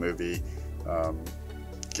aspect of the movie,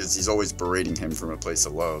 because he's always berating him from a place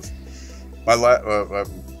of love. My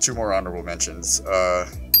 2 more honorable mentions.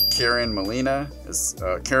 Karen Molina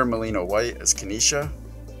White as Kanisha.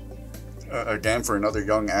 Again, for another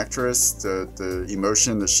young actress, the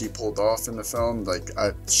emotion that she pulled off in the film,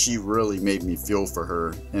 she really made me feel for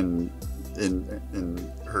her in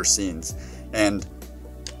her scenes. And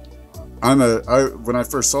when I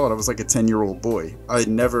first saw it, I was like a 10-year-old boy. I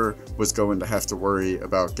never was going to have to worry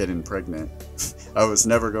about getting pregnant. I was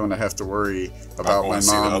never going to have to worry about my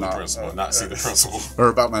mom not see the principal, or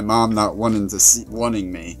about my mom not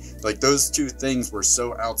wanting me. Like, those two things were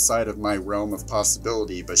so outside of my realm of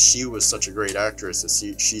possibility. But she was such a great actress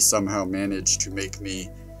that she somehow managed to make me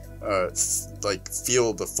like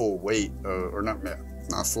feel the full weight, or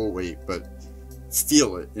not full weight, but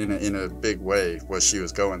feel it in a big way what she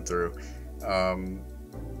was going through.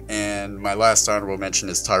 And my last honorable mention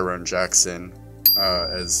is Tyrone Jackson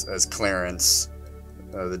as Clarence,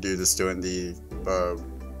 the dude that's doing the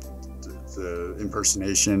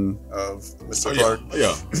impersonation of Mr. Clark.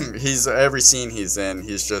 Yeah. He's every scene he's in,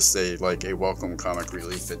 he's just a welcome comic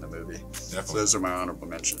relief in the movie. Definitely. So those are my honorable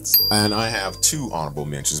mentions. And I have 2 honorable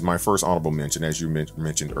mentions. My first honorable mention, as you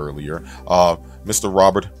mentioned earlier, Mr.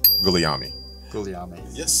 Robert Guglielmi.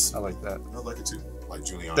 Yes. I like that. I like it too. Like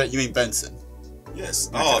Giuliani. That, you mean Benson? Yes.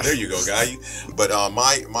 Oh, there you go, guy. But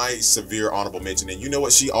my severe honorable mention, and you know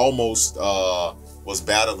what? She almost was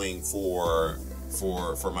battling for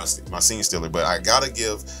my scene stealer, but I gotta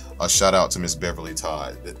give a shout out to Miss Beverly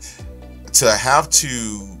Todd. To have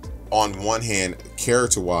to, on one hand,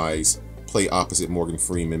 character-wise, play opposite Morgan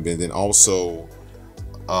Freeman, but then also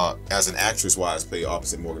as an actress-wise, play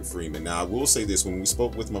opposite Morgan Freeman. Now, I will say this: when we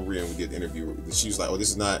spoke with Maria and we did the interview, she was like, "Oh, this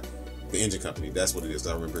is not the engine company. That's what it is."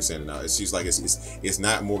 I remember her saying it now. She's like, "It's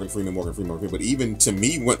not Morgan Freeman. But even to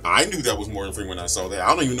me, when I knew that was Morgan Freeman, when I saw that,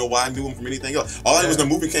 I don't even know why I knew him from anything else. All I knew was the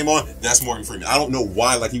movie came on. That's Morgan Freeman. I don't know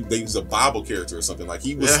why. Like they was a Bible character or something. Like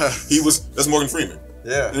he was. That's Morgan Freeman.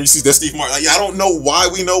 Yeah. And you see that's Steve Martin. Like, I don't know why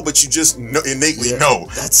we know, but you just innately know.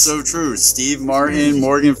 That's so true. Steve Martin,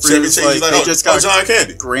 Morgan Freeman, they just got John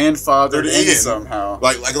Candy grandfathered in somehow.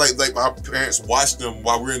 Like our parents watched them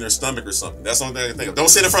while we were in their stomach or something. That's the only thing I can think of. Don't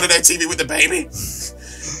sit in front of that TV with the baby.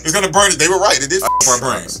 It's gonna burn it. They were right. It did our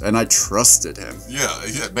brains. And I trusted him. Yeah,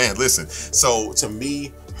 man. Listen. So to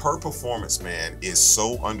me, her performance, man, is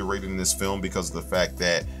so underrated in this film because of the fact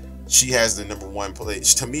that she has the #1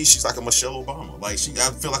 place. To me, she's like a Michelle Obama. Like I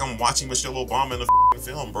feel like I'm watching Michelle Obama in a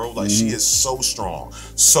film, bro. Like she is so strong,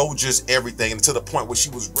 so just everything, and to the point where she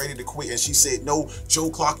was ready to quit, and she said, "No, Joe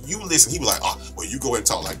Clark, you listen." He was like, "Oh, well, you go ahead and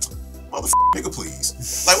talk." Like, motherfucker, nigga,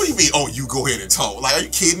 please. Like, what do you mean? Oh, you go ahead and talk. Like, are you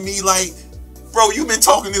kidding me? Like, bro, you've been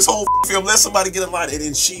talking this whole film. Let somebody get a line. And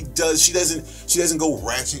then she doesn't go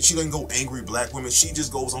ratchet. She doesn't go angry black women. She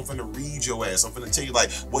just goes, I'm finna read your ass. I'm finna tell you, like,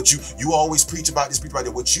 what you always preach about this, preach about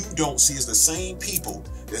that. What you don't see is the same people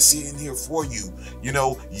that's sitting here for you. You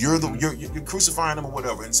know, you're crucifying them or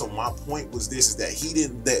whatever. And so my point was this, is that he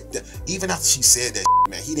didn't even after she said that,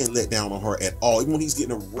 man, he didn't let down on her at all. Even when he's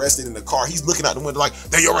getting arrested in the car, he's looking out the window like,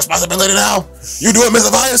 they're your responsibility now. You do it, Mr.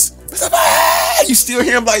 Bias. Mr. Bias. You still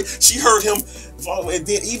hear him, like, she heard him. And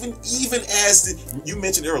then even as you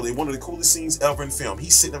mentioned earlier, one of the coolest scenes ever in film,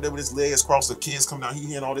 he's sitting up there with his legs crossed, the kids come down, he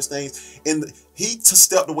hearing all these things, and he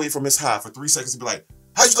stepped away from his high for 3 seconds to be like,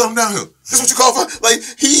 how'd you let him down here? This what you call for? Like,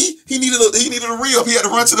 he needed a re-up. He had to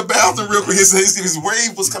run to the bathroom real quick. His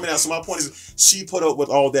wave was coming out. So my point is, she put up with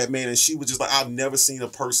all that, man, and she was just like, I've never seen a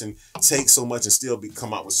person take so much and still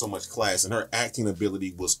come out with so much class. And her acting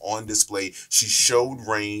ability was on display. She showed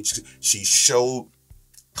range. She showed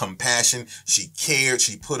compassion. She cared.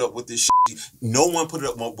 She put up with this shit. No one put it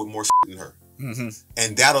up with more shit than her. Mm-hmm.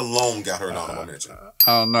 And that alone got her an honorable mention.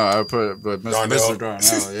 I don't know. I put it, but Mr.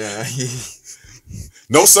 Darnell, yeah.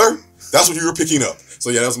 No, sir. That's what you were picking up. So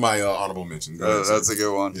yeah, that's my honorable mention. That's a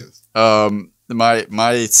good one. Yes.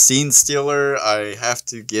 My scene stealer, I have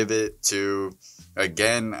to give it to,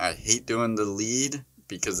 again, I hate doing the lead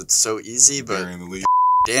because it's so easy, but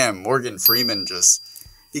damn, Morgan Freeman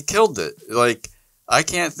he killed it. Like, I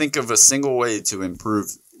can't think of a single way to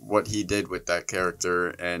improve what he did with that character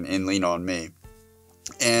and in Lean On Me.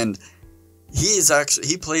 And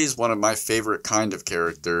he plays one of my favorite kind of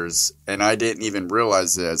characters, and I didn't even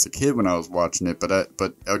realize it as a kid when I was watching it, but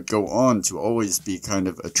I'd go on to always be kind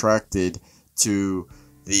of attracted to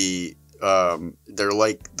they're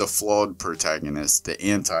like the flawed protagonist, the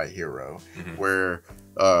anti-hero, where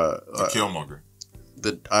the Killmonger.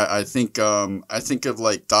 I think of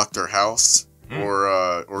like Dr. House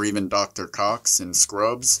or even Dr. Cox in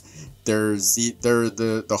Scrubs. They're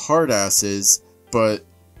the hard asses, but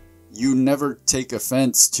you never take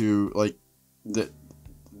offense to, like, they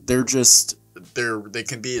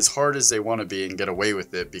can be as hard as they want to be and get away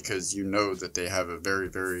with it because you know that they have a very,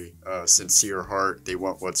 very sincere heart. They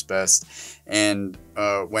want what's best. And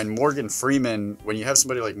when you have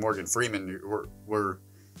somebody like Morgan Freeman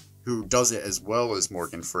who does it as well as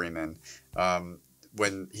Morgan Freeman,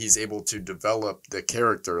 when he's able to develop the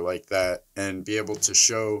character like that and be able to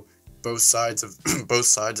show both sides of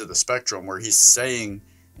the spectrum, where he's saying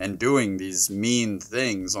and doing these mean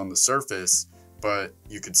things on the surface, but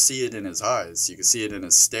you could see it in his eyes, you could see it in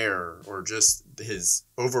his stare, or just his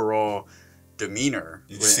overall demeanor.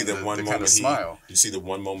 Did you see that one moment? Kind of smile. You see the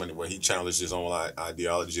one moment where he challenged his own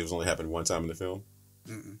ideology? It was only happened one time in the film.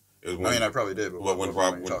 It was when, I probably did. But when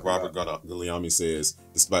Robert Guillaume says,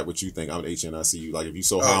 "Despite what you think, I'm an HNICU. Like, if you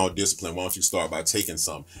so high on discipline, why don't you start by taking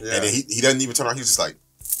some?" Yeah. And then he doesn't even turn around. He's just like,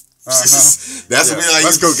 "That's what like,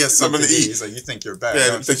 let's go get something to eat." He's like, "You think you're bad?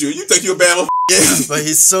 Yeah, you think you're bad?" Yeah, but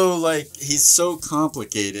he's so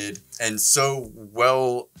complicated and so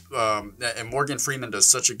well. And Morgan Freeman does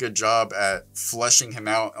such a good job at fleshing him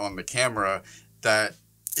out on the camera that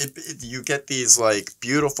you get these like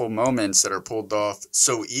beautiful moments that are pulled off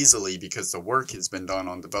so easily because the work has been done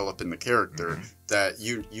on developing the character, that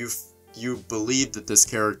you believe that this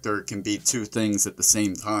character can be two things at the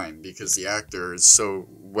same time because the actor is so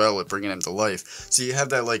well at bringing him to life. So you have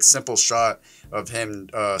that like simple shot of him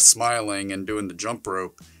smiling and doing the jump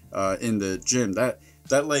rope in the gym. That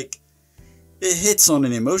like, it hits on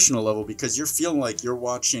an emotional level because you're feeling like you're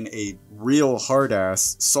watching a real hard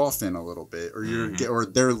ass soften a little bit, or or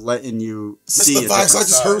they're letting you see. Mr. Vice, I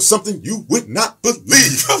just heard something you would not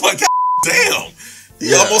believe. I'm like, God damn,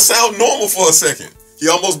 he almost sounded normal for a second. He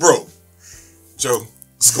almost broke. Joe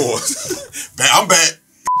scores. I'm back.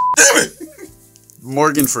 Damn it.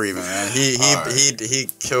 Morgan Freeman, man, he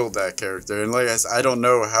killed that character, and like I said, I don't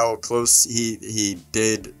know how close he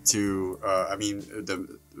did to.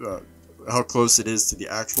 How close it is to the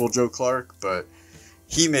actual Joe Clark, but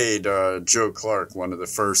he made Joe Clark one of the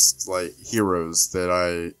first like heroes that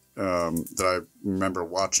I remember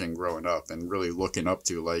watching growing up and really looking up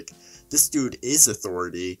to. Like, this dude is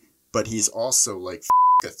authority, but he's also like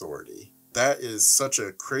authority. That is such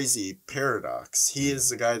a crazy paradox. He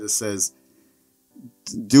is the guy that says,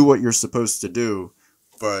 do what you're supposed to do,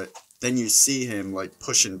 but then you see him like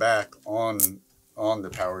pushing back on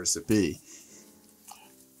the powers that be.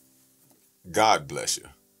 God bless you.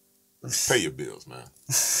 Pay your bills, man.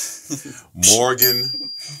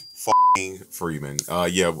 Morgan Freeman. I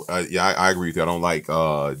agree with you. I don't like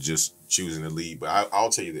just choosing the lead, but I'll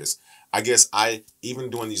tell you this. I guess even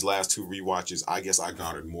doing these last two rewatches, I guess I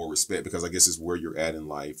garnered more respect because I guess it's where you're at in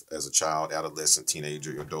life as a child, adolescent,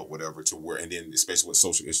 teenager, adult, whatever, to where, and then especially with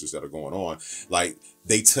social issues that are going on. Like,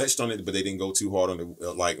 they touched on it, but they didn't go too hard on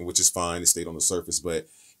it, which is fine. It stayed on the surface, but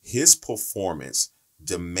his performance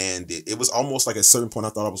demanded. It was almost like at a certain point I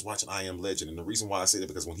thought I was watching I Am Legend, and the reason why I say that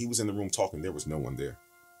because when he was in the room talking, there was no one there.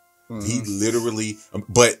 He literally,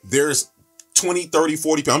 but there's 20, 30,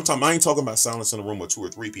 40 people. I ain't talking about silence in the room with 2 or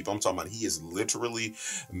 3 people. I'm talking about he is literally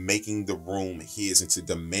making the room his and to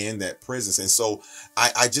demand that presence. And so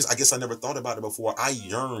I guess I never thought about it before. I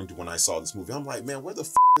yearned when I saw this movie. I'm like, man, where the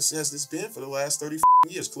has this been for the last 30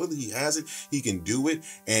 years? Clearly he has it. He can do it.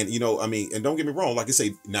 And and don't get me wrong, like I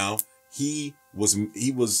say, now he was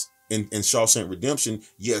in Shawshank Redemption,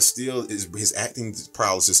 yes, still his acting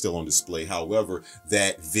prowess is still on display. However,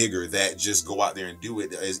 that vigor, that just go out there and do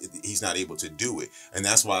it, he's not able to do it. And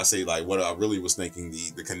that's why I say, like, what I really was thinking,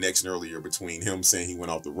 the connection earlier between him saying he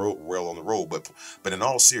went off the road, well on the road, but in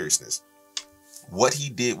all seriousness, what he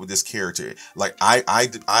did with this character, like I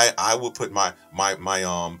would put my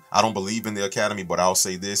I don't believe in the Academy, but I'll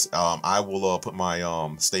say this, I will put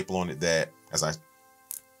my staple on it that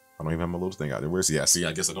I don't even have my little thing out there. Where's he at? See,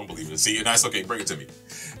 I guess I don't believe in it. See, that's okay. Bring it to me.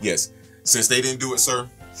 Yes. Since they didn't do it, sir,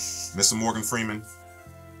 Mr. Morgan Freeman,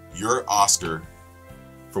 your Oscar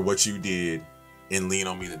for what you did in Lean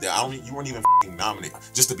on Me today. You weren't even nominated.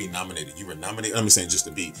 Just to be nominated. You were nominated. I'm saying just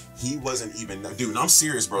to be. He wasn't even. Dude, I'm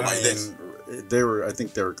serious, bro. I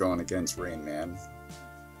think they were going against Rain Man.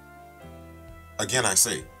 Again, I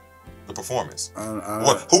say. The performance.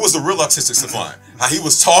 Who was the real autistic savant? How he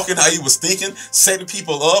was talking, how he was thinking, setting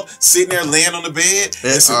people up, sitting there laying on the bed.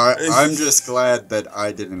 I'm just glad that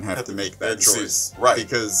I didn't have to make that choice, right?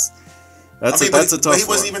 Because that's a tough one. He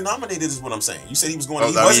wasn't even nominated, is what I'm saying. You said he was going.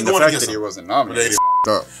 The fact that he wasn't nominated.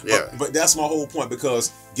 Yeah, but that's my whole point,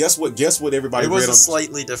 because guess what? Everybody. It was a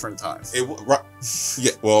slightly different time. Right.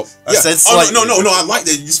 Yeah. Well, I said slightly. No. I like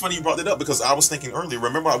that. It's funny you brought that up because I was thinking earlier.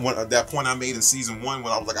 Remember that point I made in season 1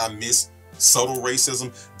 when I was like, I miss subtle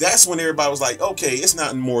racism. That's when everybody was like, okay, it's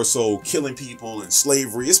not more so killing people and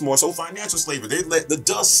slavery. It's more so financial slavery. They let the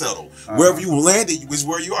dust settle. Wherever you landed is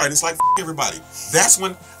where you are, and it's like everybody. That's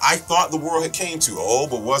when I thought the world had came to. Oh,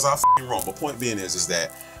 but was I wrong? But point being is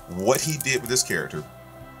that what he did with this character,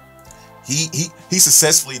 he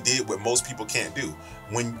successfully did what most people can't do.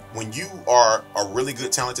 when you are a really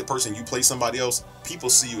good, talented person, you play somebody else, people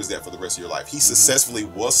see you as that for the rest of your life. He successfully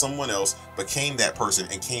was someone else, became that person,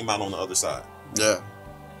 and came out on the other side. Yeah.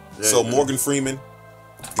 So Morgan Freeman,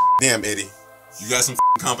 damn Eddie, you got some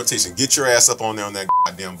competition. Get your ass up on there on that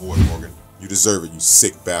goddamn board, Morgan. You deserve it, you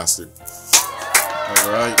sick bastard.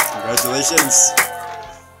 All right, congratulations.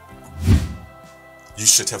 You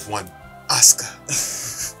should have won Oscar.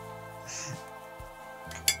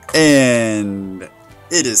 And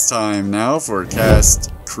it is time now for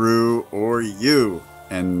Cast, Crew, or You.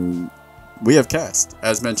 And we have cast.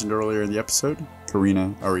 As mentioned earlier in the episode,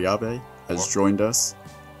 Karina Arroyave has joined us.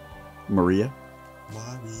 Maria.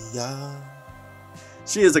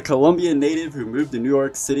 She is a Colombian native who moved to New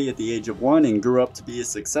York City at the age of 1 and grew up to be a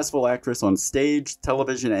successful actress on stage,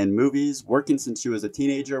 television, and movies, working since she was a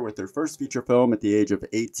teenager with her first feature film at the age of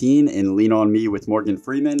 18 in Lean On Me with Morgan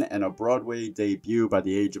Freeman and a Broadway debut by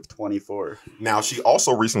the age of 24. Now, she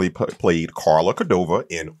also recently played Carla Cordova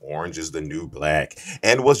in Orange is the New Black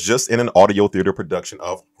and was just in an audio theater production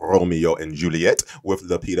of Romeo and Juliet with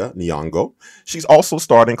Lupita Nyong'o. She's also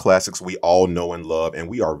starred in classics we all know and love, and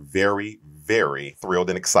we are very thrilled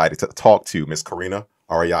and excited to talk to Miss Karina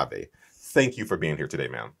Arroyave. Thank you for being here today,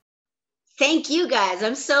 ma'am. Thank you, guys.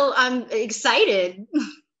 I'm excited.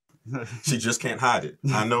 She just can't hide it.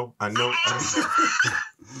 I know.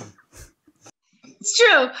 It's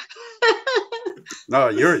true. No,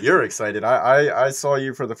 you're excited. I saw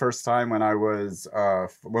you for the first time when I was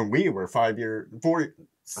when we were 4. We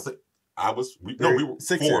were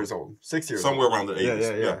 6 years old. 6 years somewhere old. around the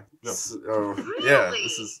 80s. Yeah. Really?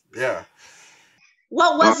 This is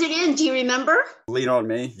What was it in? Do you remember? Lean On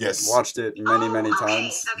Me. Yes. Watched it many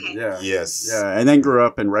times. Okay. Yeah. Yes. Yeah, and then grew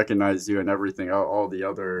up and recognized you and everything. All the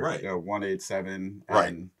other 187.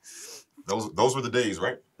 Right. Those were the days,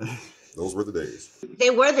 right? Those were the days.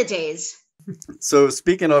 They were the days. So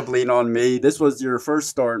speaking of Lean On Me, this was your first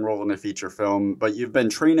starring role in a feature film, but you've been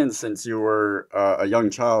training since you were a young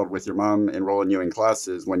child with your mom enrolling you in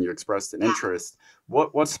classes when you expressed an interest.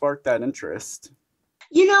 What sparked that interest?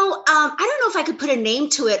 I don't know if I could put a name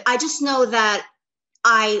to it. I just know that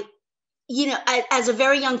as a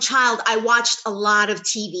very young child, I watched a lot of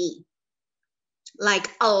TV, like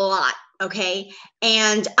a lot. Okay.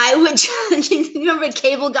 And I would, you remember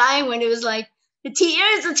Cable Guy when it was like, the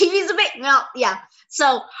TV's a big, no, yeah.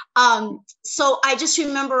 So I just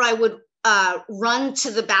remember I would run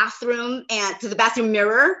to the bathroom and to the bathroom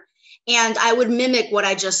mirror, and I would mimic what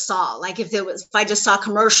I just saw. Like if I just saw a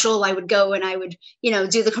commercial, I would go and I would,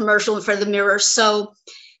 do the commercial in front of the mirror. So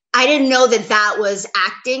I didn't know that was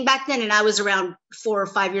acting back then. And I was around 4 or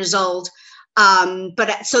 5 years old.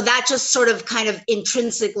 But so that just sort of kind of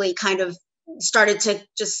intrinsically kind of started to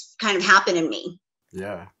just kind of happen in me.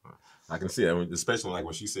 Yeah. I can see it. I mean, especially like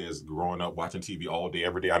when she says growing up watching TV all day,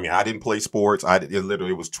 every day. I mean, I didn't play sports. It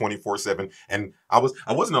literally was 24/7. And I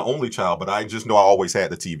wasn't an only child, but I just know I always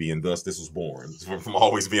had the TV, and thus this was born from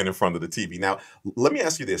always being in front of the TV. Now, let me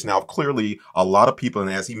ask you this. Now, clearly, a lot of people,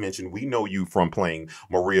 and as he mentioned, we know you from playing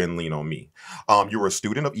Maria in Lean On Me. You were a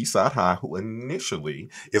student of Eastside High who initially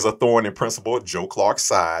is a thorn in Principal Joe Clark's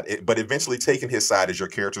side, but eventually taking his side as your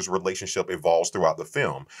character's relationship evolves throughout the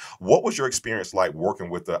film. What was your experience like working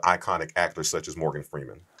with the iconic actors such as Morgan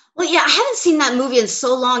Freeman? Well, yeah, I haven't seen that movie in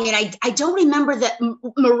so long, and I don't remember that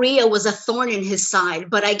Maria was a thorn in his side,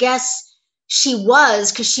 but I guess she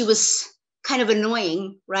was, because she was kind of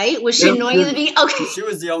annoying, right? Was she annoying in the beginning? Okay. She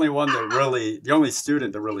was the only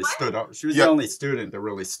student that really stood up. She was the only student that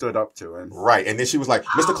really stood up to him. Right. And then she was like,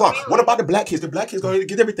 Mr. Clark, what about the black kids? The black kids going to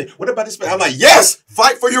get everything. What about this? I'm like, yes,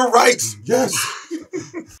 fight for your rights. Yes.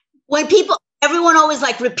 When everyone always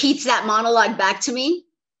like repeats that monologue back to me.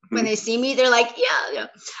 When they see me, they're like, yeah.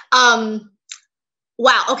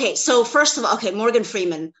 Wow. Okay. So first of all, Morgan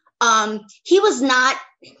Freeman. He was not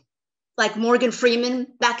like Morgan Freeman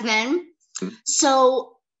back then.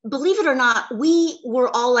 So believe it or not, we were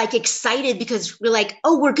all like excited because we're like,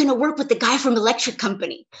 oh, we're going to work with the guy from Electric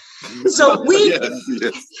Company. So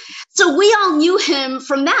so we all knew him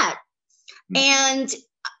from that. And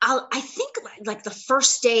I think like the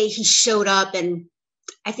first day he showed up, and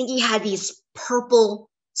I think he had these purple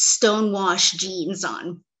stonewashed jeans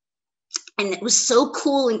on, and it was so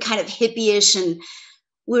cool and kind of hippie-ish, and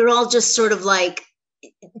we were all just sort of like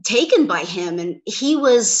taken by him. And he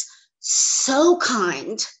was so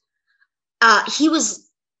kind. He was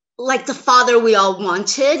like the father we all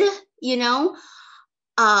wanted, it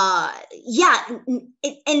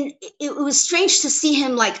was strange to see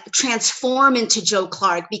him like transform into Joe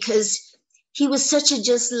Clark, because he was such a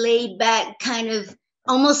just laid back kind of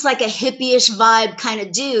almost like a hippie-ish vibe kind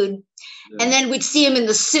of dude. Yeah. And then we'd see him in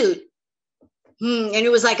the suit. and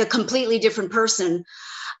it was like a completely different person.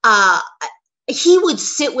 He would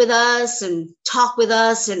sit with us and talk with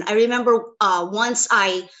us. And I remember once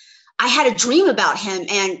I had a dream about him,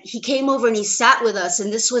 and he came over and he sat with us.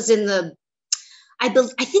 And this was in I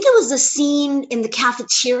think it was the scene in the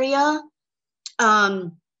cafeteria.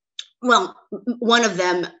 Well, one of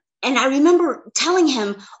them. And I remember telling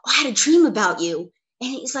him, I had a dream about you.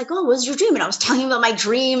 And he's like, oh, what was your dream? And I was telling him about my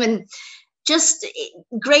dream, and just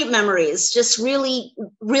great memories, just really,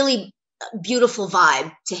 really beautiful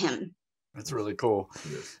vibe to him. That's really cool.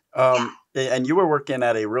 And you were working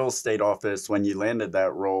at a real estate office when you landed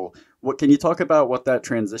that role. What can you talk about what that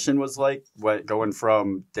transition was like? What going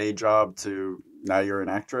from day job to now you're an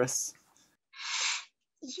actress?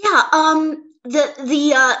 Yeah,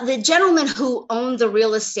 the gentleman who owned the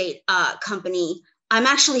real estate company, I'm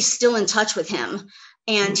actually still in touch with him,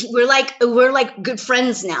 and we're like good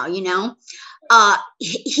friends now. You know,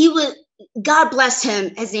 he was, God bless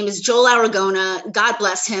him. His name is Joel Aragona. God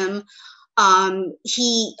bless him.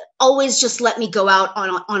 He always just let me go out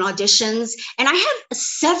on auditions, and I had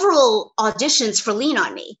several auditions for Lean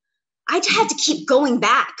on Me. I had to keep going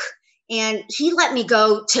back, and he let me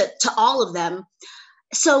go to all of them.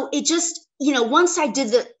 So it just, you know, once I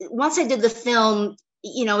did the film,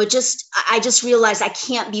 you know, I just realized I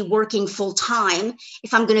can't be working full time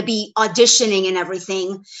if I'm going to be auditioning and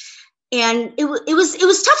everything. And it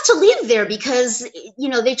was tough to leave there because, you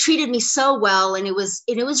know, they treated me so well, and it was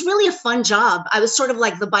really a fun job. I was sort of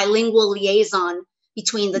like the bilingual liaison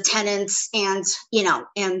between the tenants and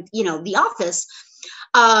the office.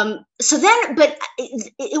 So then, but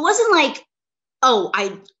it wasn't like, oh,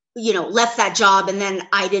 I, you know, left that job and then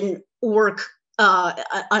I didn't work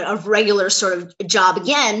a regular sort of job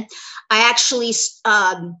again. I actually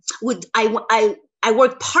I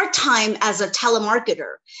worked part-time as a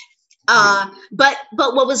telemarketer. But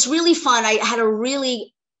what was really fun, I had a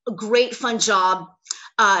really great fun job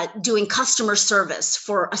doing customer service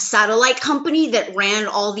for a satellite company that ran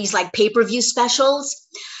all these like pay-per-view specials.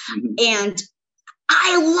 And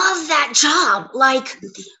I love that job. Like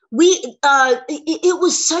it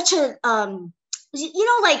was such a, you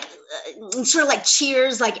know, like sort of like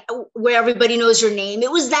Cheers, like where everybody knows your name.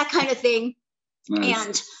 It was that kind of thing. Nice.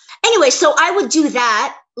 And anyway, so I would do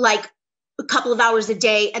that like a couple of hours a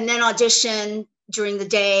day and then audition during the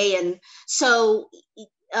day. And so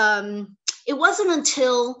it wasn't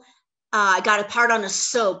until I got a part on a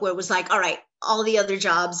soap where it was like, all right, all the other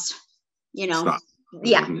jobs, you know. Stop.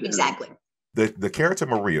 Yeah, exactly. The character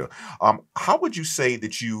Maria, how would you say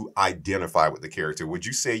that you identify with the character? Would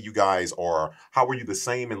you say you guys are, how were you the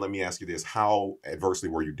same? And let me ask you this, how adversely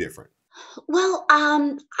were you different? Well,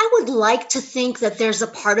 I would like to think that there's a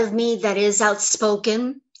part of me that is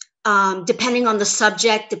outspoken, depending on the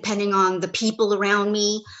subject, depending on the people around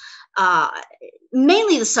me,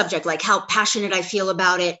 mainly the subject, like how passionate I feel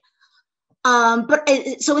about it. But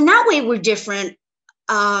so in that way, we're different.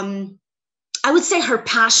 I would say her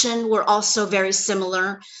passion were also very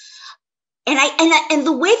similar. And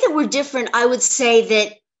the way that we're different, I would say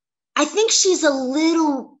that I think she's a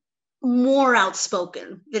little more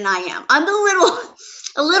outspoken than I am. I'm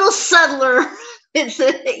a little subtler,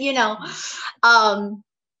 you know.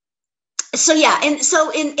 So yeah, and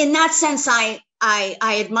so in that sense, I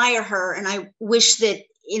admire her, and I wish that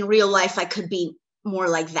in real life I could be more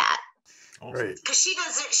like that. Right. Because she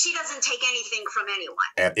doesn't take anything from anyone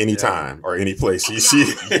at any time or any place.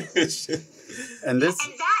 Exactly. And that,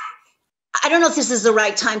 I don't know if this is the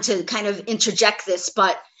right time to kind of interject this,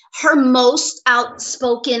 but her most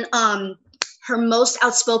outspoken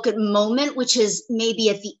moment, which is maybe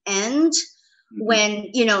at the end, when,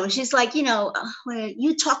 you know, she's like, you know, when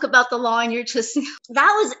you talk about the law and you're just,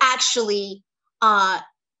 that was actually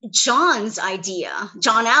John's idea,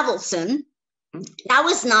 John Avildsen. That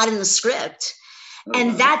was not in the script.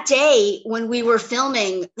 And that day when we were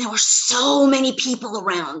filming, there were so many people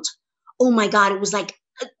around. Oh my God, it was like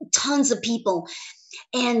tons of people.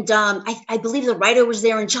 And I believe the writer was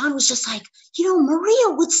there, and John was just like, you know,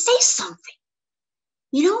 Maria would say something.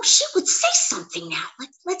 You know, she would say something now.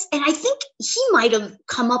 Let's, and I think he might have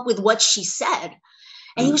come up with what she said.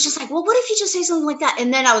 And he was just like, well, what if you just say something like that?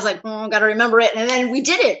 And then I was like, oh, I got to remember it. And then we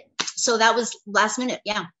did it. So that was last minute.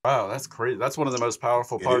 Yeah. Wow, that's crazy. That's one of the most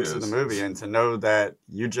powerful parts of the movie. And to know that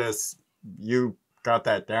you got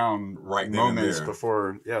that down right moments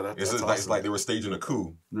before. Yeah, that's awesome. It's like they were staging a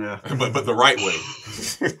coup. Yeah. but the right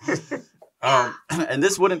way. And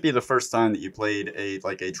this wouldn't be the first time that you played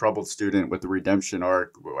a troubled student with the redemption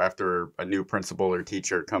arc after a new principal or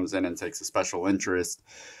teacher comes in and takes a special interest.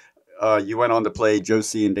 You went on to play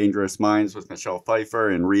Josie in Dangerous Minds with Michelle Pfeiffer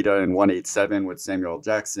and Rita in 187 with Samuel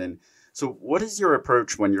Jackson. So what is your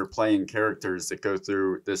approach when you're playing characters that go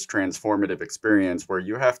through this transformative experience where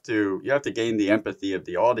you have to gain the empathy of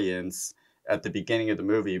the audience at the beginning of the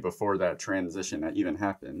movie before that transition even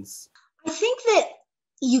happens? I think that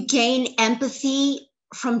you gain empathy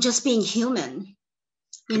from just being human,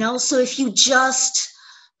 you know? So if you just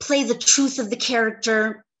play the truth of the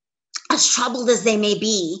character, as troubled as they may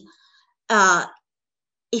be,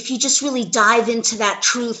 if you just really dive into that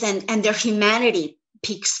truth and their humanity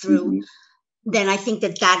peeks through, then I think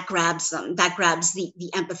that grabs them. That grabs the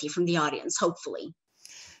empathy from the audience, hopefully.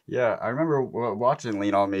 Yeah, I remember watching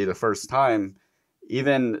Lean on Me the first time,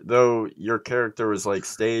 even though your character was like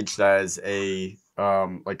staged as a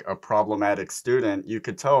like a problematic student, you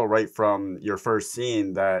could tell right from your first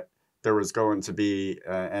scene that there was going to be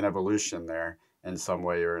an evolution there in some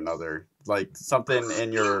way or another, like something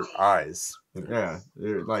in your eyes. Yeah,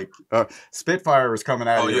 like Spitfire was coming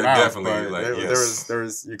out of your mouth. Definitely. But Like, there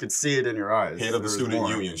was, you could see it in your eyes. Head of the student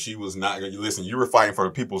union. She was not. Listen, you were fighting for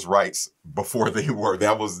the people's rights before they were.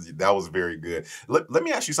 That was very good. Let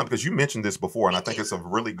me ask you something, because you mentioned this before, and I think it's a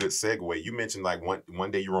really good segue. You mentioned like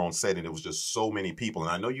one day you were on set and it was just so many people,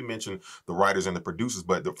 and I know you mentioned the writers and the producers,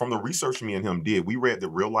 but from the research me and him did, we read that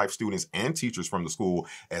real life students and teachers from the school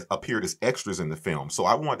appeared as extras in the film. So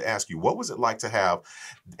I wanted to ask you, what was it like to have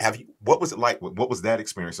you? What was it like? What was that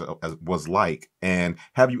experience was like? And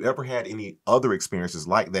have you ever had any other experiences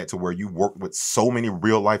like that to where you worked with so many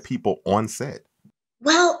real life people on set?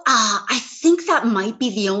 Well, I think that might be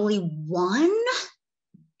the only one.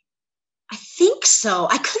 I think so.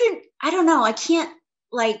 I don't know. I can't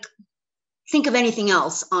like think of anything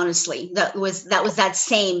else, honestly, that was that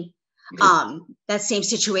same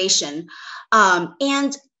situation.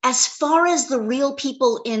 And as far as the real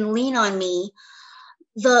people in Lean on Me,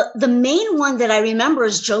 the main one that I remember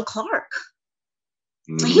is Joe Clark.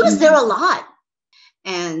 He was there a lot,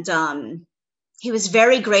 and he was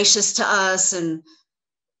very gracious to us, and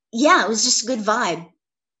yeah, it was just a good vibe.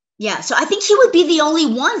 Yeah, so I think he would be the only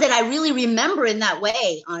one that I really remember in that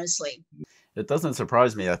way, honestly. It doesn't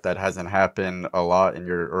surprise me that hasn't happened a lot in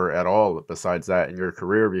your, or at all besides that in your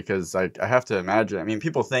career, because I have to imagine, I mean,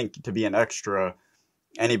 people think to be an extra,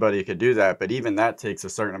 anybody could do that, but even that takes a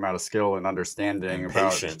certain amount of skill and understanding and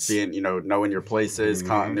about being, knowing your places,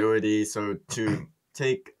 continuity. So to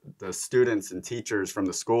take the students and teachers from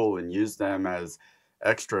the school and use them as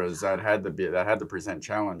extras, that had to present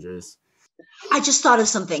challenges. I just thought of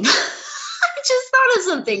something.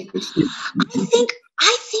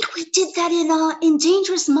 I think we did that in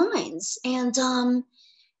Dangerous Minds and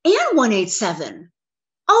 187.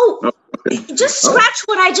 Oh, just scratch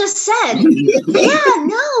what I just said. Yeah,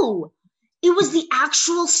 no, it was the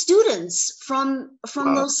actual students from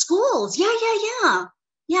those schools. Yeah. I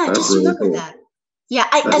just remember that. Yeah,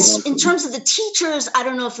 in terms of the teachers, I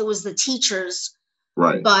don't know if it was the teachers,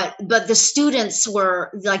 right? But the students were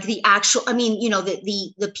like the actual. I mean,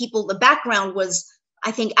 the people. The background was,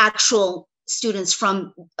 I think, actual students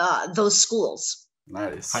from those schools.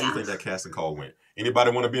 Nice. How do you think that casting call went?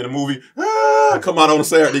 Anybody want to be in a movie? Come out on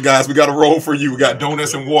Saturday, guys. We got a role for you. We got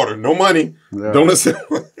donuts and water. No money. Yeah. Donuts and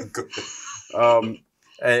water.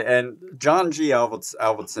 And John G.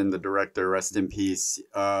 Avildsen, the director, rest in peace.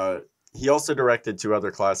 He also directed two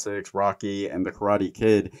other classics, Rocky and The Karate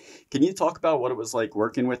Kid. Can you talk about what it was like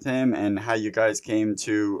working with him and how you guys came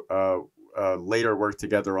to later work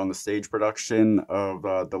together on the stage production of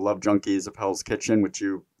The Love Junkies of Hell's Kitchen, which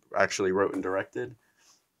you actually wrote and directed?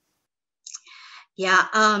 Yeah,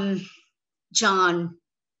 John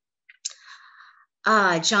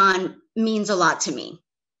means a lot to me.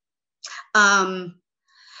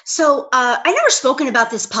 So I never spoken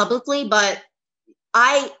about this publicly, but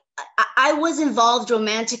I was involved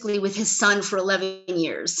romantically with his son for 11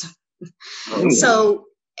 years. So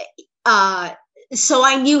I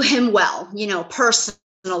knew him well,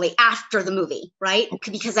 personally after the movie, right?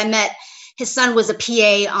 Because I met his son was a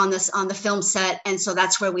PA on the film set, and so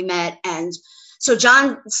that's where we met. And so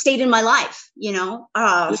John stayed in my life,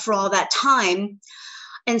 for all that time.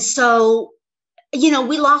 And so,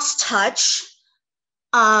 we lost touch.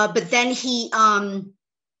 But then I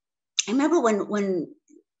remember when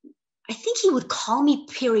I think he would call me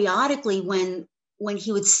periodically when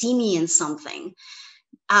he would see me in something.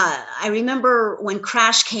 I remember when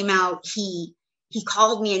Crash came out, he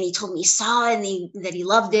called me and he told me he saw it and that he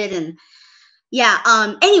loved it. And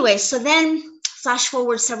yeah, anyway, so then flash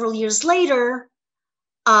forward several years later,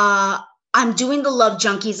 I'm doing the Love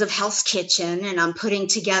Junkies of Hell's Kitchen, and I'm putting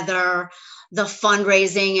together the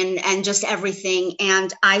fundraising and just everything.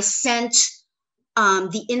 And I sent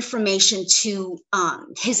the information to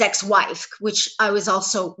his ex-wife, which I was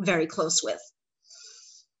also very close with.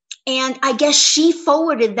 And I guess she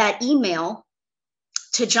forwarded that email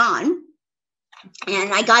to John.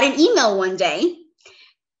 And I got an email one day,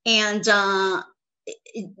 and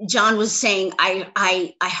John was saying,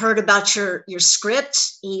 I heard about your script.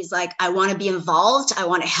 He's like, I want to be involved. I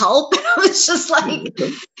want to help. And I was just like,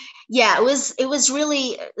 yeah, it was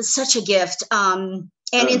really such a gift. And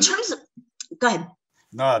in terms of, go ahead.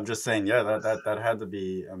 No, I'm just saying, yeah, that had to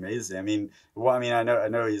be amazing. I mean, well, I mean, I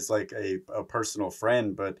know he's like a personal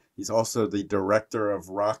friend, but he's also the director of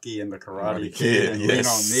Rocky and the Karate Kid and Lean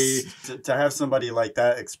on Me. To have somebody like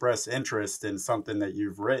that express interest in something that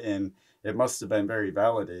you've written, it must have been very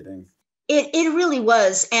validating. It really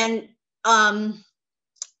was. And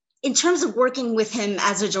in terms of working with him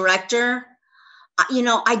as a director, you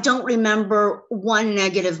know, I don't remember one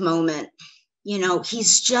negative moment. You know, he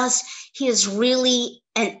is really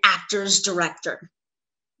an actor's director,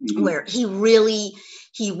 where he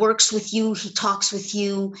works with you, he talks with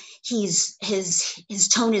you, his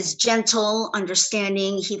tone is gentle,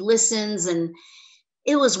 understanding, he listens, and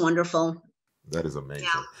it was wonderful. That is amazing.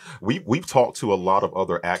 Yeah. We've talked to a lot of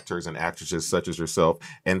other actors and actresses such as yourself,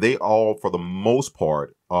 and they all, for the most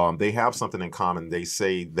part, they have something in common. They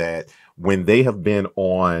say that when they have been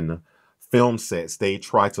on film sets, they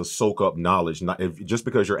try to soak up knowledge. Just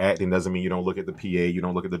because you're acting doesn't mean you don't look at the PA, you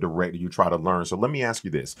don't look at the director, you try to learn. So let me ask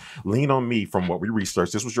you this. Lean on Me, from what we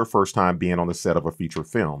researched, this was your first time being on the set of a feature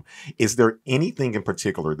film. Is there anything in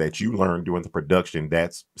particular that you learned during the production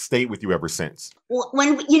that's stayed with you ever since? Well,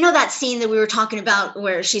 when, you know, that scene that we were talking about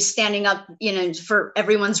where she's standing up, you know, for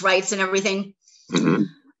everyone's rights and everything. Mm-hmm.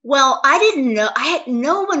 Well, I didn't know.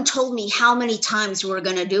 No one told me how many times we were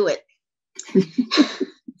going to do it.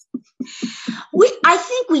 I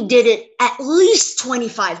think we did it at least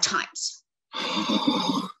 25 times.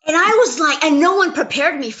 And I was like, and no one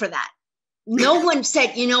prepared me for that. No one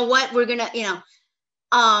said, you know what, we're gonna, you know,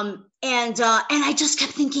 and I just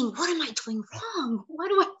kept thinking, what am I doing wrong? Why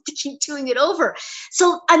do I have to keep doing it over?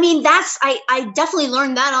 So, I mean, I definitely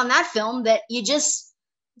learned that on that film, that you just,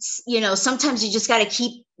 you know, sometimes you just got to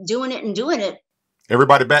keep doing it and doing it.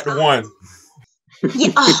 Everybody back to one.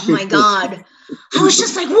 Yeah. Oh my God. I was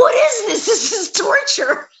just like, what is this? This is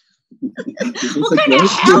torture. What kind of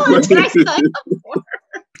hell did I sign up for?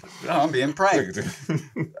 No, I'm being pranked.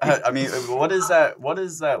 I mean, what is that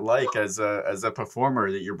like as a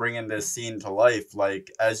performer, that you're bringing this scene to life? Like,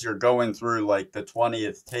 as you're going through like the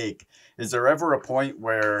 20th take, is there ever a point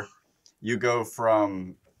where you go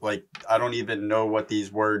from like, I don't even know what these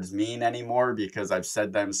words mean anymore because I've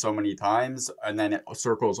said them so many times, and then it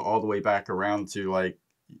circles all the way back around to like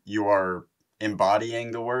you are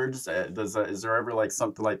embodying the words? Is there ever like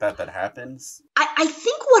something like that happens? I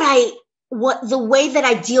think what the way that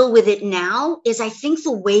I deal with it now is, I think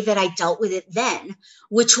the way that I dealt with it then,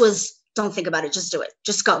 which was, don't think about it, just do it,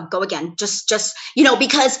 just go again, just you know,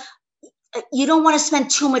 because you don't want to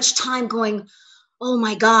spend too much time going, oh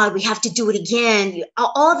my God, we have to do it again.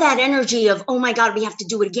 All that energy of, oh my God, we have to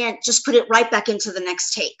do it again, just put it right back into the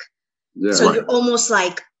next take. Yeah, so you're almost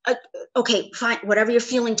like, okay, fine, whatever you're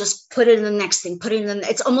feeling, just put it in the next thing, put it in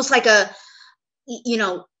it's almost like a, you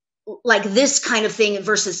know, like this kind of thing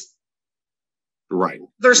versus,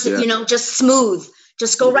 you know, just smooth,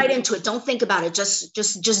 just go right into it. Don't think about it. Just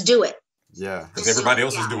do it. Yeah, because everybody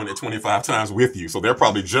else is doing it 25 times with you, so they're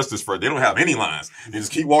probably just as first. They don't have any lines. They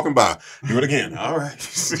just keep walking by. Do it again. All right.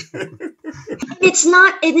 It's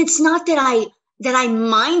not that I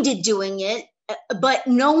minded doing it, but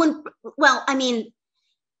no one. Well, I mean,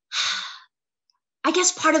 I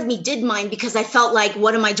guess part of me did mind because I felt like,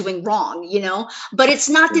 what am I doing wrong? You know, but it's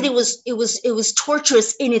not that it was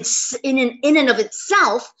torturous in and of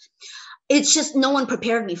itself. It's just no one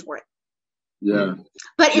prepared me for it. Yeah.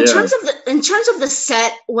 But in terms of the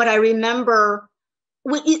set, what I remember,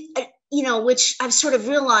 you know, which I've sort of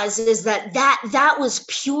realized is that was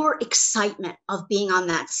pure excitement of being on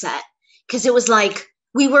that set, because it was like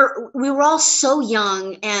we were all so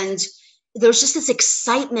young, and there was just this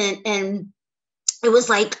excitement, and it was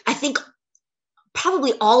like, I think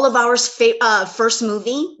probably all of our first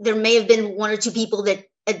movie. There may have been one or two people that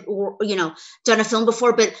had, you know, done a film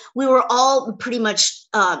before, but we were all pretty much,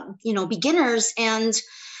 you know, beginners. And,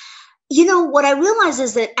 you know, what I realized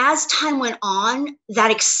is that as time went on,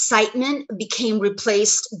 that excitement became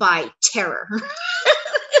replaced by terror.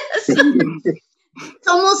 It's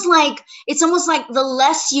almost like the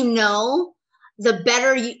less you know, the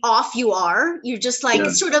better off you are. You're just like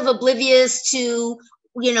sort of oblivious to,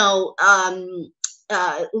 you know,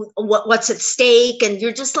 what's at stake, and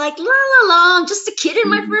you're just like, la la la, I'm just a kid in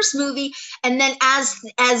my first movie. And then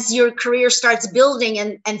as your career starts building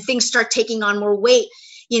and things start taking on more weight,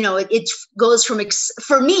 you know, it goes from,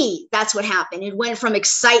 for me, that's what happened. It went from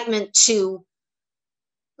excitement to,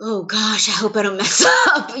 oh gosh, I hope I don't mess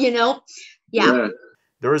up, you know? Yeah.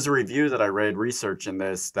 There was a review that I read researching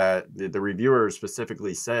this that the reviewer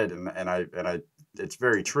specifically said, and it's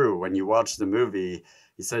very true. When you watch the movie,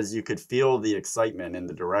 he says you could feel the excitement in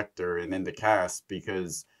the director and in the cast,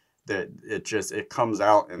 because that it comes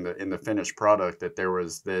out in the finished product that there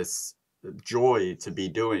was this joy to be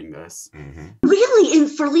doing this. Really?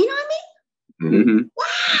 For Lena and Me?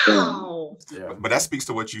 Wow. Yeah. But that speaks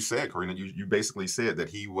to what you said, Karina. You basically said that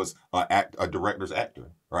he was a director's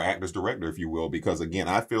actor, or actor's director, if you will, because again,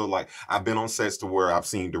 I feel like I've been on sets to where I've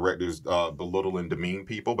seen directors belittle and demean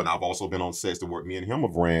people, but I've also been on sets to where me and him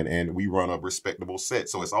have ran, and we run a respectable set.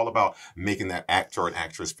 So it's all about making that actor and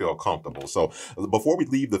actress feel comfortable. So before we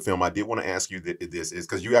leave the film, I did want to ask you this is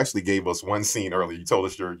because you actually gave us one scene earlier. You told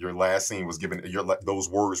us your last scene was given, those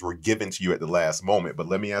words were given to you at the last moment. But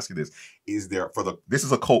let me ask you this: is there this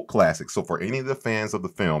is a cult classic, so for any of the fans of the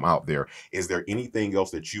film out there, is there anything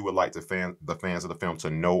else that you would like the fans of the film to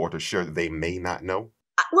know or to share that they may not know?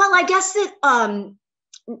 Well, I guess that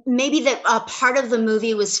maybe that part of the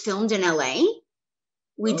movie was filmed in LA.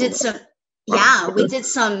 We did some,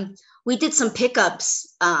 we did some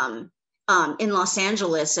pickups in Los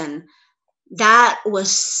Angeles, and that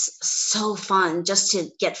was so fun just to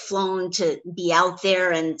get flown to be out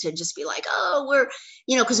there and to just be like, oh, we're,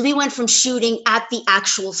 you know, because we went from shooting at the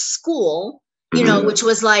actual school, you know, which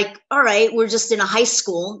was like, all right, we're just in a high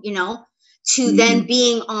school, you know, to then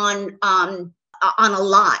being on a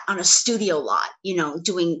lot, on a studio lot, you know,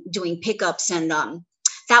 doing pickups. And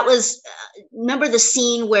that was, remember the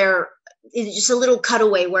scene where it's just a little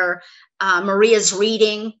cutaway where Maria's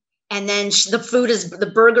reading, and then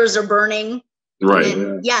the burgers are burning. Right.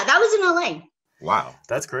 And, yeah, that was in LA. Wow,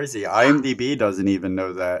 that's crazy. IMDb doesn't even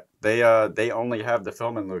know that. They only have the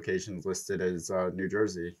filming locations listed as New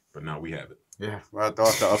Jersey, but now we have it. Yeah, well, they'll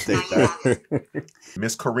have to update that.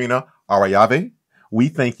 Miss Karina Arroyave, we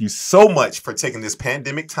thank you so much for taking this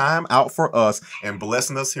pandemic time out for us and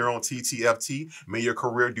blessing us here on TTFT. May your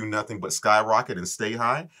career do nothing but skyrocket and stay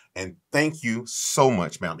high. And thank you so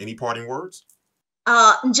much, ma'am. Any parting words?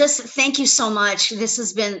 Just thank you so much. This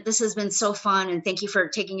has been so fun, and thank you for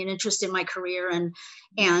taking an interest in my career. And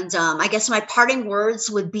I guess my parting words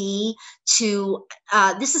would be to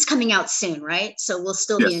this is coming out soon, right? So we'll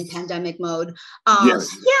still be in pandemic mode. I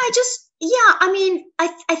mean,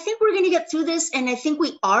 I think we're going to get through this, and I think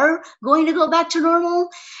we are going to go back to normal.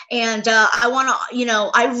 And I want to, you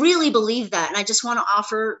know, I really believe that, and I just want to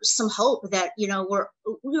offer some hope that, you know,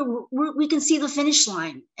 we can see the finish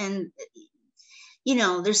line. And you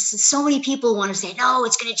know, there's so many people want to say, no,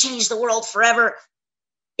 it's going to change the world forever.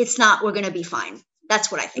 It's not. We're going to be fine.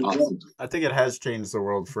 That's what I think. I think it has changed the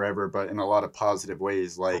world forever, but in a lot of positive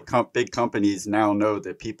ways. Like big companies now know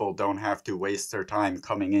that people don't have to waste their time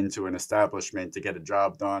coming into an establishment to get a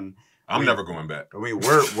job done. I'm never going back. I mean,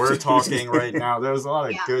 we're talking right now. There's a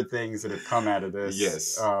lot of good things that have come out of this.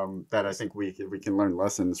 Yes. That I think we can learn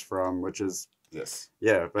lessons from, which is. Yes.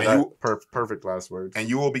 Yeah, but perfect last words. And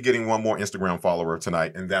you will be getting one more Instagram follower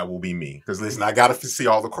tonight, and that will be me. Because listen, I got to see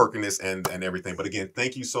all the quirkiness and everything. But again,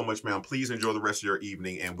 thank you so much, ma'am. Please enjoy the rest of your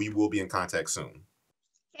evening, and we will be in contact soon.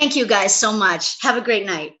 Thank you guys so much. Have a great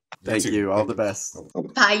night. Thank you. All the best.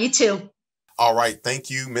 Bye. You too. All right. Thank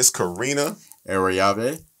you, Miss Karina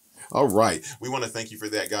Arroyave. All right. We want to thank you for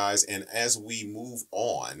that, guys. And as we move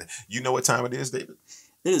on, you know what time it is, David?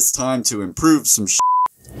 It is time to improve some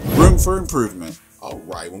room for improvement. All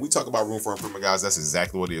right. When we talk about room for improvement, guys, that's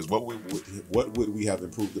exactly what it is. What would we have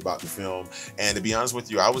improved about the film? And to be honest with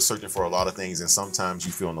you, I was searching for a lot of things, and sometimes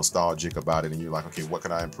you feel nostalgic about it, and you're like, okay, what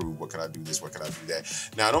can I improve? What can I do this? What can I do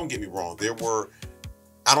that? Now, don't get me wrong.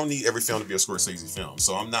 I don't need every film to be a Scorsese film,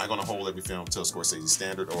 so I'm not going to hold every film to a Scorsese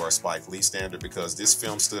standard or a Spike Lee standard, because this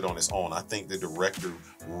film stood on its own. I think the director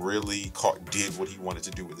really did what he wanted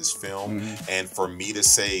to do with this film, and for me to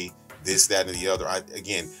say this, that, and the other,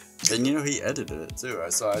 and you know, he edited it too.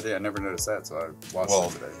 I never noticed that, so I watched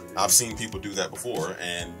it today. I've seen people do that before,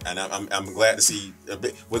 and I'm glad to see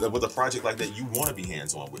with a project like that, you want to be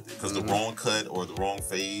hands-on with it, because the wrong cut or the wrong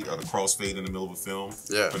fade or the cross-fade in the middle of a film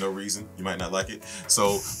for no reason, you might not like it.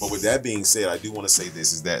 So, but with that being said, I do want to say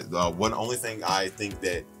this, is that only thing I think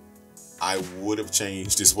that I would have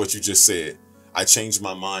changed is what you just said. I changed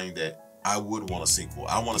my mind that I would want a sequel.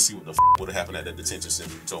 I want to see what the would have happened at that detention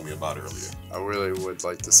center you told me about earlier. I really would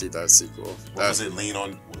like to see that sequel. What was it? Lean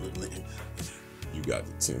on. You got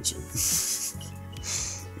detention.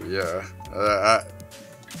 Yeah,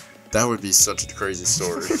 that would be such a crazy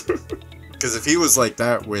story. Because if he was like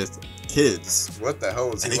that with kids, what the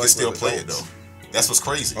hell was he? And he like can still with play adults? it though. That's what's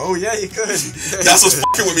crazy. Oh yeah, you could. That's what's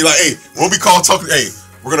fucking with me. Like, hey, when we call talking, hey,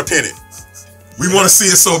 we're gonna pin it. We want to see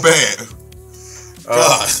it so bad.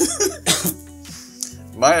 God.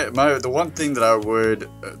 The one thing that I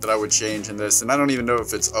would change in this, and I don't even know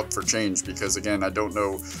if it's up for change because again I don't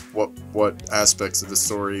know what aspects of the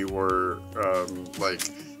story were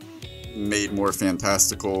like made more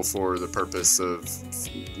fantastical for the purpose of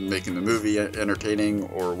making the movie entertaining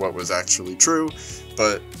or what was actually true,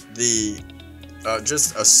 but the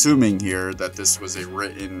just assuming here that this was a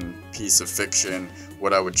written piece of fiction,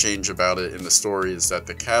 what I would change about it in the story is that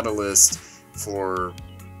the catalyst for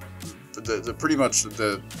the pretty much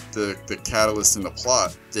the catalyst in the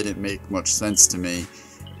plot didn't make much sense to me.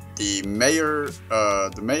 The mayor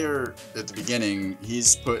at the beginning,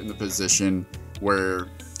 he's put in the position where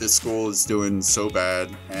this school is doing so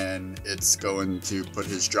bad and it's going to put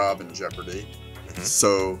his job in jeopardy. Mm-hmm.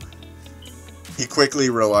 So he quickly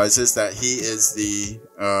realizes that he is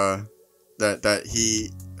that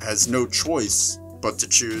he has no choice but to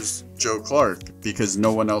choose Joe Clark because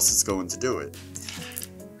no one else is going to do it.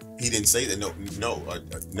 He didn't say that.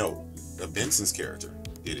 No. Benson's character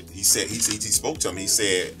did it. He said he spoke to him. He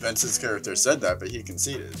said Benson's character said that, but he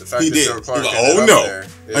conceded. The fact he that did. Joe Clark like, ended oh up no! there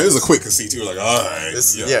It was a quick conceit. He was like, all right.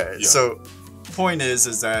 Yeah. So, point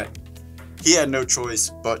is that he had no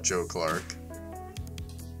choice but Joe Clark.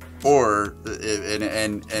 Or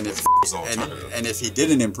if he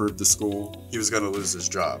didn't improve the school, he was going to lose his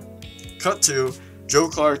job. Cut to Joe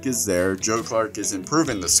Clark is there. Joe Clark is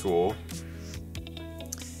improving the school.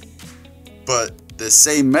 But the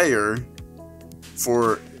same mayor,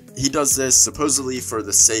 he does this supposedly for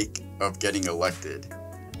the sake of getting elected.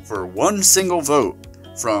 For one single vote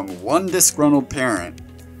from one disgruntled parent,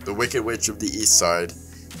 the Wicked Witch of the East Side,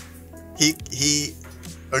 he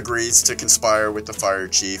agrees to conspire with the fire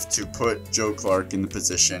chief to put Joe Clark in the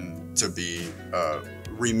position to be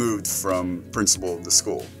removed from principal of the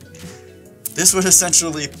school. This would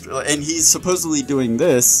essentially, and he's supposedly doing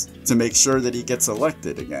this to make sure that he gets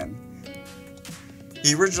elected again.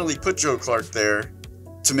 He originally put Joe Clark there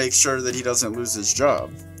to make sure that he doesn't lose his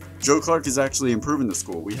job. Joe Clark is actually improving the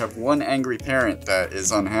school. We have one angry parent that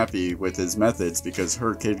is unhappy with his methods because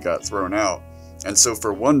her kid got thrown out. And so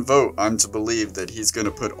for one vote, I'm to believe that he's going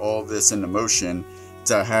to put all this into motion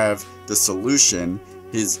to have the solution,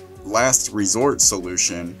 his last resort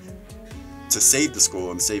solution, to save the school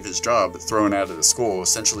and save his job, thrown out of the school,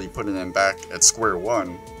 essentially putting him back at square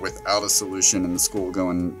one without a solution and the school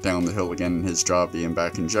going down the hill again and his job being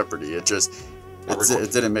back in jeopardy. It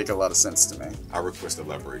didn't make a lot of sense to me. I request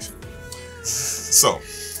elaboration. So,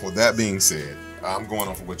 with that being said, I'm going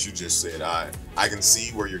off of what you just said. I can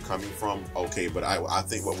see where you're coming from, okay, but I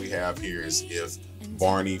think what we have here is if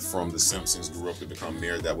Barney from The Simpsons grew up to become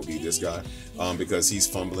mayor, that would be this guy, because he's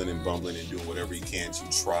fumbling and bumbling and doing whatever he can to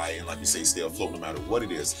try and, like you say, stay afloat no matter what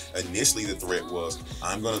it is. Initially, the threat was,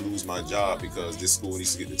 I'm going to lose my job because this school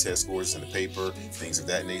needs to get the test scores in the paper, things of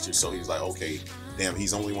that nature. So he's like, okay, damn,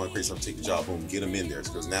 he's only one crazy enough to take the job, boom, get him in there,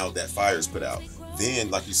 because now that fire's put out. Then,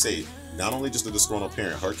 like you say, not only just a disgruntled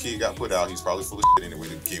parent, her kid got put out. He's probably full of shit anyway.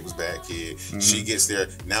 The kid was bad kid. Mm-hmm. She gets there.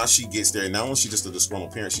 Now she gets there. Not only is she just a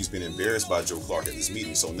disgruntled parent, she's been embarrassed by Joe Clark at this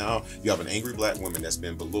meeting. So now you have an angry black woman that's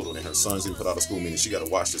been belittled and her son's been put out of school, meaning she got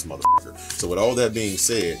to watch this motherfucker. So with all that being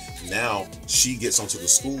said, now she gets onto the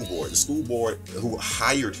school board who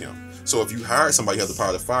hired him. So if you hired somebody, you have the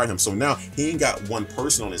power to fire him. So now he ain't got one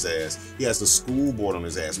person on his ass. He has the school board on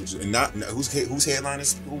his ass, which is not who's headlining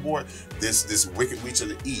this school board? This Wicked Witch of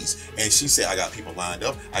the East. And she said, I got people lined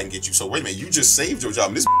up. I can get you. So wait a minute, you just saved your job.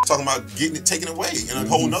 And this talking about getting it taken away in a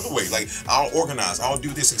whole nother way. Like, I'll organize, I'll do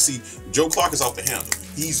this. And see, Joe Clark is off the handle.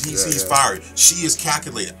 He's fired. She is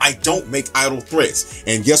calculated. I don't make idle threats.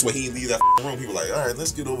 And guess what? He didn't leave that room. People were like, all right,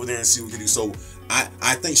 let's get over there and see what we can do. So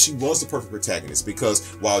I think she was the perfect protagonist, because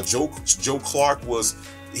while Joe Clark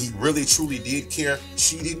he really truly did care,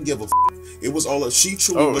 she didn't give a It was all she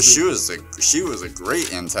truly she was a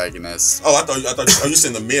great antagonist. Oh, I thought you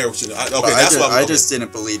saying the mayor. Okay, I just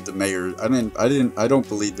didn't believe the mayor. I don't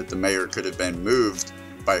believe that the mayor could have been moved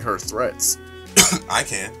by her threats. I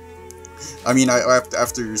can. I mean,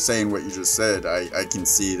 after you're saying what you just said, I can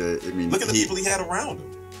see that. I mean, look at the people he had around him.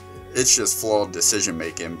 It's just flawed decision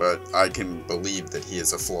making, but I can believe that he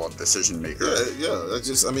is a flawed decision maker. Yeah.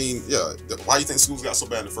 Why do you think schools got so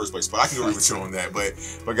bad in the first place? But I can agree with you on that.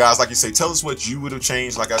 But guys, like you say, tell us what you would have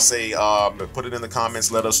changed. Like I say, put it in the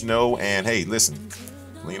comments. Let us know. And hey, listen,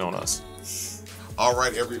 lean on us. All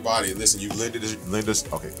right, everybody. Listen, you lend us.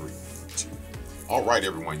 Okay, 3, 2. All right,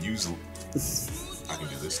 everyone. I can do this.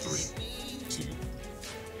 3, 2.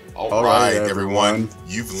 All right, everyone.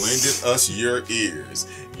 You've lended us your ears.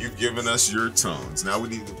 You've given us your tongues. Now we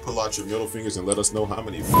need to pull out your middle fingers and let us know how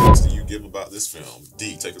many facts do you give about this film.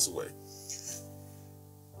 D, take us away.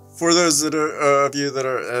 For those that are, of you that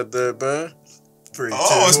are at the bar, 3, 2,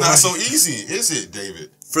 it's 1. not so easy, is it,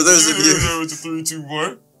 David? For those of you, 3, 2,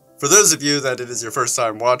 1. For those of you that it is your first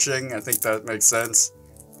time watching, I think that makes sense.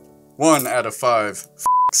 1 out of 5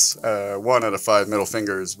 Fxxks, 1 out of 5 middle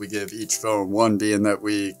fingers. We give each film, 1 being that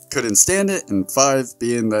we couldn't stand it, and 5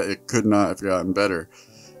 being that it could not have gotten better.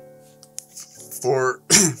 For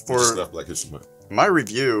my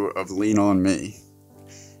review of Lean On Me,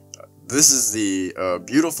 this is the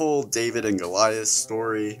beautiful David and Goliath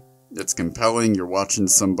story. It's compelling. You're watching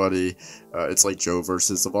somebody. It's like Joe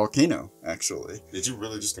versus the volcano, actually. Did you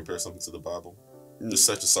really just compare something to the Bible? You're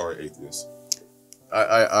such a sorry atheist.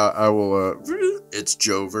 I will. It's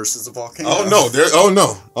Joe versus the volcano. Oh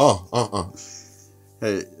no!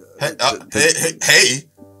 Hey!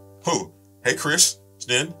 Who? Hey, Chris.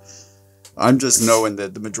 Then. I'm just knowing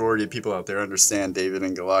that the majority of people out there understand David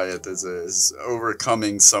and Goliath is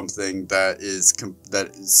overcoming something that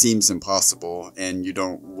seems impossible, and you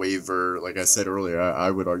don't waver. Like I said earlier, I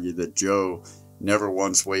would argue that Joe never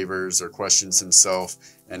once wavers or questions himself,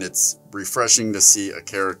 and it's refreshing to see a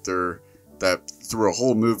character that through a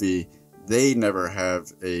whole movie, they never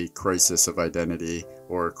have a crisis of identity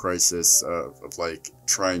or a crisis of like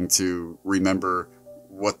trying to remember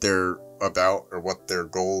what they're about or what their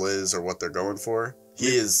goal is or what they're going for.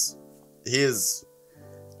 He is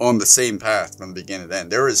on the same path from the beginning to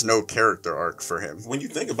end. There is no character arc for him. When you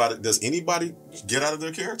think about it, does anybody get out of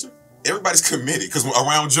their character? Everybody's committed, because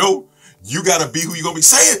around Joe, you gotta be who you gonna be.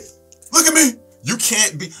 Say it. Look at me. You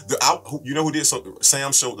can't be you know who did so?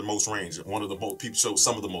 Sam showed the most range. One of the most people showed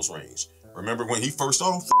some of the most range. Remember when he first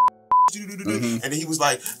started? And then he was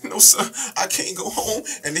like, "No, son, I can't go home."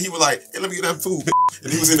 And then he was like, "Hey, let me get that food."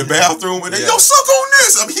 And he was in the bathroom and then, "Yo, suck on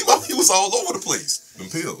this." I mean, he was all over the place. Them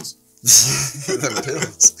pills. Them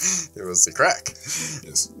pills. It was the crack.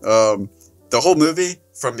 Yes. The whole movie,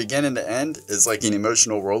 from beginning to end, is like an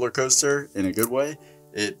emotional roller coaster in a good way.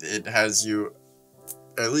 It has you,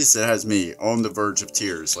 at least it has me, on the verge of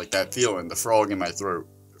tears. Like that feeling, the frog in my throat,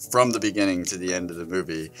 from the beginning to the end of the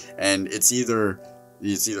movie. And it's either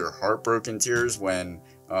heartbroken tears when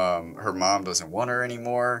her mom doesn't want her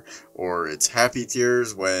anymore, or it's happy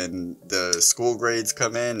tears when the school grades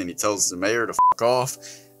come in and he tells the mayor to f*** off.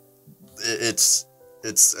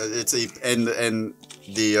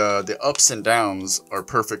 The ups and downs are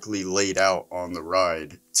perfectly laid out on the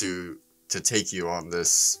ride to take you on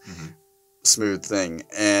this smooth thing.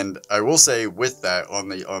 And I will say with that, on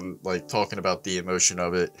like talking about the emotion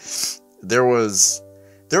of it, there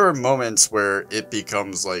are moments where it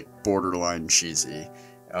becomes like borderline cheesy.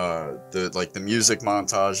 The music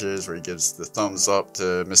montages where he gives the thumbs up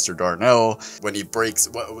to Mr. Darnell when he breaks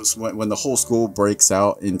when the whole school breaks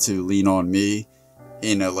out into Lean On Me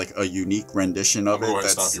in a unique rendition of it. I'm going to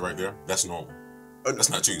stop you right there. That's normal.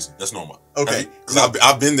 That's not cheesy. That's normal. Okay. Because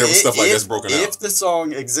I've been there with stuff like this broken out. If the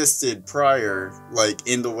song existed prior, like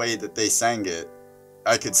in the way that they sang it,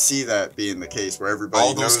 I could see that being the case where everybody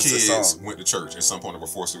all those knows kids the song. went to church at some point and were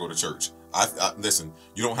forced to go to church. I listen,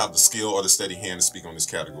 you don't have the skill or the steady hand to speak on this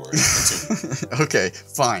category. Okay,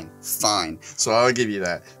 fine. So I'll give you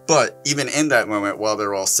that. But even in that moment, while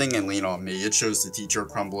they're all singing "Lean On Me," it shows the teacher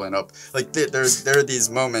crumbling up. Like there are these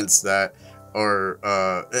moments that are,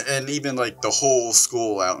 and even like the whole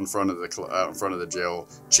school out in front of the jail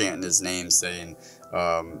chanting his name, saying,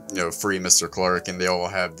 free Mr. Clark, and they all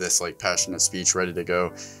have this like passionate speech ready to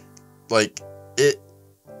go. Like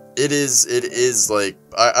it is like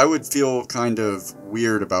I would feel kind of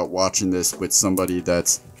weird about watching this with somebody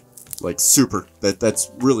that's like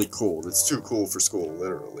that's really cool. That's too cool for school,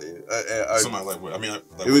 literally. Somebody like what? I mean,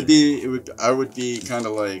 I would be kind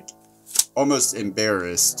of like almost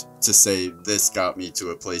embarrassed to say this got me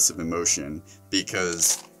to a place of emotion,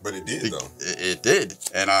 because but it did though. It did,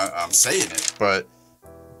 and I'm saying it, but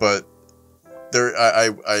there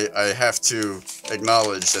I have to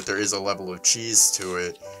acknowledge that there is a level of cheese to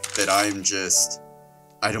it that I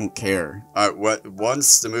don't care.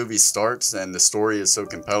 Once the movie starts and the story is so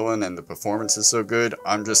compelling and the performance is so good,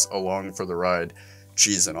 I'm just along for the ride,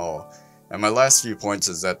 cheese and all. And my last few points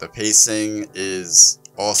is that the pacing is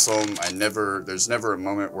awesome. There's never a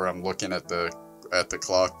moment where I'm looking at the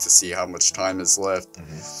clock to see how much time is left.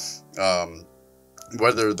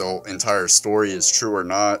 Whether the entire story is true or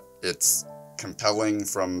not, it's compelling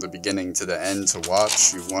from the beginning to the end to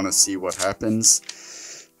watch. You want to see what happens.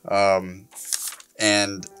 And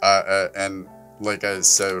like I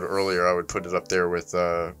said earlier, I would put it up there with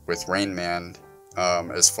Rain Man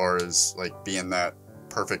as far as like being that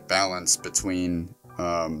perfect balance between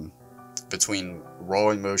raw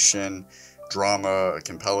emotion, drama, a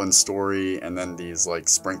compelling story, and then these like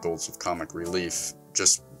sprinkles of comic relief.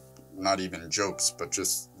 Just not even jokes, but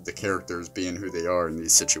just the characters being who they are in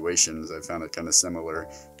these situations. I found it kind of similar,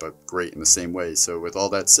 but great in the same way. So with all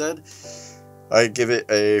that said, I give it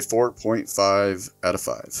a 4.5 out of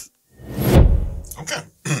 5. Okay.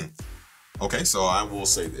 Okay, so I will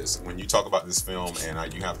say this. When you talk about this film,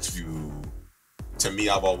 and you have to me,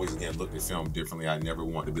 I've always, again, looked at film differently. I never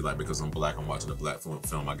want to be like, because I'm black, I'm watching a black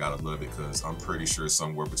film, I gotta love it, because I'm pretty sure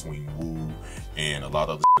somewhere between Woo and a lot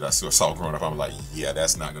of the shit I saw growing up, I'm like, yeah,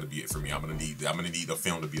 that's not gonna be it for me. I'm gonna need a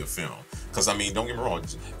film to be a film. Because, I mean, don't get me wrong,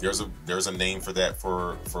 there's a name for that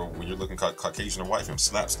for when you're looking Caucasian or white film,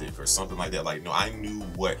 slapstick or something like that. Like, no, I knew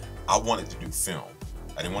what I wanted to do. Film.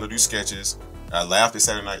 I didn't want to do sketches. I laughed at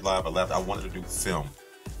Saturday Night Live. I wanted to do film.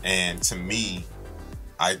 And to me,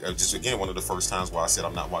 I just, again, one of the first times where I said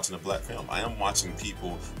I'm not watching a black film. I am watching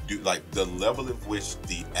people do, like, the level at which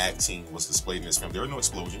the acting was displayed in this film. There are no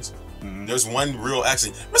explosions. There's one real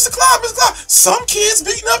action. Mr. Clark, some kids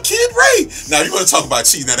beating up Kid Ray. Now, you want to talk about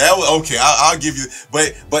cheating. Now, that was, okay, I'll give you,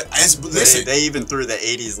 but listen. They even threw the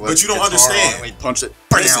 80s. But you don't understand. We punch it.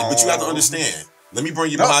 Listen, but you have to understand. Let me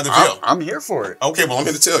bring you behind the veil. I'm here for it. Okay, well, I'm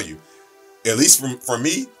here to tell you. At least for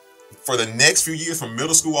me, for the next few years, from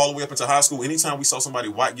middle school all the way up into high school, anytime we saw somebody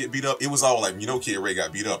white get beat up, it was all like, you know, Kid Ray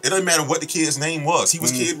got beat up. It doesn't matter what the kid's name was. He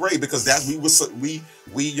was Kid Ray, because we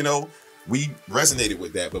resonated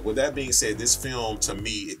with that. But with that being said, this film, to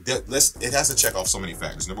me, it has to check off so many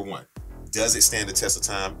factors. Number one, does it stand the test of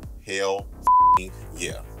time? Hell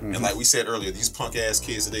yeah. And like we said earlier, these punk ass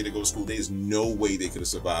kids today that go to school, there's no way they could have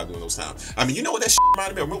survived during those times. I mean, you know what that shit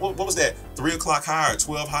reminded me of? What was that? 3 o'clock high or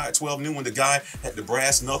 12 noon, when the guy had the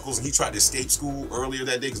brass knuckles and he tried to escape school earlier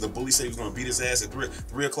that day because the bully said he was going to beat his ass at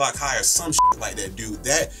 3 o'clock high or some shit like that, dude.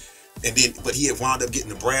 But he had wound up getting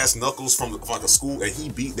the brass knuckles from like a school, and he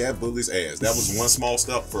beat that bully's ass. That was one small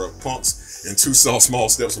step for punks and 2 small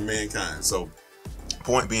steps for mankind. So,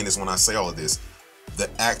 point being is, when I say all of this, the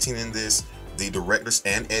acting in this, the directors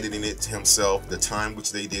and editing it himself, the time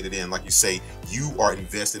which they did it in, like you say, you are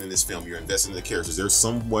invested in this film. You're invested in the characters. There's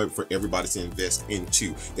somewhere for everybody to invest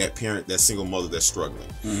into. That parent, that single mother that's struggling,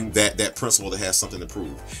 that principal that has something to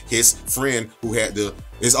prove. His friend who had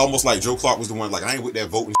it's almost like Joe Clark was the one, like, I ain't with that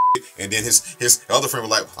voting shit. And then his other friend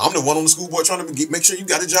was like, I'm the one on the school board trying to make sure you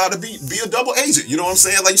got a job to be a double agent. You know what I'm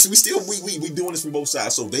saying? Like, we doing this from both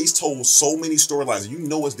sides. So they told so many storylines. You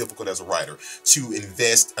know it's difficult as a writer to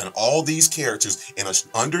invest in all these characters in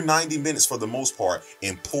under 90 minutes for the most part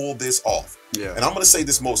and pull this off. Yeah. And I'm gonna say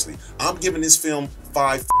this mostly. I'm giving this film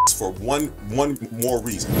 5 for one more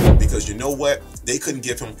reason. Because you know what? They couldn't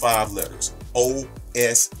give him 5 letters.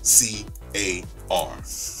 OSCAR.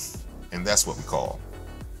 And that's what we call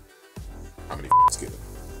how many Fxxks Given.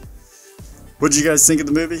 What did you guys think of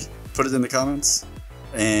the movie? Put it in the comments.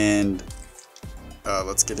 And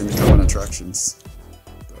let's get into common attractions.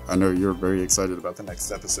 I know you're very excited about the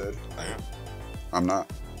next episode. I am. I'm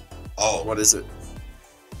not. Oh. What is it?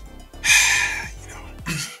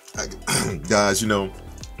 Guys,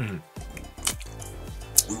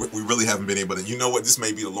 we really haven't been able to, you know what, this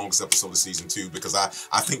may be the longest episode of season 2, because I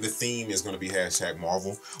think the theme is going to be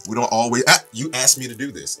 #Marvel. We don't always, you asked me to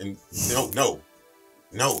do this, and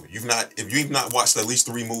no, if you've not watched at least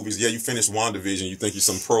 3 movies, yeah, you finished WandaVision, you think you're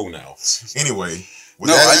some pro now. Anyway.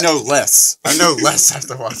 No, I know less. I know less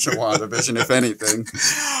after watching WandaVision, if anything.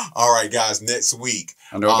 All right, guys, next week.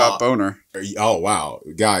 I know about Boner. Oh, wow.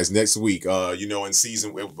 Guys, next week, in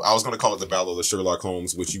season, I was going to call it the Battle of the Sherlock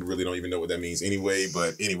Holmes, which you really don't even know what that means anyway.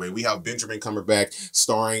 But anyway, we have Benjamin Cumberbatch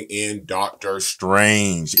starring in Doctor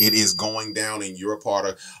Strange. It is going down, and you're a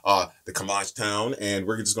part of the Kamaj Town, and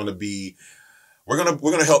we're just going to be... We're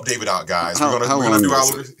gonna help David out, guys. We're gonna do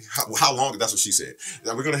how long? That's what she said.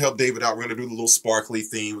 We're gonna help David out. We're gonna do the little sparkly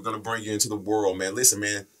theme. We're gonna bring you into the world, man. Listen,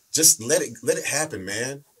 man, just let it happen,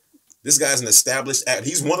 man. This guy's an established actor.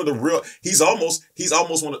 He's one of the real. He's almost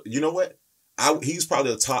one of. You know what? He's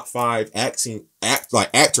probably the top 5 actors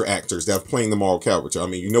that are playing the moral character. I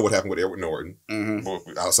mean, you know what happened with Edward Norton.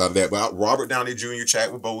 Outside of that, but Robert Downey Jr.,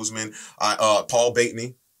 Chadwick Boseman, Paul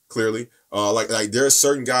Bettany, clearly. Like there are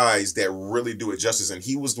certain guys that really do it justice, and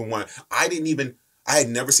he was the one. I had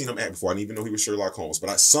never seen him act before. I didn't even know he was Sherlock Holmes,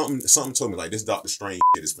 but something told me, like, this Doctor Strange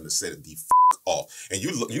shit is gonna set it the off. And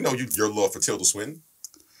your love for Tilda Swinton.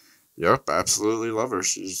 Yep, absolutely love her.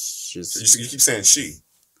 She's you keep saying she.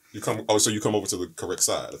 So you come over to the correct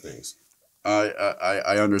side of things.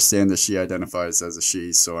 I understand that she identifies as a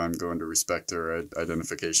she, so I'm going to respect her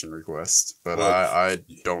identification request. But Well, I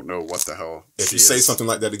don't know what the hell. If you say something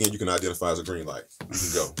like that again, you can identify as a green light. You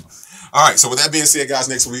can go. All right, so with that being said, guys,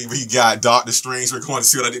 next week we got Dr. Strange. We're going to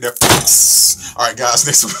see what I did there. All right, guys,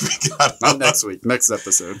 next week we got... Not next week, next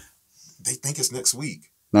episode. They think it's next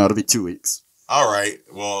week. No, it'll be 2 weeks. All right,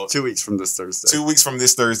 well... 2 weeks from this Thursday. 2 weeks from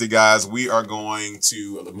this Thursday, guys, we are going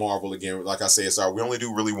to Marvel again. Like I said, sorry, we only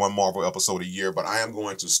do really one Marvel episode a year, but I am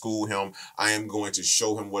going to school him. I am going to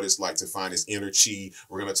show him what it's like to find his inner chi.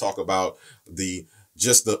 We're going to talk about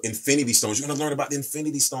just the Infinity Stones. You're going to learn about the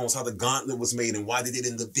Infinity Stones, how the gauntlet was made and why they did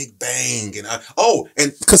it in the Big Bang. And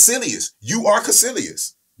and Caecilius. You are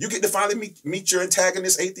Caecilius. You get to finally meet your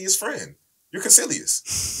antagonist atheist friend. You're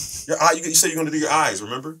Caecilius. Your eye. You said you're going to do your eyes,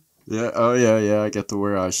 remember? Yeah. Oh, yeah. I get to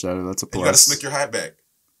wear eyeshadow. That's a plus. And you got to slick your hat back.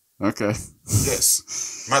 Okay.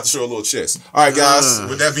 Yes. I'm about to show a little chest. All right, guys.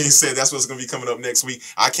 With that being said, that's what's going to be coming up next week.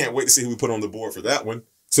 I can't wait to see who we put on the board for that one.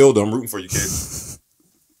 Tilda, I'm rooting for you, kid.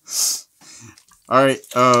 All right.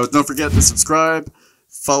 Don't forget to subscribe.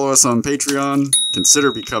 Follow us on Patreon.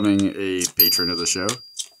 Consider becoming a patron of the show.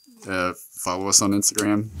 Follow us on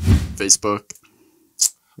Instagram, Facebook,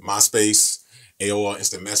 MySpace, AOL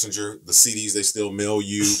Instant Messenger. The CDs they still mail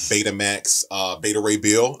you. Betamax, Beta Ray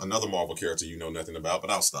Bill, another Marvel character you know nothing about, but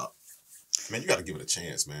I'll stop. Man, you got to give it a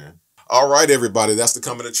chance, man. All right, everybody. That's the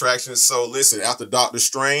coming attraction. So listen, after Doctor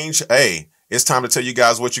Strange, hey, it's time to tell you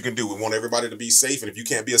guys what you can do. We want everybody to be safe, and if you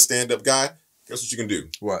can't be a stand-up guy, guess what you can do?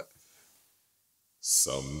 What?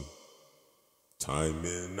 Some time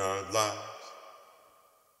in our lives,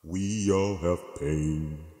 we all have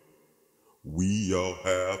pain. We all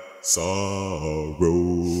have sorrow.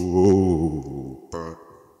 But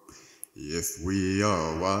if we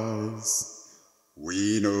are wise,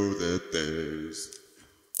 we know that there's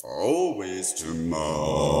always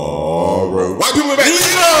tomorrow. White people back.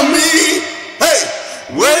 Lean on me, hey,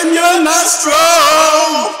 when you're not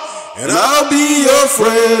strong, and I'll be your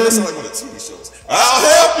friend. That's like one of the TV shows. I'll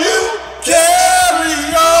help you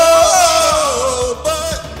carry on.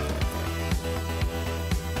 But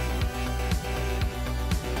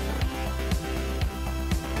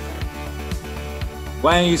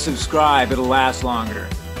why don't you subscribe? It'll last longer.